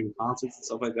 live stream concerts and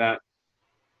stuff like that.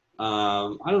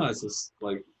 I don't know. It's just,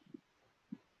 like,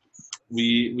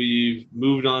 we've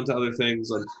moved on to other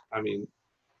things. Like, I mean,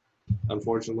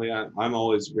 unfortunately, I'm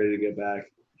always ready to get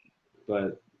back.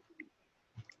 But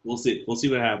we'll see. We'll see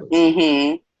what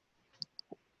happens.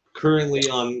 Currently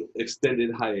on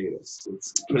extended hiatus.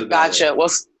 Let's put it that Gotcha. way.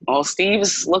 Well,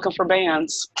 Steve's looking for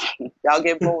bands. Y'all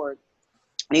get bored.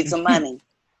 Need some money.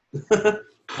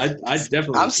 I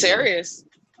definitely. I'm serious.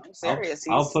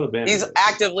 I'll put a band. He's together.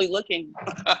 actively looking.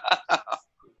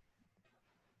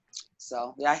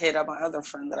 So yeah, I hit up my other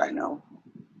friend that I know.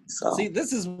 So See,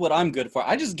 this is what I'm good for.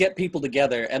 I just get people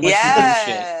together and let yes,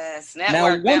 you do shit.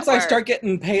 Now, once I start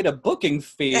getting paid a booking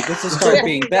fee, this will start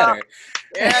being better.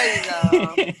 There you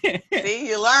go. See,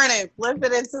 you're learning. Flip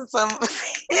it into some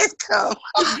income.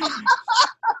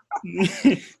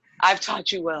 I've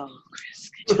taught you well,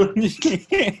 Chris.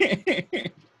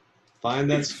 Find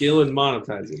that skill and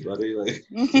monetize it, buddy. Like,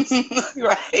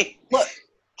 right. Look,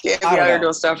 can't be out here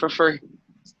doing stuff for free.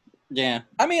 Yeah,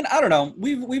 I mean, I don't know.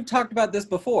 We've talked about this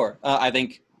before. I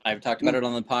think I've talked about it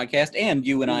on the podcast, and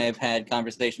you and I have had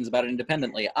conversations about it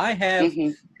independently. I have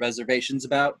reservations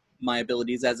about my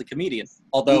abilities as a comedian,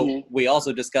 although we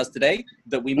also discussed today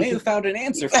that we may have found an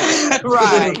answer for that.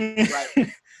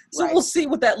 Right. So we'll see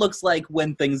what that looks like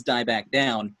when things die back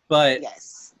down. But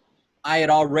I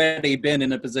had already been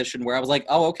in a position where I was like,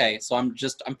 oh, okay, so I'm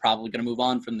probably going to move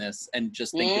on from this and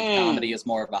just think of comedy as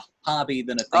more of a hobby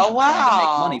than a thing I'm trying to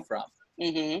make money from.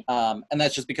 And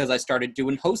that's just because I started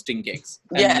doing hosting gigs.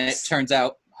 And it turns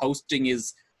out hosting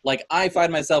is, like, I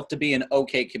find myself to be an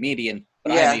okay comedian,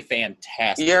 but I'm a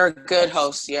fantastic You're a good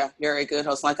host. Yeah, you're a good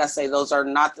host. Like I say, those are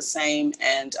not the same,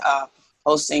 and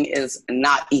hosting is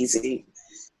not easy.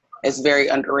 It's very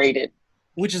underrated.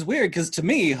 Which is weird, because to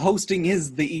me, hosting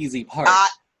is the easy part.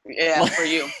 Yeah, for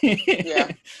you. Yeah.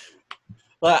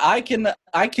 Well, I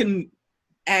can,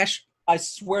 Ash, I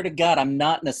swear to God, I'm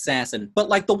not an assassin. But,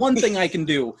 like, the one thing I can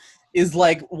do is,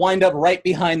 like, wind up right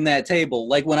behind that table.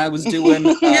 Like, when I was doing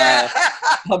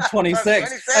Hub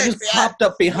 26, I just popped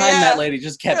up behind that lady,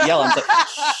 just kept yelling. Like,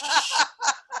 shh.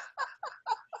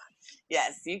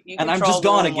 Yes, you and I'm just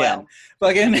gone again.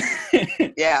 Fucking.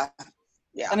 Yeah.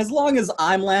 And as long as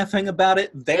I'm laughing about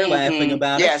it, they're laughing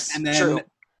about it. And then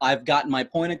I've gotten my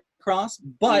point across,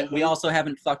 but we also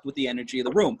haven't fucked with the energy of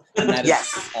the room. And that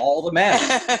is all that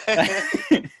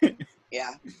matters.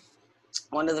 Yeah.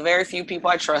 One of the very few people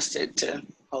I trusted to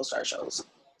host our shows.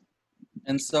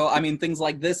 And so, I mean, things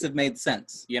like this have made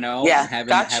sense, you know? Yeah,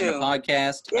 having a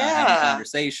podcast, having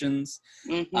conversations.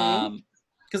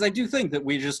 Because I do think that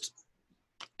we just,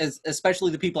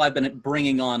 especially the people I've been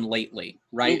bringing on lately,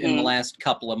 right, in the last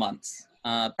couple of months,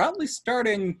 probably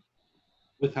starting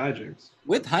with hijinks.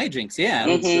 With hijinks, yeah. I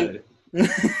would say.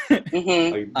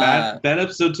 Like that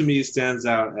episode to me stands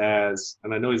out as,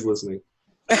 and I know he's listening,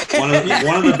 one of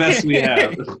the best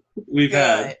we've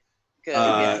had. Good.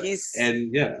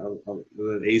 And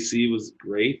the AC was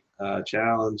great.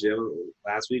 Chal and Jim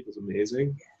last week was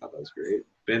amazing. I thought that was great.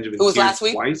 Benjamin Who was last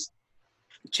week? Twice.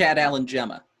 Chad, Allen,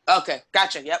 Gemma. Okay,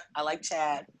 gotcha. Yep, I like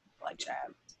Chad.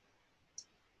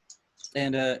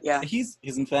 And he's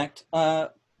in fact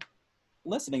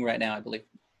listening right now, I believe.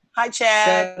 Hi,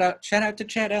 Chad. Shout out to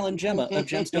Chad, Allen, Gemma of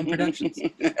Gemstone Productions.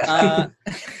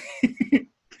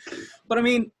 But I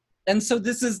mean, and so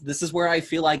this is where I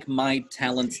feel like my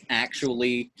talents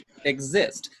actually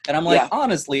exist. And I'm like,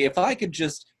 honestly, if I could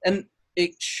just, and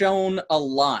it shone a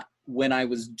lot when I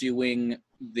was doing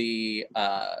the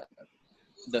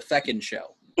Feckin'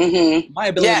 show. My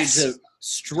ability to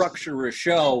structure a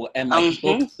show and like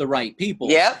book the right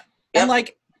people. And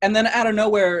like, And then out of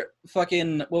nowhere,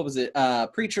 fucking, what was it?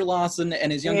 Preacher Lawson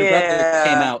and his younger brother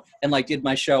came out and like did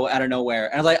my show out of nowhere.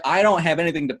 And I was like, I don't have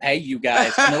anything to pay you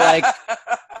guys. And they're like,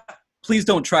 please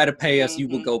don't try to pay us. You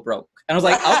will go broke. And I was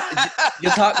like, oh, you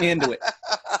talked me into it.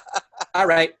 All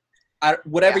right.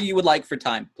 Whatever you would like for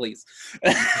time, please.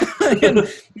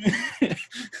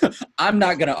 I'm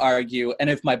not going to argue. And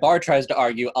if my bar tries to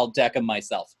argue, I'll deck him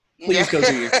myself. Please go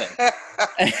do your thing.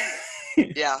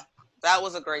 Yeah, that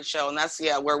was a great show. And that's,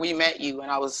 where we met you.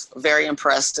 And I was very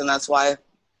impressed. And that's why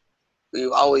we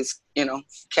always,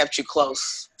 kept you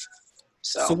close.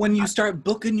 So when you start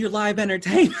booking your live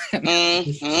entertainment.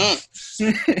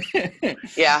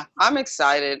 Yeah, I'm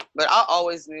excited. But I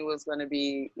always knew it was going to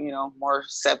be, more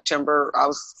September. I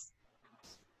was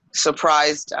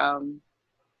surprised. I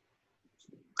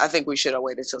think we should have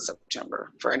waited till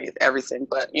September for everything.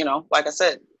 But, like I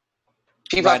said,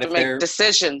 people have to make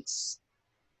decisions.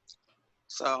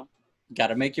 So. Got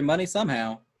to make your money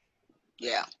somehow.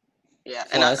 Yeah. Yeah.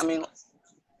 And I mean,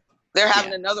 they're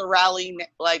having another rally,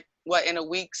 like, in a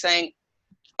week saying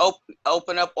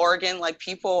open up Oregon. Like,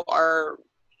 people are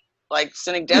like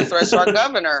sending death threats to our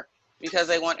governor because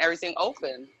they want everything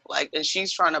open. Like, and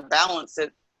she's trying to balance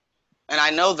it. And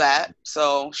I know that.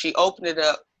 So she opened it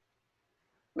up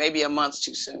maybe a month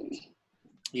too soon.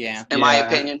 Yeah. In my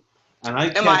opinion.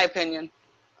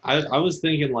 I was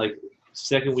thinking like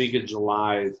second week of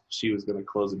July, she was going to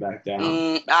close it back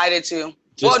down. I did too.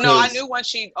 I knew when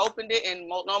she opened it in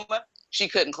Multnomah, she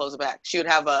couldn't close it back. She would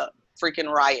have a freaking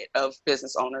riot of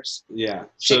business owners. Yeah.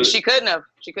 So she couldn't have.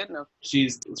 She couldn't have.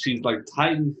 She's like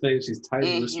tightened things. She's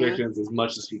tightened restrictions as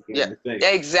much as she can. Yeah. I think.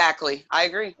 Exactly. I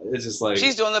agree. It's just like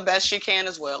she's doing the best she can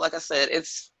as well. Like I said,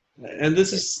 it's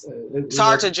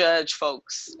hard to judge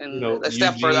folks, and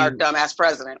except for our dumbass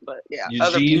president. But yeah,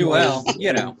 other people.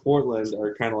 In Portland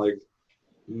are kind of like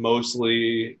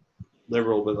mostly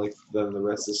liberal, but like then the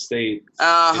rest of the state.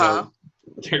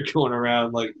 They're going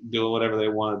around like doing whatever they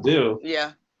want to do.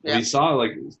 Yeah. We saw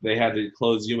like they had to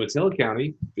close Umatilla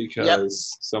County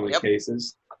because so many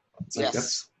cases. It's like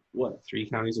that's 3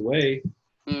 counties away.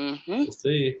 We'll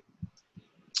see.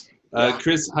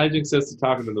 Chris Hijink says to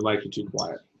talk into the mic, you're too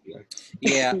quiet.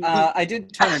 Yeah, I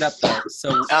did turn it up though,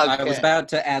 so I was about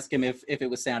to ask him if it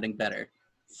was sounding better.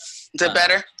 Is it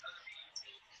better?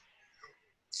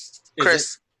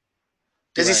 Chris,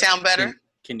 does he sound better?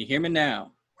 Can you hear me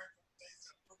now?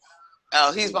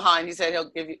 Oh, he's behind. He said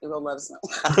he'll let us know.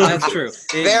 That's true.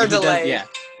 They're delayed. Yeah,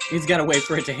 he's got to wait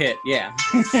for it to hit. Yeah.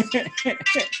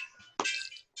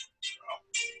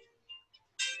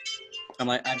 I'm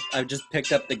like, I've just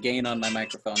picked up the gain on my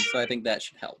microphone, so I think that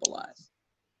should help a lot.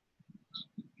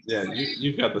 Yeah,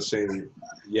 you've got the same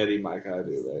Yeti mic I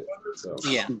do, right? So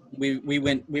yeah, we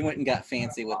went and got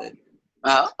fancy with it.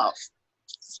 Oh.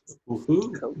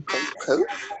 Cool.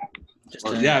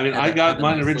 Yeah, I mean, I got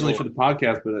mine originally for the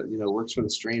podcast, but it works for the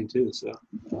stream too. So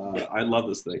I love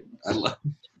this thing.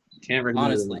 Can't recommend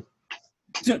honestly.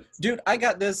 Dude, I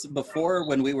got this before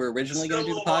when we were originally going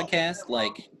to do the podcast,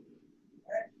 like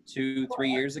 2-3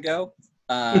 years ago.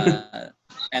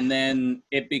 And then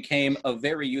it became a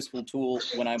very useful tool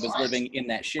when I was living in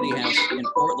that shitty house in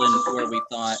Portland where we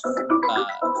thought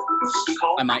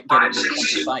I might get into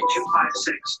a bunch of fights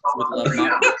with Love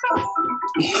Mountain.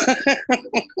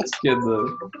 Let's get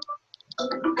the...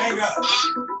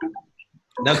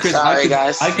 Now, Chris, sorry,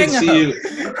 guys. I can see you.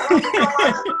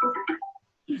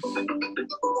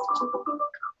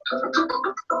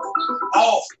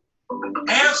 Oh,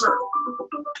 answer.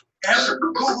 Answer.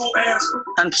 Google answer.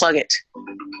 Unplug it.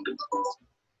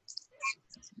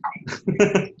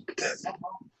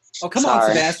 Oh, come on,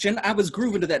 Sebastian. I was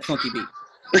grooving to that funky beat.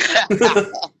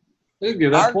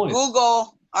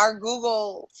 Our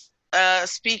Google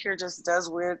speaker just does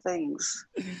weird things.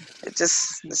 It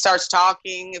starts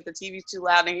talking. If the TV's too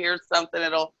loud and hears something,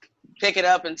 it'll pick it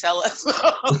up and tell us.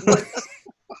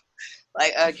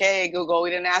 Like, okay, Google,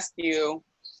 we didn't ask you.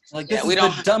 Like, this is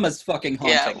the dumbest fucking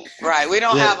haunting. Yeah, right. We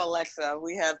don't have Alexa.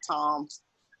 We have Tom.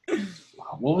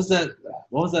 What was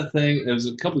that thing? It was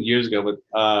a couple years ago,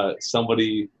 but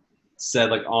somebody said,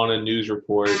 like, on a news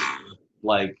report,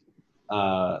 like,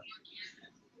 talking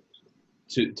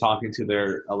to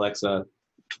their Alexa,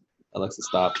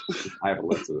 stop. I have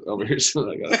Alexa over here, so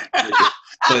I got.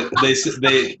 But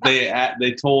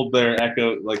they told their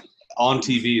Echo, like, on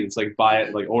TV, it's like buy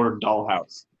it, like order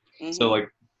Dollhouse. Mm-hmm. So like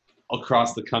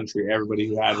across the country, everybody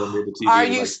who had one near the TV. Are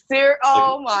you serious?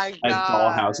 Oh my god! Had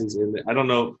Dollhouses in there. I don't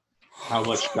know how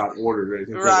much got ordered or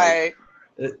anything. Right.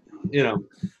 Like,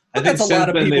 I think that's a lot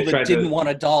of people that didn't want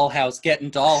a dollhouse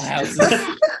getting dollhouses.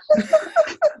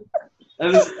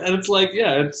 and it's like,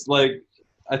 yeah, it's like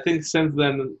I think since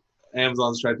then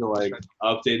Amazon's tried to like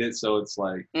update it so it's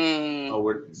like, oh,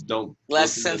 we're don't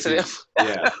less listen to sensitive.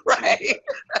 people. Yeah. Right.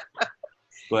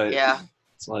 But Yeah.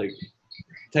 it's like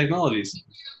technologies.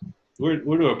 We're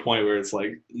to a point where it's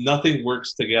like nothing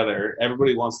works together.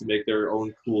 Everybody wants to make their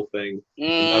own cool thing,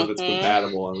 and none of it's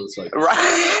compatible. And it's like,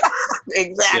 Right.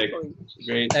 Exactly.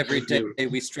 Great. Every day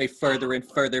we stray further and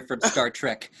further from Star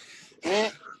Trek.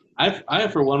 I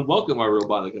for one welcome our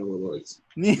robotic overlords.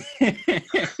 Okay,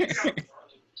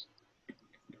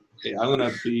 I'm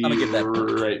gonna get that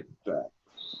right back.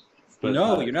 But,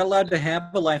 no, you're not allowed to have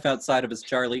a life outside of us,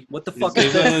 Charlie. What the fuck is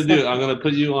is what I'm this? gonna do. I'm gonna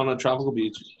put you on a tropical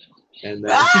beach, and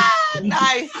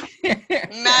Nice.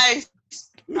 Nice.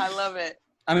 I love it.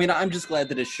 I mean, I'm just glad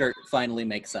that his shirt finally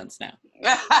makes sense now.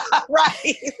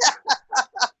 Right.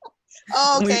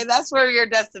 Okay, that's where your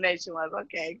destination was.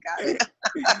 Okay, got it.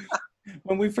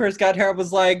 When we first got here, I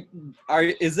was like,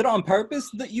 is it on purpose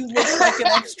that you look like an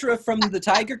extra from the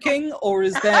Tiger King, or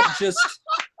is that just...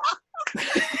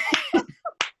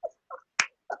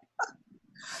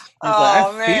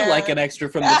 I feel like an extra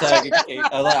from the Tiger King.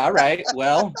 I was like, all right,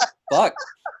 well, fuck.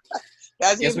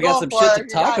 Guess we got some shit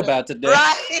to talk about today.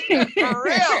 Right, for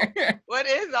real. What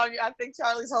is on you? I think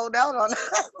Charlie's holding out on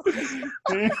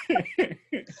that.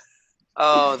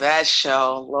 Oh, that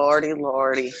show.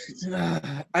 Lordy.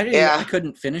 I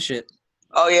couldn't finish it.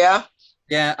 Oh, yeah?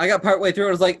 Yeah, I got partway through.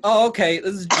 I was like, oh, okay,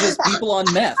 this is just people on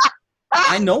meth.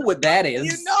 I know what that is.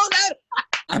 You know that?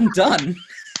 I'm done.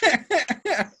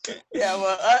 Yeah,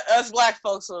 well, us black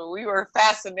folks, we were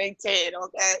fascinated,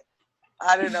 okay?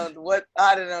 I didn't know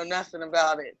nothing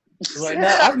about it. Like, no,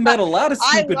 I've met a lot of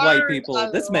stupid white people.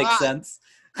 This makes sense.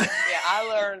 Yeah, I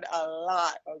learned a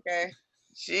lot, okay?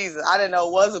 Jesus, I didn't know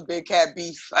it was a big cat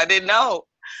beef. I didn't know.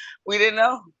 We didn't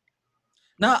know.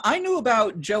 Now, I knew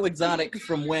about Joe Exotic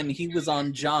from when he was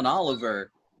on John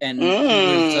Oliver, and he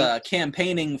was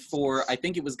campaigning for, I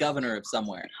think it was governor of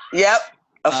somewhere. Yep,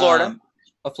 of Florida.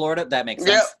 Of Florida, that makes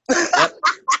sense. Yep.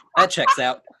 That checks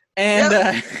out.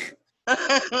 And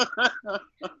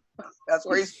that's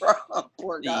where he's from,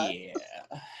 poor guy.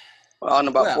 Yeah. Well, I don't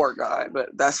know about poor guy, but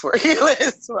that's where he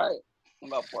lives, right?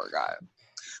 About poor guy.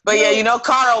 But yeah, you know,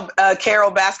 Carol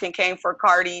Baskin came for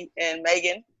Cardi and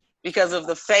Megan because of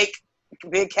the fake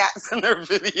big cats in their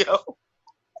video.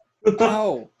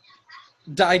 Oh.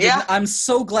 I'm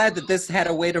so glad that this had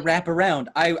a way to wrap around.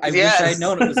 I wish I'd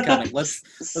known it was coming. Let's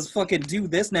fucking do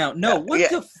this now. No,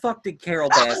 what the fuck did Carol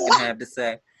Baskin have to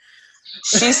say?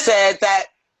 She said that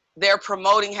they're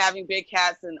promoting having big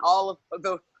cats, and all of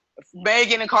the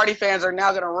Megan and Cardi fans are now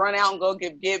going to run out and go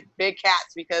get big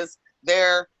cats because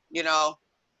they're, you know,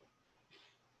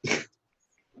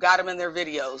 got them in their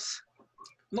videos.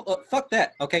 No, fuck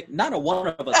that. Okay, not a one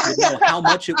of us would know how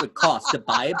much it would cost to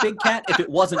buy a big cat if it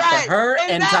wasn't for her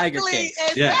and Tiger King.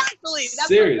 Exactly. Yeah. That's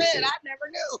Seriously. what I said. I never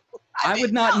knew. I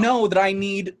would not know that I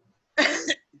need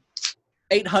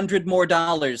 $800 more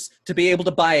to be able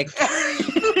to buy a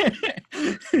cat.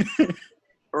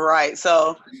 Right.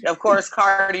 So, of course,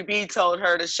 Cardi B told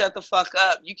her to shut the fuck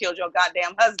up. You killed your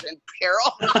goddamn husband,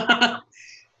 Carol.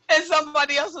 And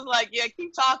somebody else was like, yeah,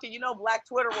 keep talking. You know, Black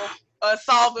Twitter will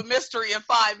solve the mystery in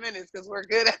 5 minutes because we're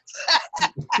good at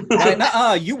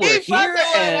that. You were here.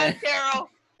 And Carol,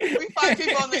 we find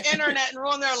people on the internet and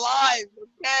ruin their lives,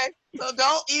 okay? So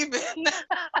don't even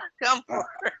come for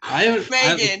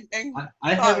Megan.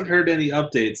 I haven't heard any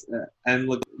updates. And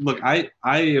look, I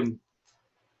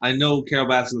know Carol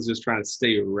Baskin's just trying to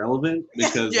stay relevant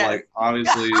because, like,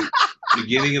 obviously,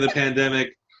 beginning of the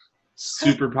pandemic,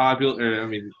 super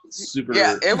popular. Super.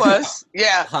 Yeah, it was.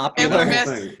 Yeah, popular.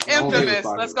 Infamous.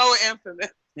 Let's go with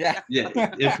infamous. Yeah,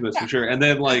 infamous for sure. And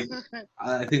then, like,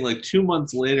 I think like 2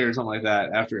 months later or something like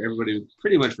that, after everybody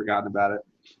pretty much forgotten about it,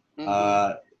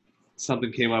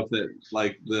 something came up that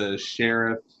like the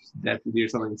sheriff deputy or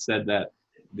something said that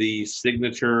the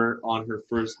signature on her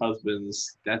first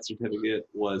husband's death certificate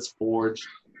was forged.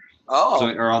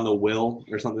 Or on the will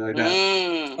or something like that.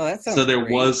 Oh, that sounds so there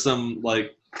great. Was some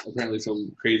like apparently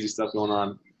some crazy stuff going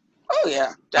on. Oh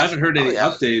yeah. I haven't heard any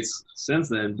updates since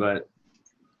then, but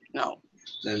no.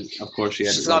 Then of course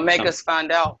she's gonna make us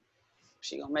find out.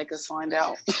 She's gonna make us find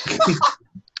out.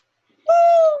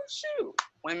 Oh shoot.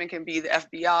 Women can be the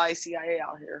FBI, CIA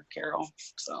out here, Carol.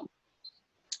 So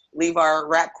leave our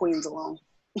rap queens alone.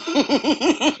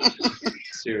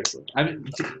 Seriously.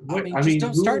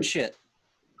 Don't start shit.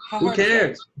 Who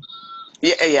cares?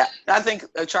 Yeah. I think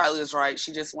Charlie was right.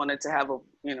 She just wanted to have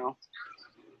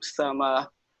some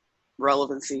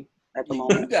relevancy at the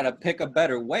moment. You gotta pick a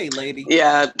better way, lady.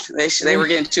 Yeah, they were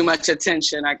getting too much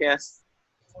attention, I guess.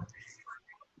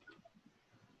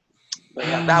 But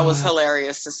yeah, that was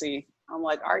hilarious to see. I'm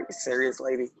like, are you serious,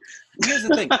 lady? Here's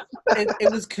the thing.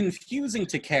 It was confusing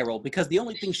to Carol because the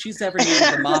only thing she's ever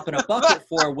needed a mop and a bucket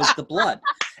for was the blood.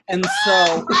 And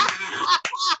so...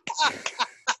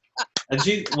 And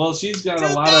she's got a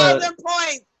 2,000 lot of...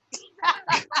 points.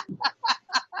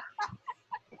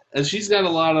 And she's got a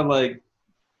lot of, like,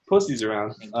 pussies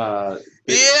around.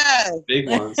 Big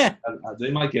ones.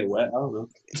 They might get wet. I don't know.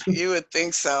 You would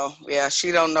think so. Yeah,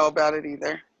 she don't know about it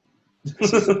either.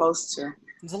 She's supposed to.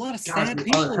 There's a lot of sad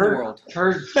people in the world.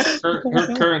 Her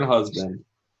current husband.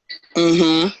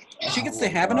 Mm-hmm. She gets to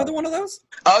have another one of those?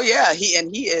 Oh, yeah. He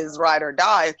is ride or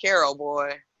die, Carol,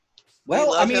 boy.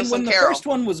 Well, I mean, when the first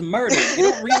one was murdered, you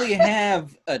don't really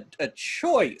have a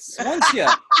choice. Once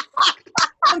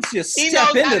you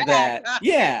step into that,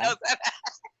 yeah.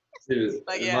 Dude,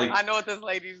 Like, yeah, I know what this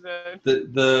lady's doing.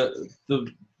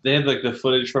 They had like the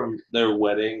footage from their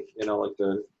wedding, like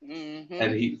the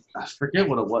and I forget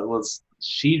what it was.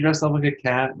 She dressed up like a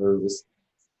cat, or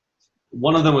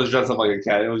one of them was dressed up like a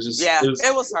cat. It was just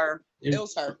it was her. It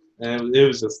was her. And it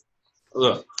was just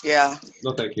ugh. Yeah.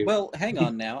 No, thank you. Well, hang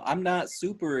on now. I'm not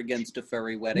super against a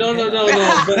furry wedding. No.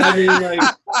 But I mean, like,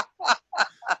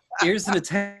 Ears and a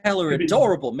tail are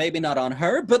adorable. Maybe not on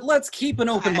her, but let's keep an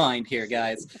open mind here,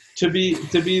 guys. To be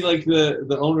like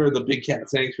the owner of the big cat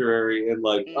sanctuary and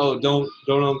like, oh, don't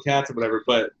own cats or whatever,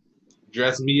 but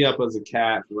dress me up as a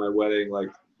cat for my wedding, like.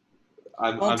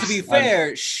 To be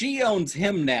fair, she owns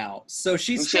him now, so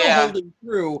she's still holding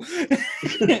through.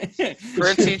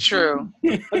 Pretty true.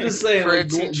 I'm just saying, like,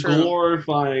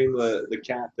 glorifying the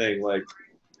cat thing, like.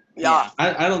 Yeah.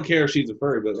 I don't care if she's a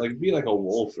furry, but like, be like a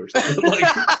wolf or something. Like,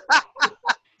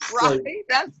 right. Like,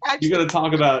 That's actually. You got to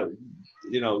talk about,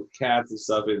 cats and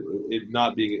stuff. It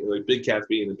not being like big cats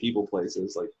being in people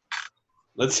places. Like,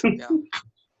 let's. Yeah.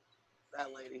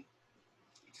 That lady.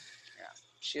 Yeah,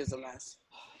 she was a mess.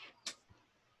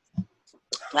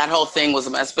 That whole thing was a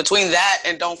mess. Between that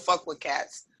and don't fuck with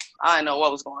cats, I didn't know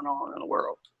what was going on in the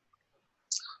world.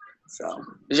 So,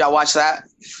 did y'all watch that?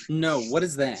 No. What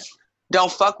is that? Don't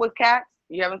fuck with cats?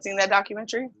 You haven't seen that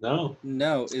documentary? No.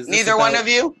 Is neither one of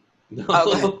you? No.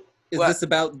 Okay. Is this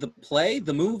about the play,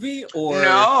 the movie, or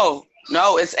No,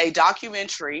 it's a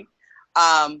documentary.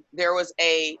 There was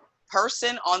a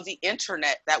person on the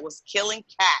internet that was killing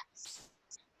cats.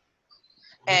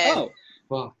 And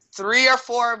 3 or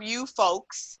 4 of you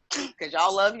folks, because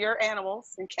y'all love your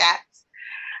animals and cats,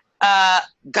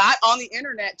 got on the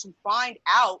internet to find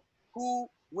out who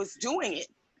was doing it.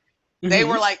 They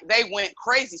were like, they went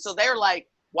crazy. So they were like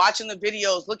watching the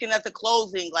videos, looking at the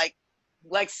clothing, like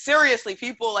seriously,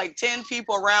 people, like 10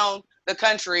 people around the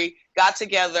country got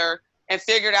together and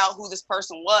figured out who this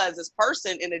person was. This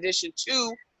person, in addition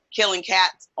to killing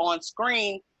cats on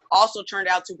screen, also turned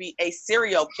out to be a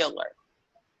serial killer.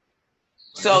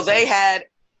 So they had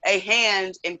a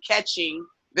hand in catching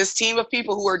this team of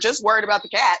people who were just worried about the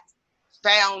cats,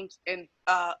 found in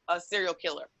a serial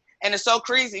killer. And it's so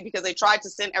crazy because they tried to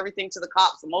send everything to the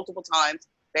cops multiple times.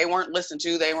 They weren't listened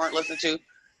to.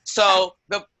 So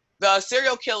the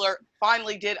serial killer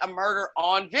finally did a murder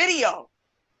on video.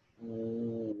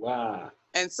 Wow.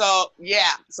 And so,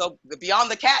 so the Beyond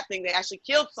the Cat thing, they actually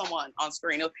killed someone on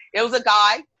screen. It was a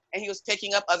guy, and he was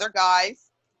picking up other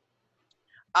guys.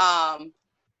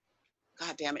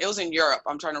 God damn it. It was in Europe.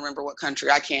 I'm trying to remember what country.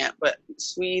 I can't, but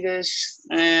Swedish,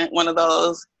 one of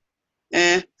those.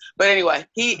 But anyway,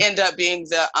 he ended up being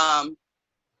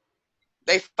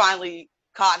they finally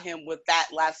caught him with that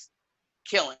last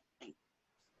killing.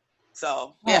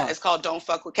 So, it's called Don't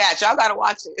Fuck with Cats. Y'all got to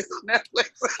watch it. It's on Netflix.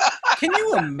 Can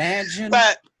you imagine?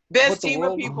 But this team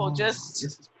of people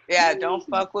don't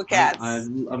fuck with cats.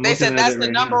 They said that's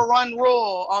the number one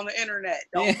rule on the internet.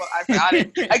 Don't fuck. I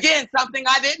didn't, again, something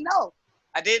I didn't know.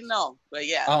 But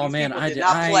yeah. Oh man, I did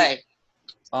not play.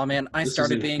 Oh man, I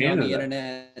started being on the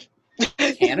internet.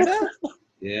 Canada?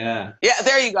 Yeah. Yeah,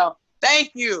 there you go.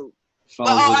 Thank you.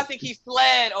 I think he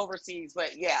fled overseas,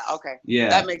 but yeah, okay. Yeah.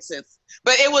 That makes sense.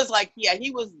 But it was like,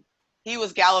 he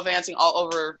was gallivanting all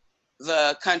over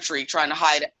the country trying to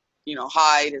hide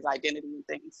his identity and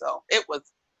things. So it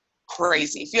was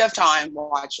crazy. If you have time,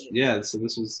 watch it. Yeah, so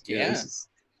this was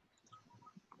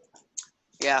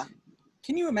Yeah.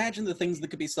 Can you imagine the things that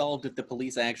could be solved if the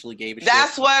police actually gave a shit?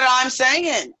 That's what I'm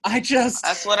saying.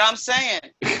 That's what I'm saying.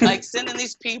 Like sending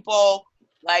these people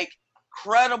like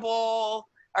credible,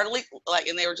 or like,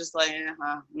 and they were just like,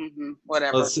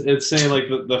 whatever. Well, it's saying like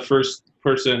the first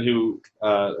person who,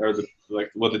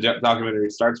 what the documentary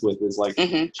starts with is like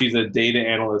she's a data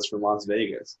analyst from Las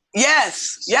Vegas.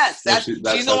 Yes,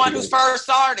 she's the one who first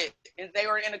started, and they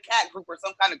were in a cat group or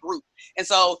some kind of group. And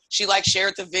so she like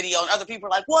shared the video, and other people were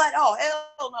like, "What? Oh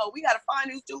hell no! We got to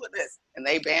find who's doing this." And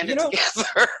they banded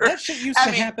together. That shit used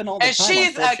to happen all the time. And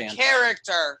she's a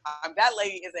character. That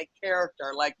lady is a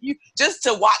character. Like, you just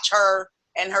to watch her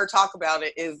and her talk about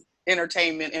it is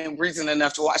entertainment and reason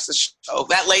enough to watch the show.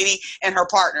 That lady and her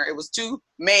partner. It was two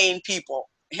main people,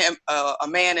 him, a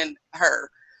man and her.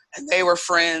 And they were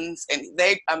friends, and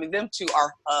them two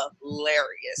are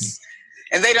hilarious.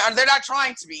 And they're not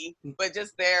trying to be, but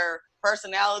just their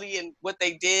personality and what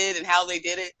they did and how they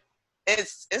did it,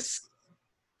 it's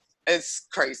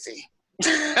crazy.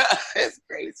 It's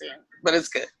crazy, but it's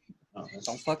good.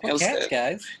 Don't fuck with cats,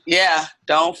 guys. Yeah,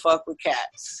 don't fuck with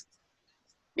cats.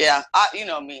 Yeah, you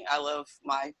know me. I love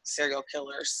my serial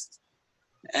killers.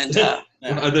 And I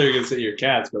thought you were gonna say your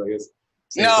cats, but I guess.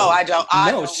 No, I don't.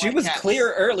 No, she was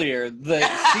clear earlier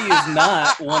that she is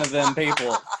not one of them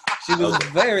people. She was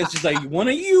very. She's like, one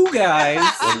of you guys.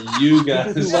 You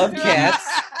guys who love cats.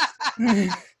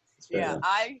 Yeah,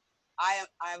 I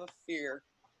have a fear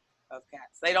of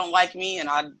cats. They don't like me, and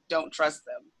I don't trust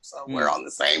them. So we're on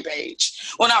the same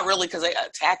page. Well, not really, because they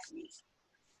attack me.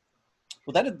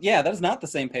 Well, that is not the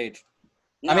same page.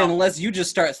 No. I mean, unless you just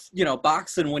start,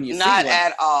 boxing when you see one. Not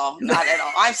at all. Not at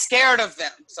all. I'm scared of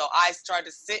them. So I tried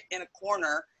to sit in a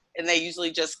corner, and they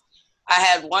usually I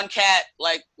had one cat,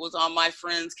 was on my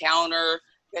friend's counter,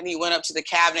 and he went up to the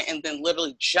cabinet and then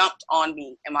literally jumped on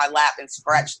me in my lap and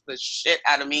scratched the shit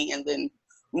out of me and then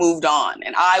moved on.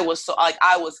 And I was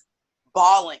I was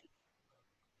bawling.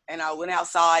 And I went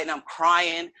outside, and I'm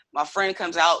crying. My friend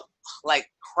comes out,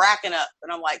 cracking up.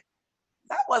 And I'm like,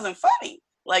 that wasn't funny.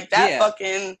 That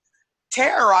fucking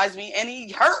terrorized me, and he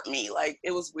hurt me.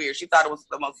 It was weird. She thought it was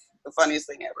the funniest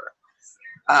thing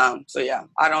ever. So yeah,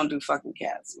 I don't do fucking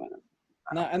cats, man.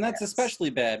 No, and that's especially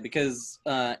bad because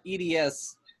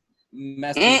EDS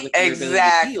messes with your ability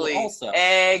to heal also.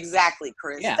 Exactly,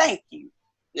 Chris. Yeah. Thank you.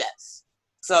 Yes.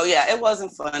 So yeah, it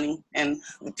wasn't funny. And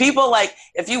people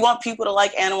if you want people to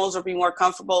like animals or be more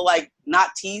comfortable, not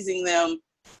teasing them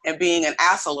and being an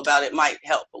asshole about it might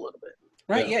help a little bit.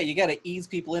 Right, yeah, you got to ease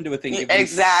people into a thing.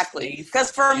 Exactly.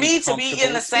 Because for me to be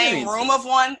in the same room of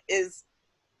one is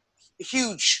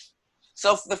huge.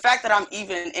 So the fact that I'm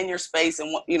even in your space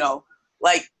and,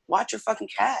 watch your fucking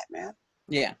cat, man.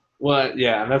 Yeah. Well,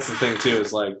 yeah, and that's the thing, too,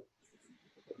 is,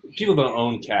 people don't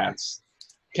own cats.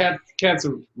 Cats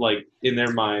are, in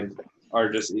their mind, are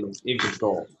just in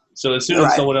control. So as soon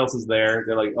as someone else is there,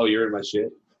 they're like, oh, you're in my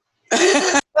shit?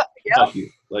 Yep. Fuck you.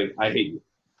 I hate you.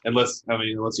 Unless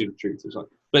you have treats or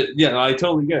something. But yeah, I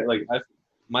totally get it.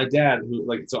 My dad,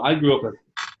 so I grew up with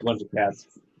a bunch of cats.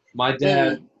 My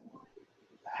dad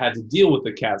had to deal with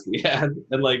the cats we had,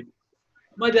 and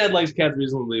my dad likes cats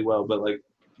reasonably well, but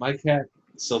my cat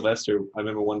Sylvester, I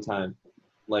remember one time,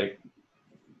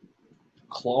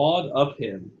 clawed up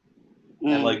him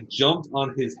and jumped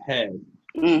on his head,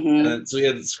 and then, so he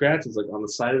had scratches on the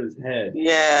side of his head.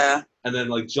 Yeah. And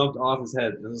then jumped off his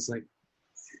head, and it was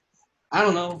I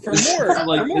don't know. For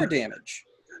more damage.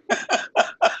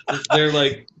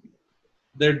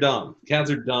 They're dumb. Cats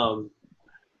are dumb.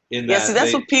 Yeah, see,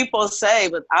 that's what people say,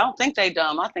 but I don't think they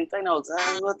dumb. I think they know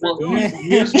exactly what they're doing.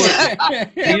 Here's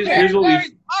what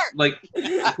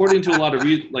we according to a lot of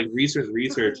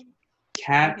research,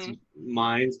 cats'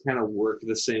 minds kind of work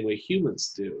the same way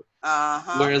humans do.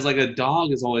 Whereas a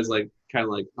dog is always kind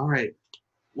of all right,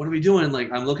 what are we doing?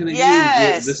 I'm looking at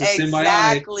you. This is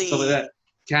symbiotic, stuff like that.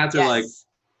 Cats are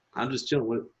I'm just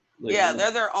chilling.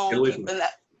 They're their own people.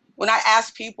 When I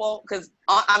ask people, because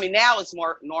now it's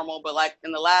more normal, but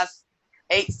in the last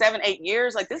 7, 8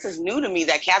 years, this is new to me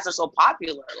that cats are so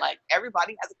popular.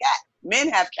 Everybody has a cat. Men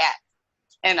have cats,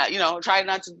 and try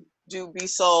not to be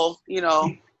so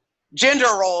gender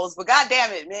roles. But God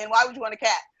damn it, man, why would you want a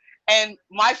cat? And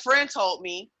my friend told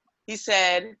me, he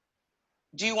said,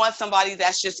 "Do you want somebody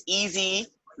that's just easy,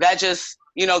 that just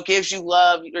gives you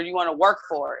love, or you want to work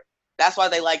for it?" That's why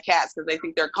they like cats, because they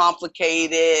think they're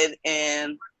complicated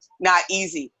and not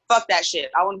easy. Fuck that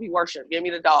shit. I want to be worshipped. Give me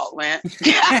the dog, man.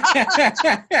 Give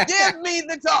me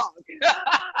the dog.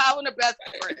 I want the best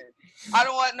friend. I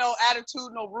don't want no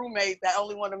attitude, no roommate that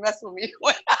only want to mess with me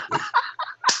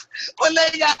when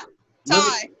they got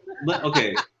time.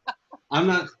 Okay, I'm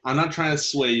not trying to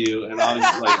sway you, and I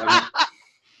was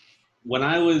when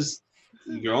I was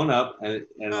growing up, and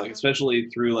especially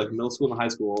through middle school and high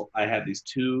school, I had these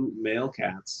 2 male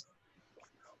cats,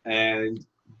 and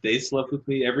they slept with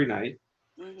me every night.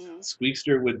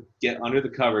 Squeakster would get under the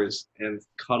covers and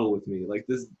cuddle with me.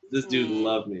 This dude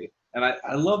loved me, and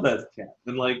I love that cat.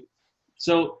 And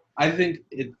so I think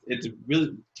it's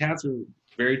really, cats are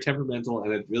very temperamental,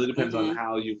 and it really depends on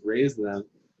how you've raised them.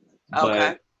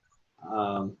 Okay.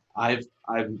 But I've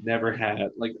never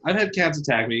had, like, I've had cats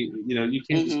attack me. You know, you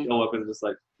can't just go up and just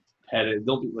like pet it.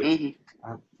 Don't be like,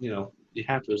 you know, you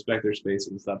have to respect their space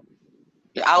and stuff.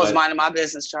 Yeah, I was minding my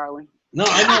business, Charlie. No,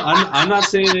 I know. I'm not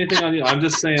saying anything on you. I'm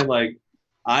just saying, like,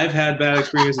 I've had bad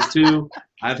experiences too.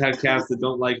 I've had cats that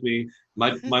don't like me.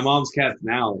 My mom's cats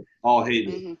now all hate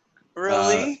me.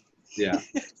 Really? Yeah.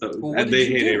 So, and they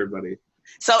hate everybody.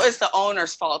 So it's the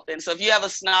owner's fault then. So if you have a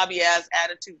snobby ass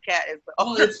attitude cat, it's the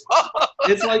owner's fault.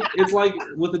 It's like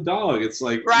with a dog. It's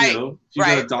like, you know, if you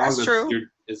got a dog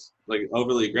that's like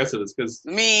overly aggressive, it's because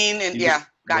mean and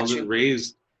wasn't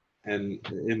raised and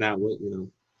in that way,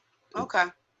 you know. Okay.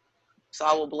 So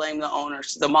I will blame the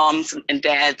owners, the moms and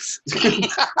dads.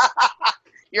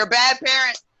 You're a bad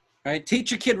parent. All right,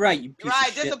 teach your kid right. You piece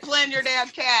of shit. Discipline your damn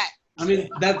cat. I mean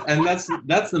that's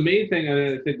the main thing.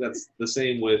 I think that's the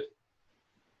same with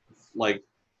like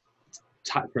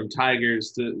from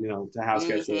tigers to to house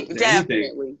cats to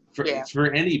anything.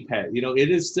 For any pet, you know, it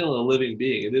is still a living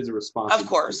being. It is a responsibility.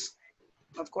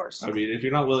 Of course. I mean, if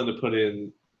you're not willing to put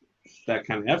in that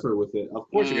kind of effort with it,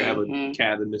 of course you're gonna have a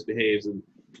cat that misbehaves and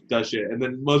does shit. And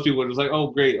then most people are just like, oh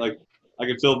great, like I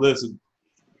can film this and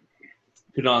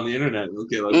put it on the internet.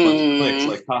 Okay, like a bunch of clicks,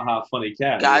 like haha, funny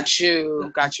cat. Got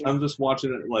you. I'm just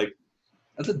watching it like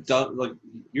that's a dumb, like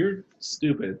you're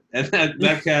stupid, and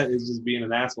that cat is just being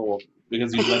an asshole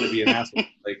because you let it be an asshole.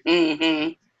 Like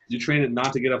you train it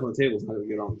not to get up on the table, it's not to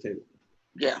get on the table.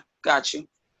 Yeah, got you.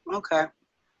 Okay.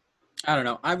 I don't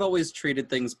know. I've always treated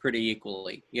things pretty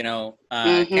equally. You know,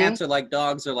 cats are like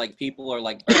dogs, or like people are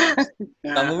like birds.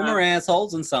 Some of them are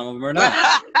assholes, and some of them are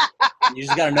not. You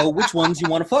just got to know which ones you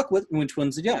want to fuck with and which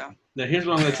ones you don't. Yeah. Now, here's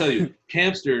what I'm going to tell you.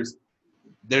 Hamsters,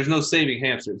 there's no saving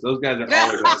hamsters. Those guys are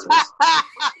always assholes.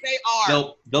 They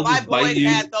are. They'll just bite you.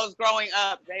 My boy had those growing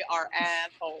up. They are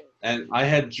assholes. And I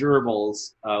had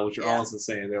gerbils, which are almost the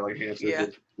same. They're like hamsters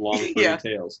with long, pretty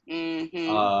tails.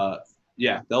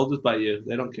 Yeah, they'll just bite you.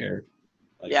 They don't care.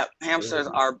 Like, hamsters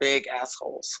are big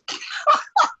assholes.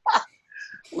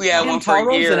 We had one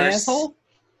for years. Hamtaro's an asshole?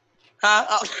 Huh?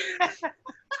 Oh.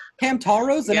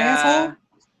 Hamtaro's an asshole?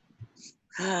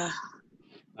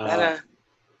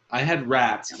 I had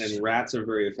rats, and rats are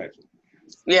very affectionate.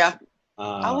 Yeah.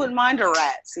 I wouldn't mind a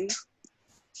rat, see?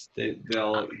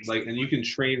 They'll like, and you can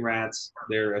train rats.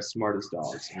 They're as smart as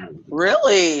dogs.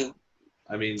 Really?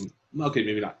 I mean, okay,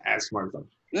 maybe not as smart as dogs.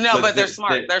 No, but they're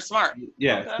smart. They're smart.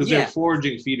 Yeah, because they're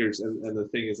foraging feeders, and the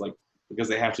thing is, like, because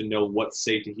they have to know what's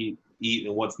safe to eat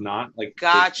and what's not. Like,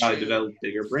 they develop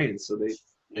bigger brains, so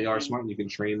they are smart, and you can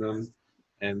train them,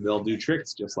 and they'll do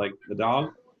tricks just like the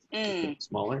dog,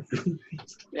 smaller.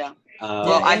 Yeah.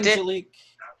 Well, I did.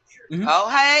 Oh,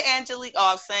 hey, Angelique. Oh,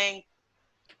 I was saying,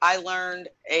 I learned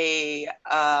a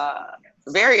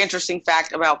very interesting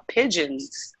fact about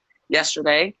pigeons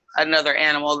yesterday. Another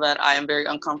animal that I am very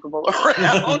uncomfortable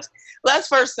around. Let's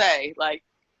first say, like,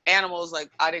 animals, like,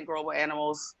 I didn't grow up with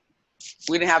animals.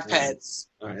 We didn't have pets.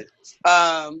 All right.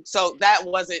 So that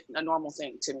wasn't a normal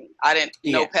thing to me. I didn't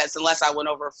know pets unless I went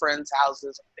over to friends'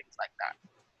 houses and things like that.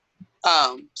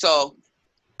 So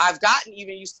I've gotten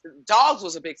even used to, dogs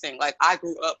was a big thing. Like,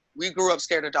 we grew up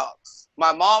scared of dogs.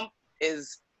 My mom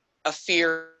is a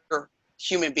fear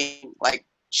human being. Like,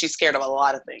 she's scared of a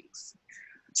lot of things.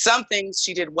 Some things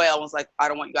she did well was like, I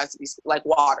don't want you guys to be, like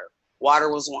water. Water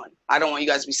was one. I don't want you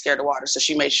guys to be scared of water. So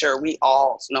she made sure we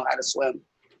all know how to swim.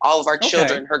 All of our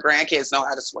children, her grandkids know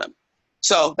how to swim.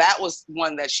 So that was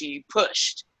one that she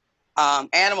pushed.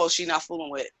 Animals she's not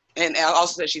fooling with. And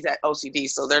also that she's at OCD.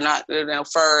 So they're not,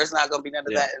 fur is not going to be none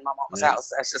of that in my mama's house.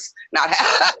 That's just not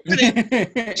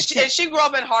happening. she grew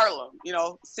up in Harlem,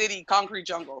 city, concrete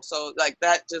jungle. So like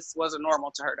that just wasn't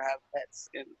normal to her to have pets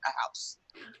in a house.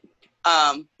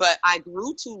 But I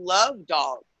grew to love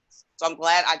dogs. So I'm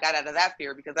glad I got out of that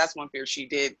fear, because that's one fear she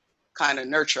did kind of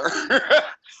nurture.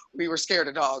 We were scared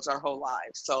of dogs our whole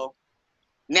lives. So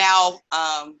now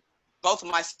both of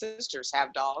my sisters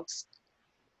have dogs.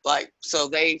 Like, so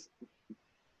they,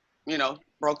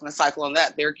 broken the cycle on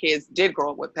that. Their kids did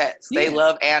grow up with pets. They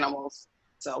love animals.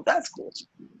 So that's cool.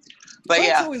 But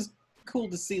it's always cool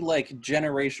to see like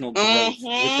generational growth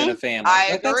within a family.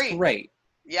 I agree. That's great.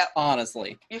 Yep.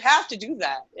 Honestly. You have to do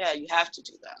that. Yeah, you have to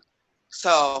do that.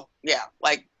 So, yeah,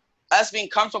 like us being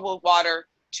comfortable with water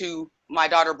to my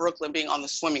daughter Brooklyn being on the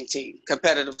swimming team,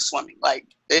 competitive swimming. Like,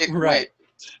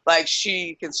 like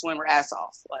she can swim her ass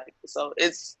off. Like, so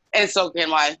and so can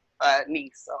my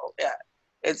niece. So, yeah,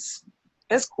 it's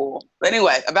cool. But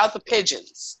anyway, about the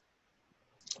pigeons.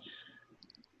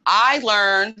 I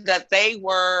learned that they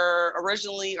were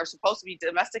originally or supposed to be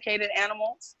domesticated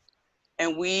animals.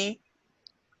 and we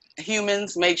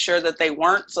humans make sure that they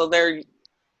weren't. So they're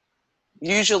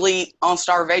usually on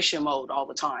starvation mode all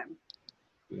the time.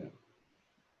 Yeah.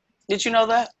 Did you know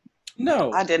that?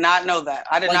 No. I did not know that.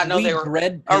 I did not know they were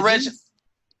bred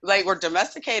They were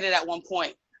domesticated at one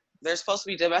point. They're supposed to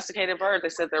be domesticated birds. They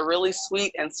said they're really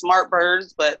sweet and smart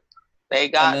birds, but they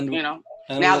got,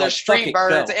 now they're street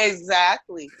birds.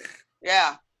 Exactly.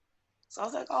 Yeah. So I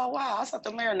was like, oh, wow, I have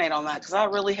to marinate on that because I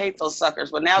really hate those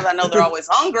suckers. But now that I know they're always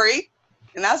hungry,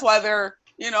 and that's why they're,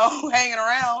 hanging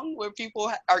around where people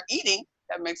are eating,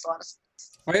 that makes a lot of sense.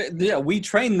 Right? Yeah, we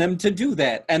train them to do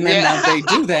that. And then now they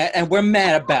do that, and we're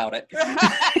mad about it.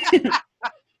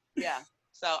 Yeah.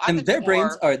 So and their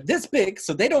brains are this big,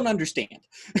 so they don't understand.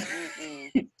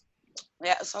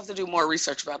 Yeah, so I have to do more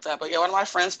research about that. But yeah, one of my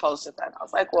friends posted that. I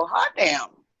was like, well, hot damn.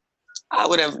 I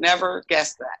would have never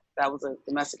guessed that. That was a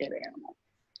domesticated animal.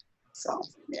 So,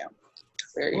 yeah.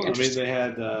 Very interesting. They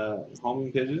had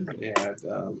homing pigeons. They had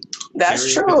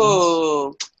that's true.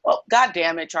 Pigeons. Well, God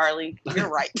damn it, Charlie. You're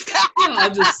right.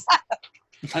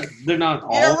 They're not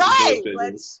all You're right,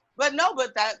 pigeons. But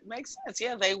that makes sense.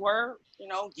 Yeah, they were,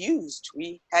 used.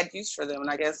 We had use for them, and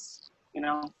I guess,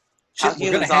 Shit,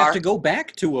 we're gonna have to go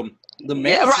back to them. The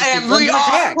right.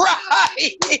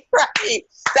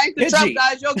 Thank the Trump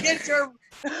guys. You'll get your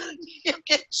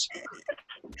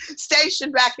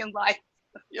station back in life.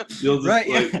 You'll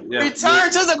just,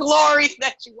 return to the glory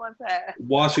that you once had.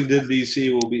 Washington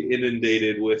D.C. will be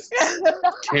inundated with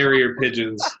carrier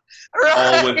pigeons,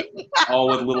 all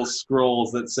with little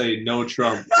scrolls that say "No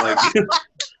Trump." Like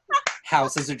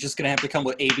houses are just gonna have to come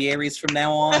with aviaries from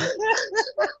now on.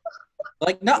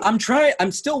 Like, no,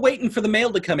 I'm still waiting for the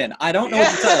mail to come in. I don't know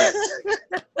what to tell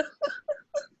you.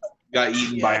 Got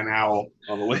eaten by an owl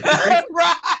on the way.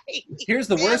 Right. Here's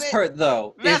the worst part,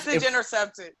 though. Message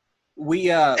intercepted.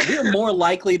 We're more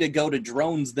likely to go to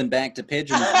drones than back to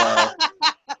pigeons, though.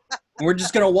 We're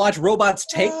just gonna watch robots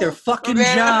take their fucking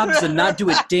jobs and not do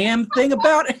a damn thing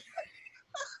about it.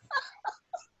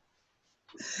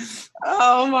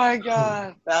 Oh my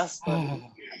God, that's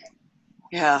funny.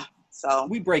 Yeah. So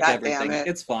we break everything.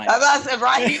 It's fine.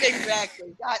 Right,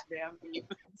 exactly. God damn you.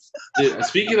 Dude,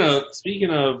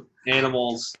 speaking of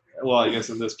animals, well, I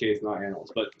guess in this case not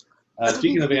animals, but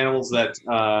speaking of animals that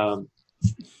kind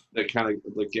of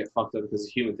like get fucked up because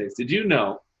of human things. Did you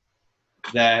know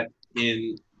that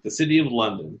in the city of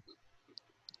London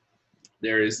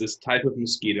there is this type of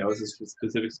mosquito, it's a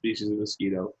specific species of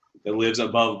mosquito that lives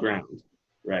above ground,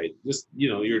 right? Just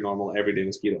your normal everyday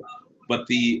mosquito, but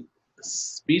the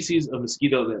species of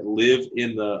mosquito that live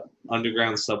in the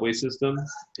underground subway system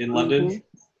in London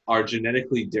are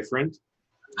genetically different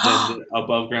than the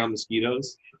above ground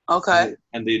mosquitoes. Okay.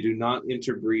 And they do not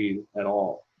interbreed at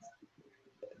all.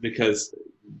 Because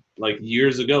like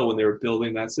years ago when they were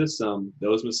building that system,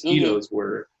 those mosquitoes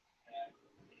were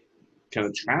kind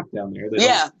of trapped down there. They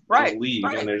don't leave,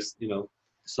 and there's,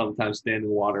 sometimes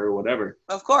standing water or whatever.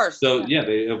 Of course. So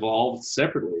they evolved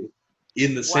separately.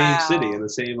 In the same city, in the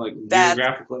same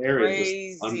geographical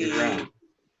area, just underground.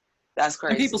 That's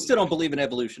crazy. And people still don't believe in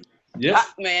evolution. Yeah,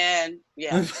 man.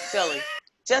 Yeah, silly.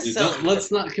 Just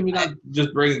silly. Can we not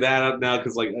just bring that up now?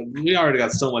 Because we already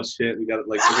got so much shit. We got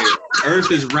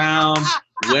Earth is round.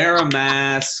 Wear a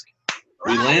mask.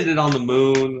 We landed on the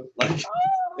moon.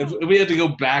 If we had to go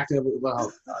back to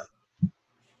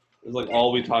it's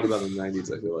all we talked about in the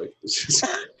 90s. I feel like it's just.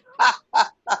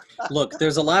 Look,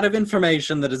 there's a lot of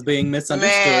information that is being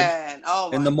misunderstood. Man.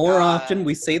 Oh and the more often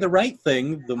we say the right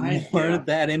thing, the more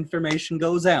that information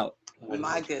goes out.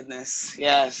 My goodness.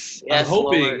 Yes. I'm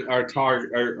hoping Lord.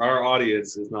 our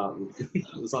audience is not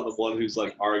the one who's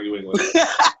arguing with us.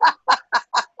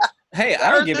 Hey,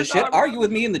 I don't give a shit. Argue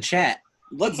with me in the chat.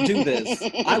 Let's do this.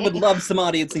 I would love some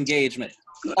audience engagement.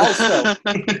 Also,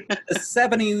 the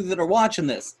 7 of you that are watching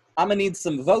this, I'm gonna need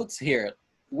some votes here.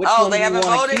 Which one they do you haven't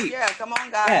voted? Keep? Yeah, come on,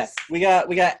 guys. Yeah,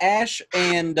 we got Ash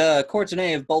and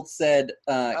Courtenay have both said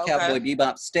Cowboy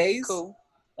Bebop stays. Cool.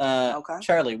 Okay.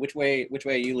 Charlie, which way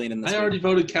are you leaning this I already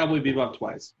voted Cowboy Bebop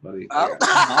twice, buddy. Oh.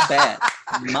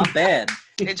 My bad.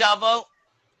 Did y'all vote?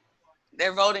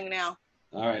 They're voting now.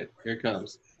 All right, here it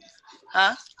comes.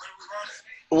 Huh?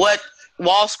 What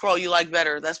wall scroll you like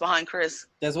better? That's behind Chris.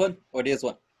 This one or this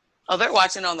one? Oh, they're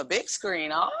watching on the big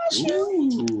screen. Oh, shit.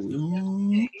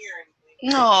 Ooh.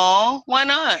 No, why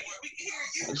not?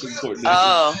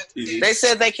 Oh, they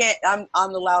said they can't.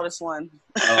 I'm the loudest one.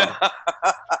 Oh.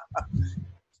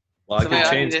 Well, I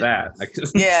can change that.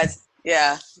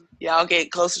 Yeah. I'll get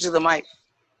closer to the mic.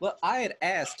 Well, I had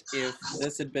asked if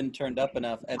this had been turned up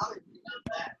enough,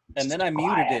 and then I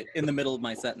muted it in the middle of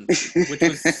my sentence, which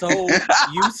was so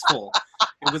useful.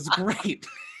 It was great.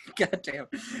 Goddamn.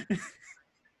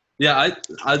 Yeah,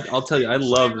 I'll tell you, I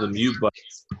love the mute button.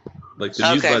 Like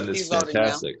the mute button is he's voting now.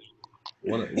 fantastic.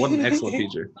 What an excellent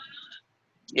feature.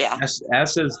 Yeah. As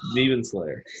says Demon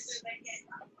Slayer.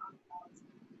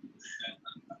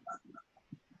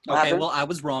 Okay, well, I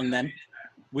was wrong then.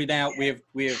 We have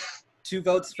 2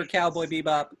 votes for Cowboy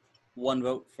Bebop, 1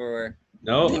 vote for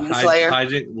No, Demon Slayer.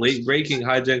 late breaking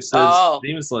hijack says Oh.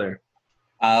 Demon Slayer.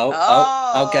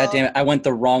 Oh, God damn it. I went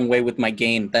the wrong way with my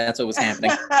gain. That's what was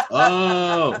happening.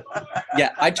 Oh, Yeah,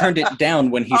 I turned it down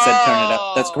when he said turn it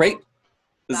up. That's great.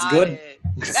 This is Got good.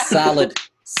 it.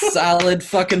 Solid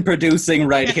fucking producing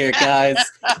right here, guys.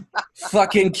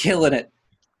 Fucking killing it.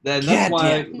 that's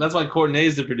Goddamn. why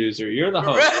Courtney's the producer. You're the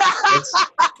host.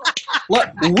 Look,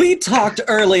 we talked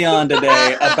early on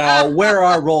today about where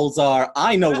our roles are.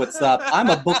 I know what's up. I'm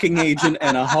a booking agent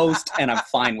and a host, and I'm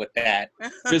fine with that.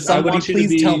 Somebody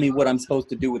please tell me what I'm supposed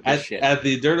to do with this shit. At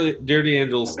the Dirty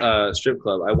Angels strip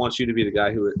club, I want you to be the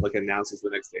guy who like announces the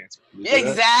next dance.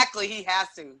 Exactly. He has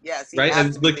to. Yes, he Right? has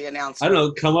And, to be like, the announcer. I don't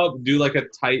know. Come up, do like a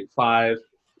tight 5.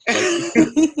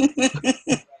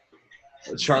 Like,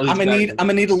 Charlie's I'm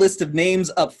gonna need a list of names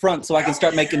up front so I can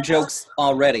start making jokes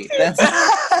already. That's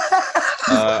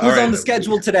who's on the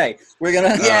schedule today. We're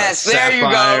gonna yes, there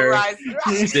Sapphire, you go. Right.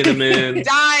 Cinnamon,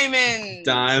 Diamond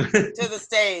to the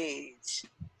stage.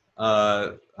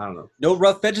 I don't know. no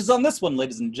rough edges on this one,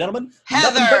 ladies and gentlemen.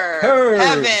 Heather, Nothing but curves.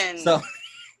 Heaven. So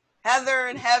Heather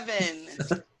and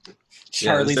Heaven.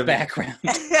 Charlie's Yeah, background.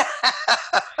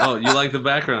 Oh, you like the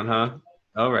background, huh?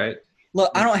 All right. Look,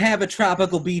 I don't have a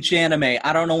tropical beach anime.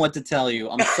 I don't know what to tell you.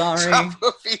 I'm sorry.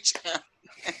 Tropical Beach.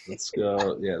 Let's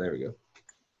go. Yeah, there we go.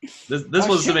 This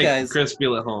was to make Chris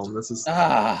feel at home. This is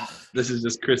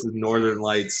just Chris's Northern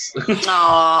Lights.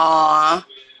 Aww.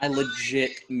 I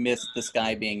legit missed this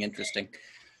guy being interesting.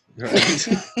 Right.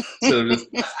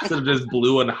 instead of just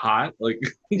blue and hot. Like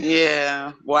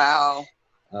Yeah. Wow.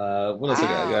 what else I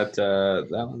got? I got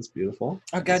that one's beautiful.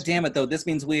 Oh, God damn it, though. This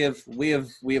means we have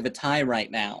a tie right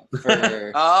now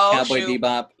for Oh, Cowboy shoot.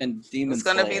 Bebop and Demon It's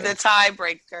gonna Slayer. be the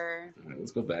tiebreaker. All right,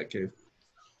 let's go back, Cave.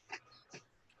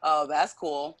 Oh, that's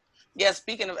cool. Yeah,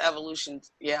 speaking of evolution,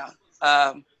 yeah.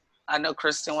 I know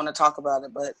Chris didn't want to talk about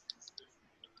it, but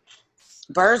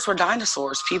birds were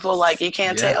dinosaurs. People like, you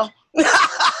can't tell. You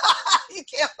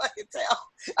can't fucking tell.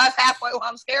 That's halfway why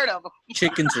I'm scared of them.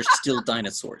 Chickens are still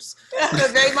dinosaurs.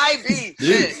 They might be.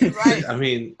 Dude, Shit, right. I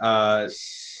mean,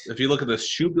 if you look at the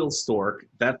shoebill stork,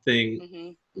 that thing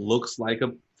Mhm. looks like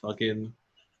a fucking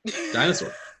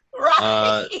dinosaur.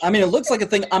 Right. I mean, it looks like a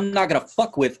thing I'm not going to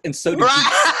fuck with, and so do geese.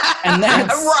 Right. And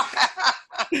that's...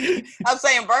 Right. I'm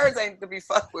saying birds ain't to be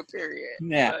fucked with, period.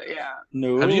 Yeah. But, yeah.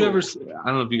 No. Have you ever? I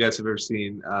don't know if you guys have ever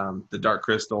seen the Dark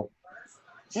Crystal,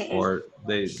 or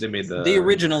they made The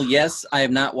original, yes. I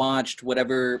have not watched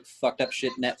whatever fucked up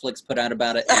shit Netflix put out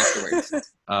about it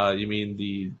afterwards. You mean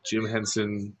the Jim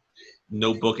Henson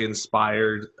Notebook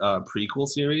inspired prequel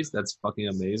series? That's fucking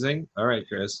amazing. All right,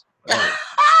 Chris. All right.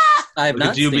 I have Look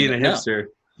not at you seen being it, a hipster.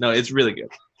 No, it's really good.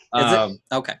 Is it?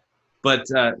 Okay. But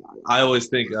I always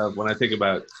think of, when I think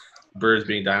about birds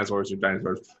being dinosaurs or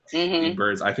dinosaurs being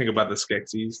birds, I think about the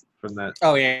Skeksis from that.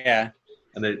 Oh, yeah.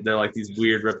 And they're like these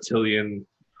weird reptilian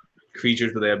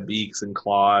creatures where they have beaks and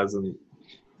claws and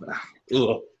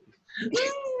ugh.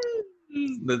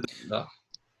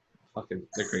 Fucking,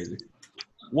 they're crazy.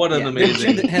 What an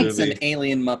amazing Jim Henson movie.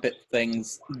 alien Muppet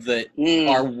things that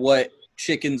are what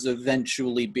chickens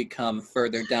eventually become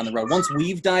further down the road. Once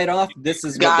we've died off, this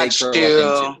is what they grow up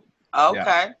into. Okay.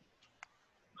 Yeah.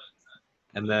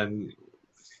 And then,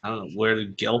 I don't know, where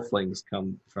did gelflings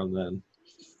come from then?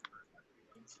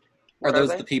 Are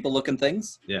those the people-looking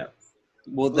things? Yeah.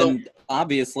 Well, then,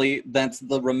 obviously, that's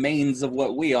the remains of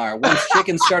what we are. Once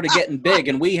chickens started getting big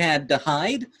and we had to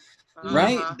hide,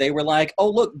 right? They were like, oh,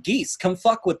 look, geese, come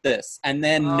fuck with this. And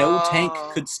then no tank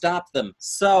could stop them.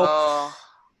 So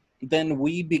then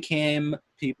we became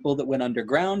people that went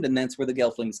underground, and that's where the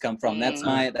gelflings come from. That's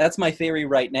my theory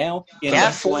right now. In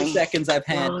the 4 seconds I've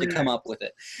had to come up with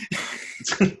it.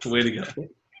 Way to go.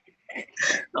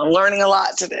 I'm learning a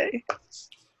lot today.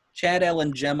 Chad,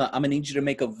 Ellen, Gemma, I'm going to need you to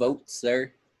make a vote,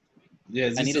 sir.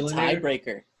 Yeah, I need a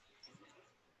tiebreaker.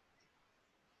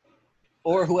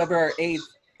 Or whoever our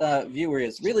 8th viewer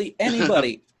is. Really,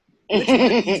 anybody. Which one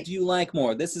of these do you like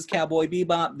more? This is Cowboy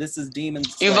Bebop. This is Demon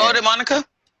Slayer. You voted, Monica?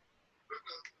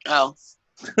 Oh.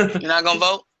 You're not going to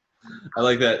vote? I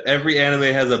like that. Every anime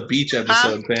has a beach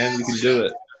episode, man. You can do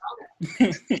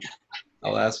it.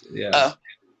 I'll ask. Yeah.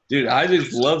 Dude, I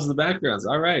just loves the backgrounds.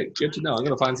 All right. Good to know. I'm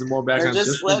going to find some more backgrounds.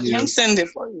 Just let him send it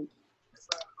for you.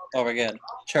 Oh my God.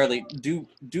 Charlie, do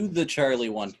the Charlie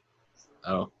one.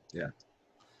 Oh, yeah.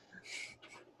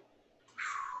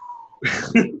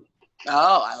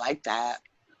 Oh, I like that.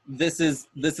 This is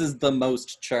the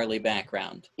most Charlie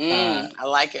background. I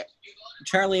like it.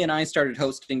 Charlie and I started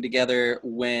hosting together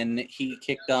when he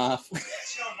kicked off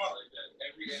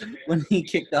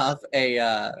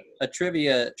a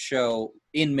trivia show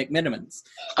in McMinimans.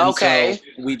 And Okay.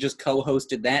 so we just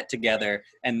co-hosted that together,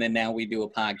 and then now we do a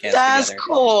podcast That's together.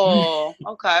 cool.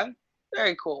 Okay.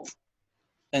 Very cool.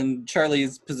 And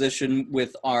Charlie's position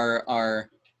with our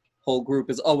whole group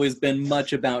has always been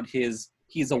much about he's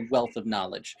a wealth of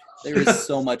knowledge. There is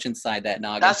so much inside that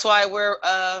noggin. That's why we're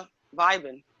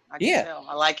vibing. I can Yeah. tell.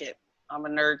 I like it. I'm a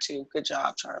nerd too. Good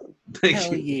job, Charlie. Thank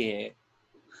Hell you. yeah.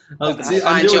 Oh, I'll see, I'm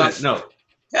find doing you it. No,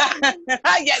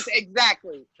 Yes,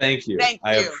 exactly. thank you. Thank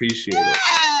I you. appreciate it.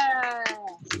 Yeah.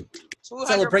 200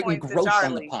 Celebrating points to growth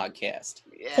on the Charlie. podcast.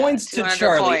 Yeah, Points to 200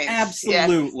 Charlie. points.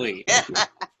 Absolutely. Yeah.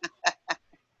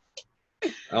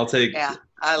 I'll take Yeah,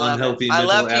 I love unhealthy it. I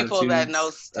love mental people that attitudes, know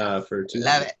stuff. for 200.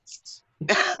 Love it.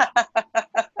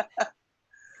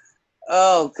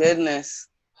 Oh goodness,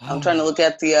 I'm trying to look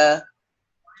at the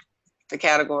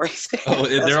categories. Oh,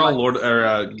 That's they're all my- Lord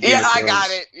or Game Yeah, of I Thrones. got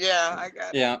it. Yeah, I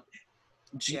got it. Yeah.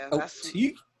 Yeah,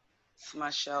 G-O-T? It's my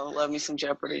show. Love me some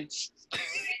Jeopardy.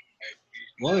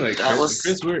 Well, anyway, That was-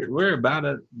 Chris, we're about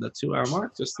at the 2-hour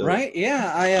mark. Just to, Right?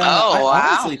 Yeah. I Oh,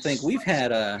 wow. honestly think we've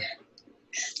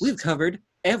covered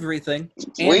everything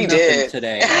and We nothing did.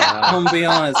 today. I'm gonna be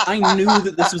honest. I knew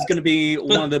that this was gonna be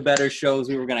one of the better shows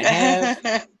we were gonna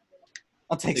have.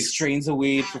 I'll take strains of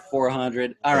weed for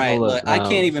 400. All right, Hold up, look, I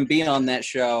can't even be on that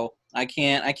show. I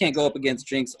can't go up against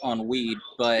Jinx on weed,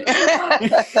 but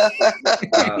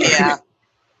Yeah,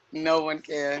 no one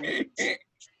can.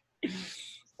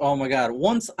 oh my god,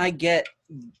 once I get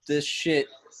this shit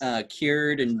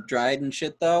cured and dried and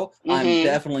shit though, I'm Mhm.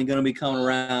 definitely gonna be coming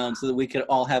around so that we could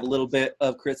all have a little bit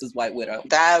of Chris's White Widow.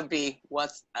 That would be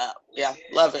what's up. Yeah,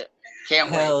 love it.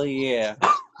 Can't wait. Hell yeah.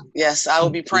 Yes, I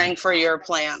will be praying for your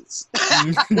plans.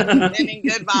 Sending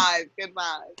good vibes. Good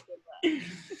vibes.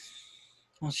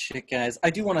 Well, shit, guys. I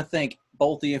do want to thank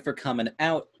both of you for coming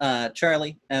out.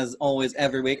 Charlie, as always,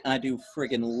 every week, I do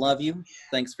friggin' love you.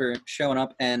 Thanks for showing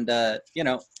up and,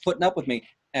 putting up with me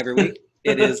every week.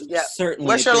 It is Yeah. certainly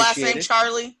What's your last name, appreciated.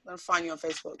 Charlie? Let me find you on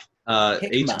Facebook.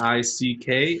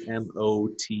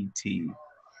 HICKMOTT.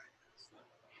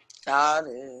 Got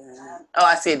it. Oh,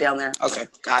 I see it down there. Okay,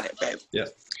 got it, babe.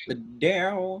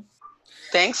 Daryl.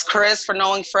 Thanks, Chris, for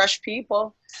knowing fresh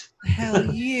people. Hell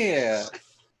yeah.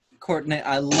 Courtney,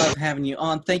 I love having you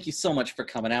on. Thank you so much for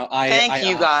coming out. Thank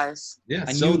you guys. Yeah,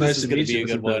 I so knew nice this was to going meet to be you. a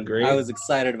This good has been one. great. I was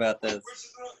excited about this.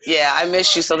 Yeah, I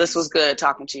missed you, so this was good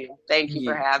talking to you. Thank you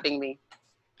for Yeah. having me.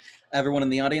 Everyone in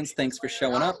the audience, thanks for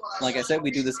showing up. Like I said, we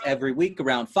do this every week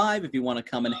around 5. If you want to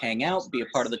come and hang out, be a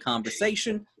part of the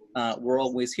conversation, we're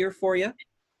always here for you.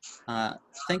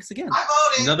 Thanks again.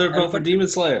 Another vote for Demon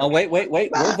Slayer. Oh, wait. We're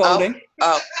voting.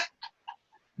 Oh,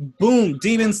 Boom.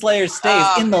 Demon Slayer stays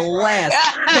Oh. in the last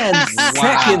 10 Wow.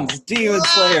 seconds. Demon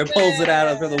Slayer pulls it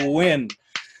out for the win.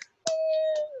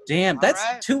 Damn, All that's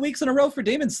right. 2 weeks in a row for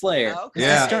Demon Slayer. Okay. This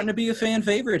Yeah. is starting to be a fan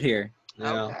favorite here.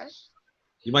 Yeah. okay.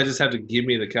 You might just have to give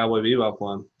me the Cowboy Bebop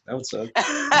one. That would suck.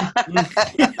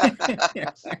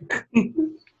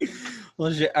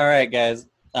 Well, shit. All right, guys.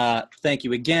 Thank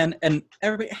you again. And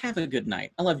everybody, have a good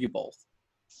night. I love you both.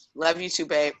 Love you too,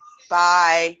 babe.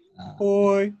 Bye.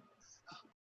 Boy.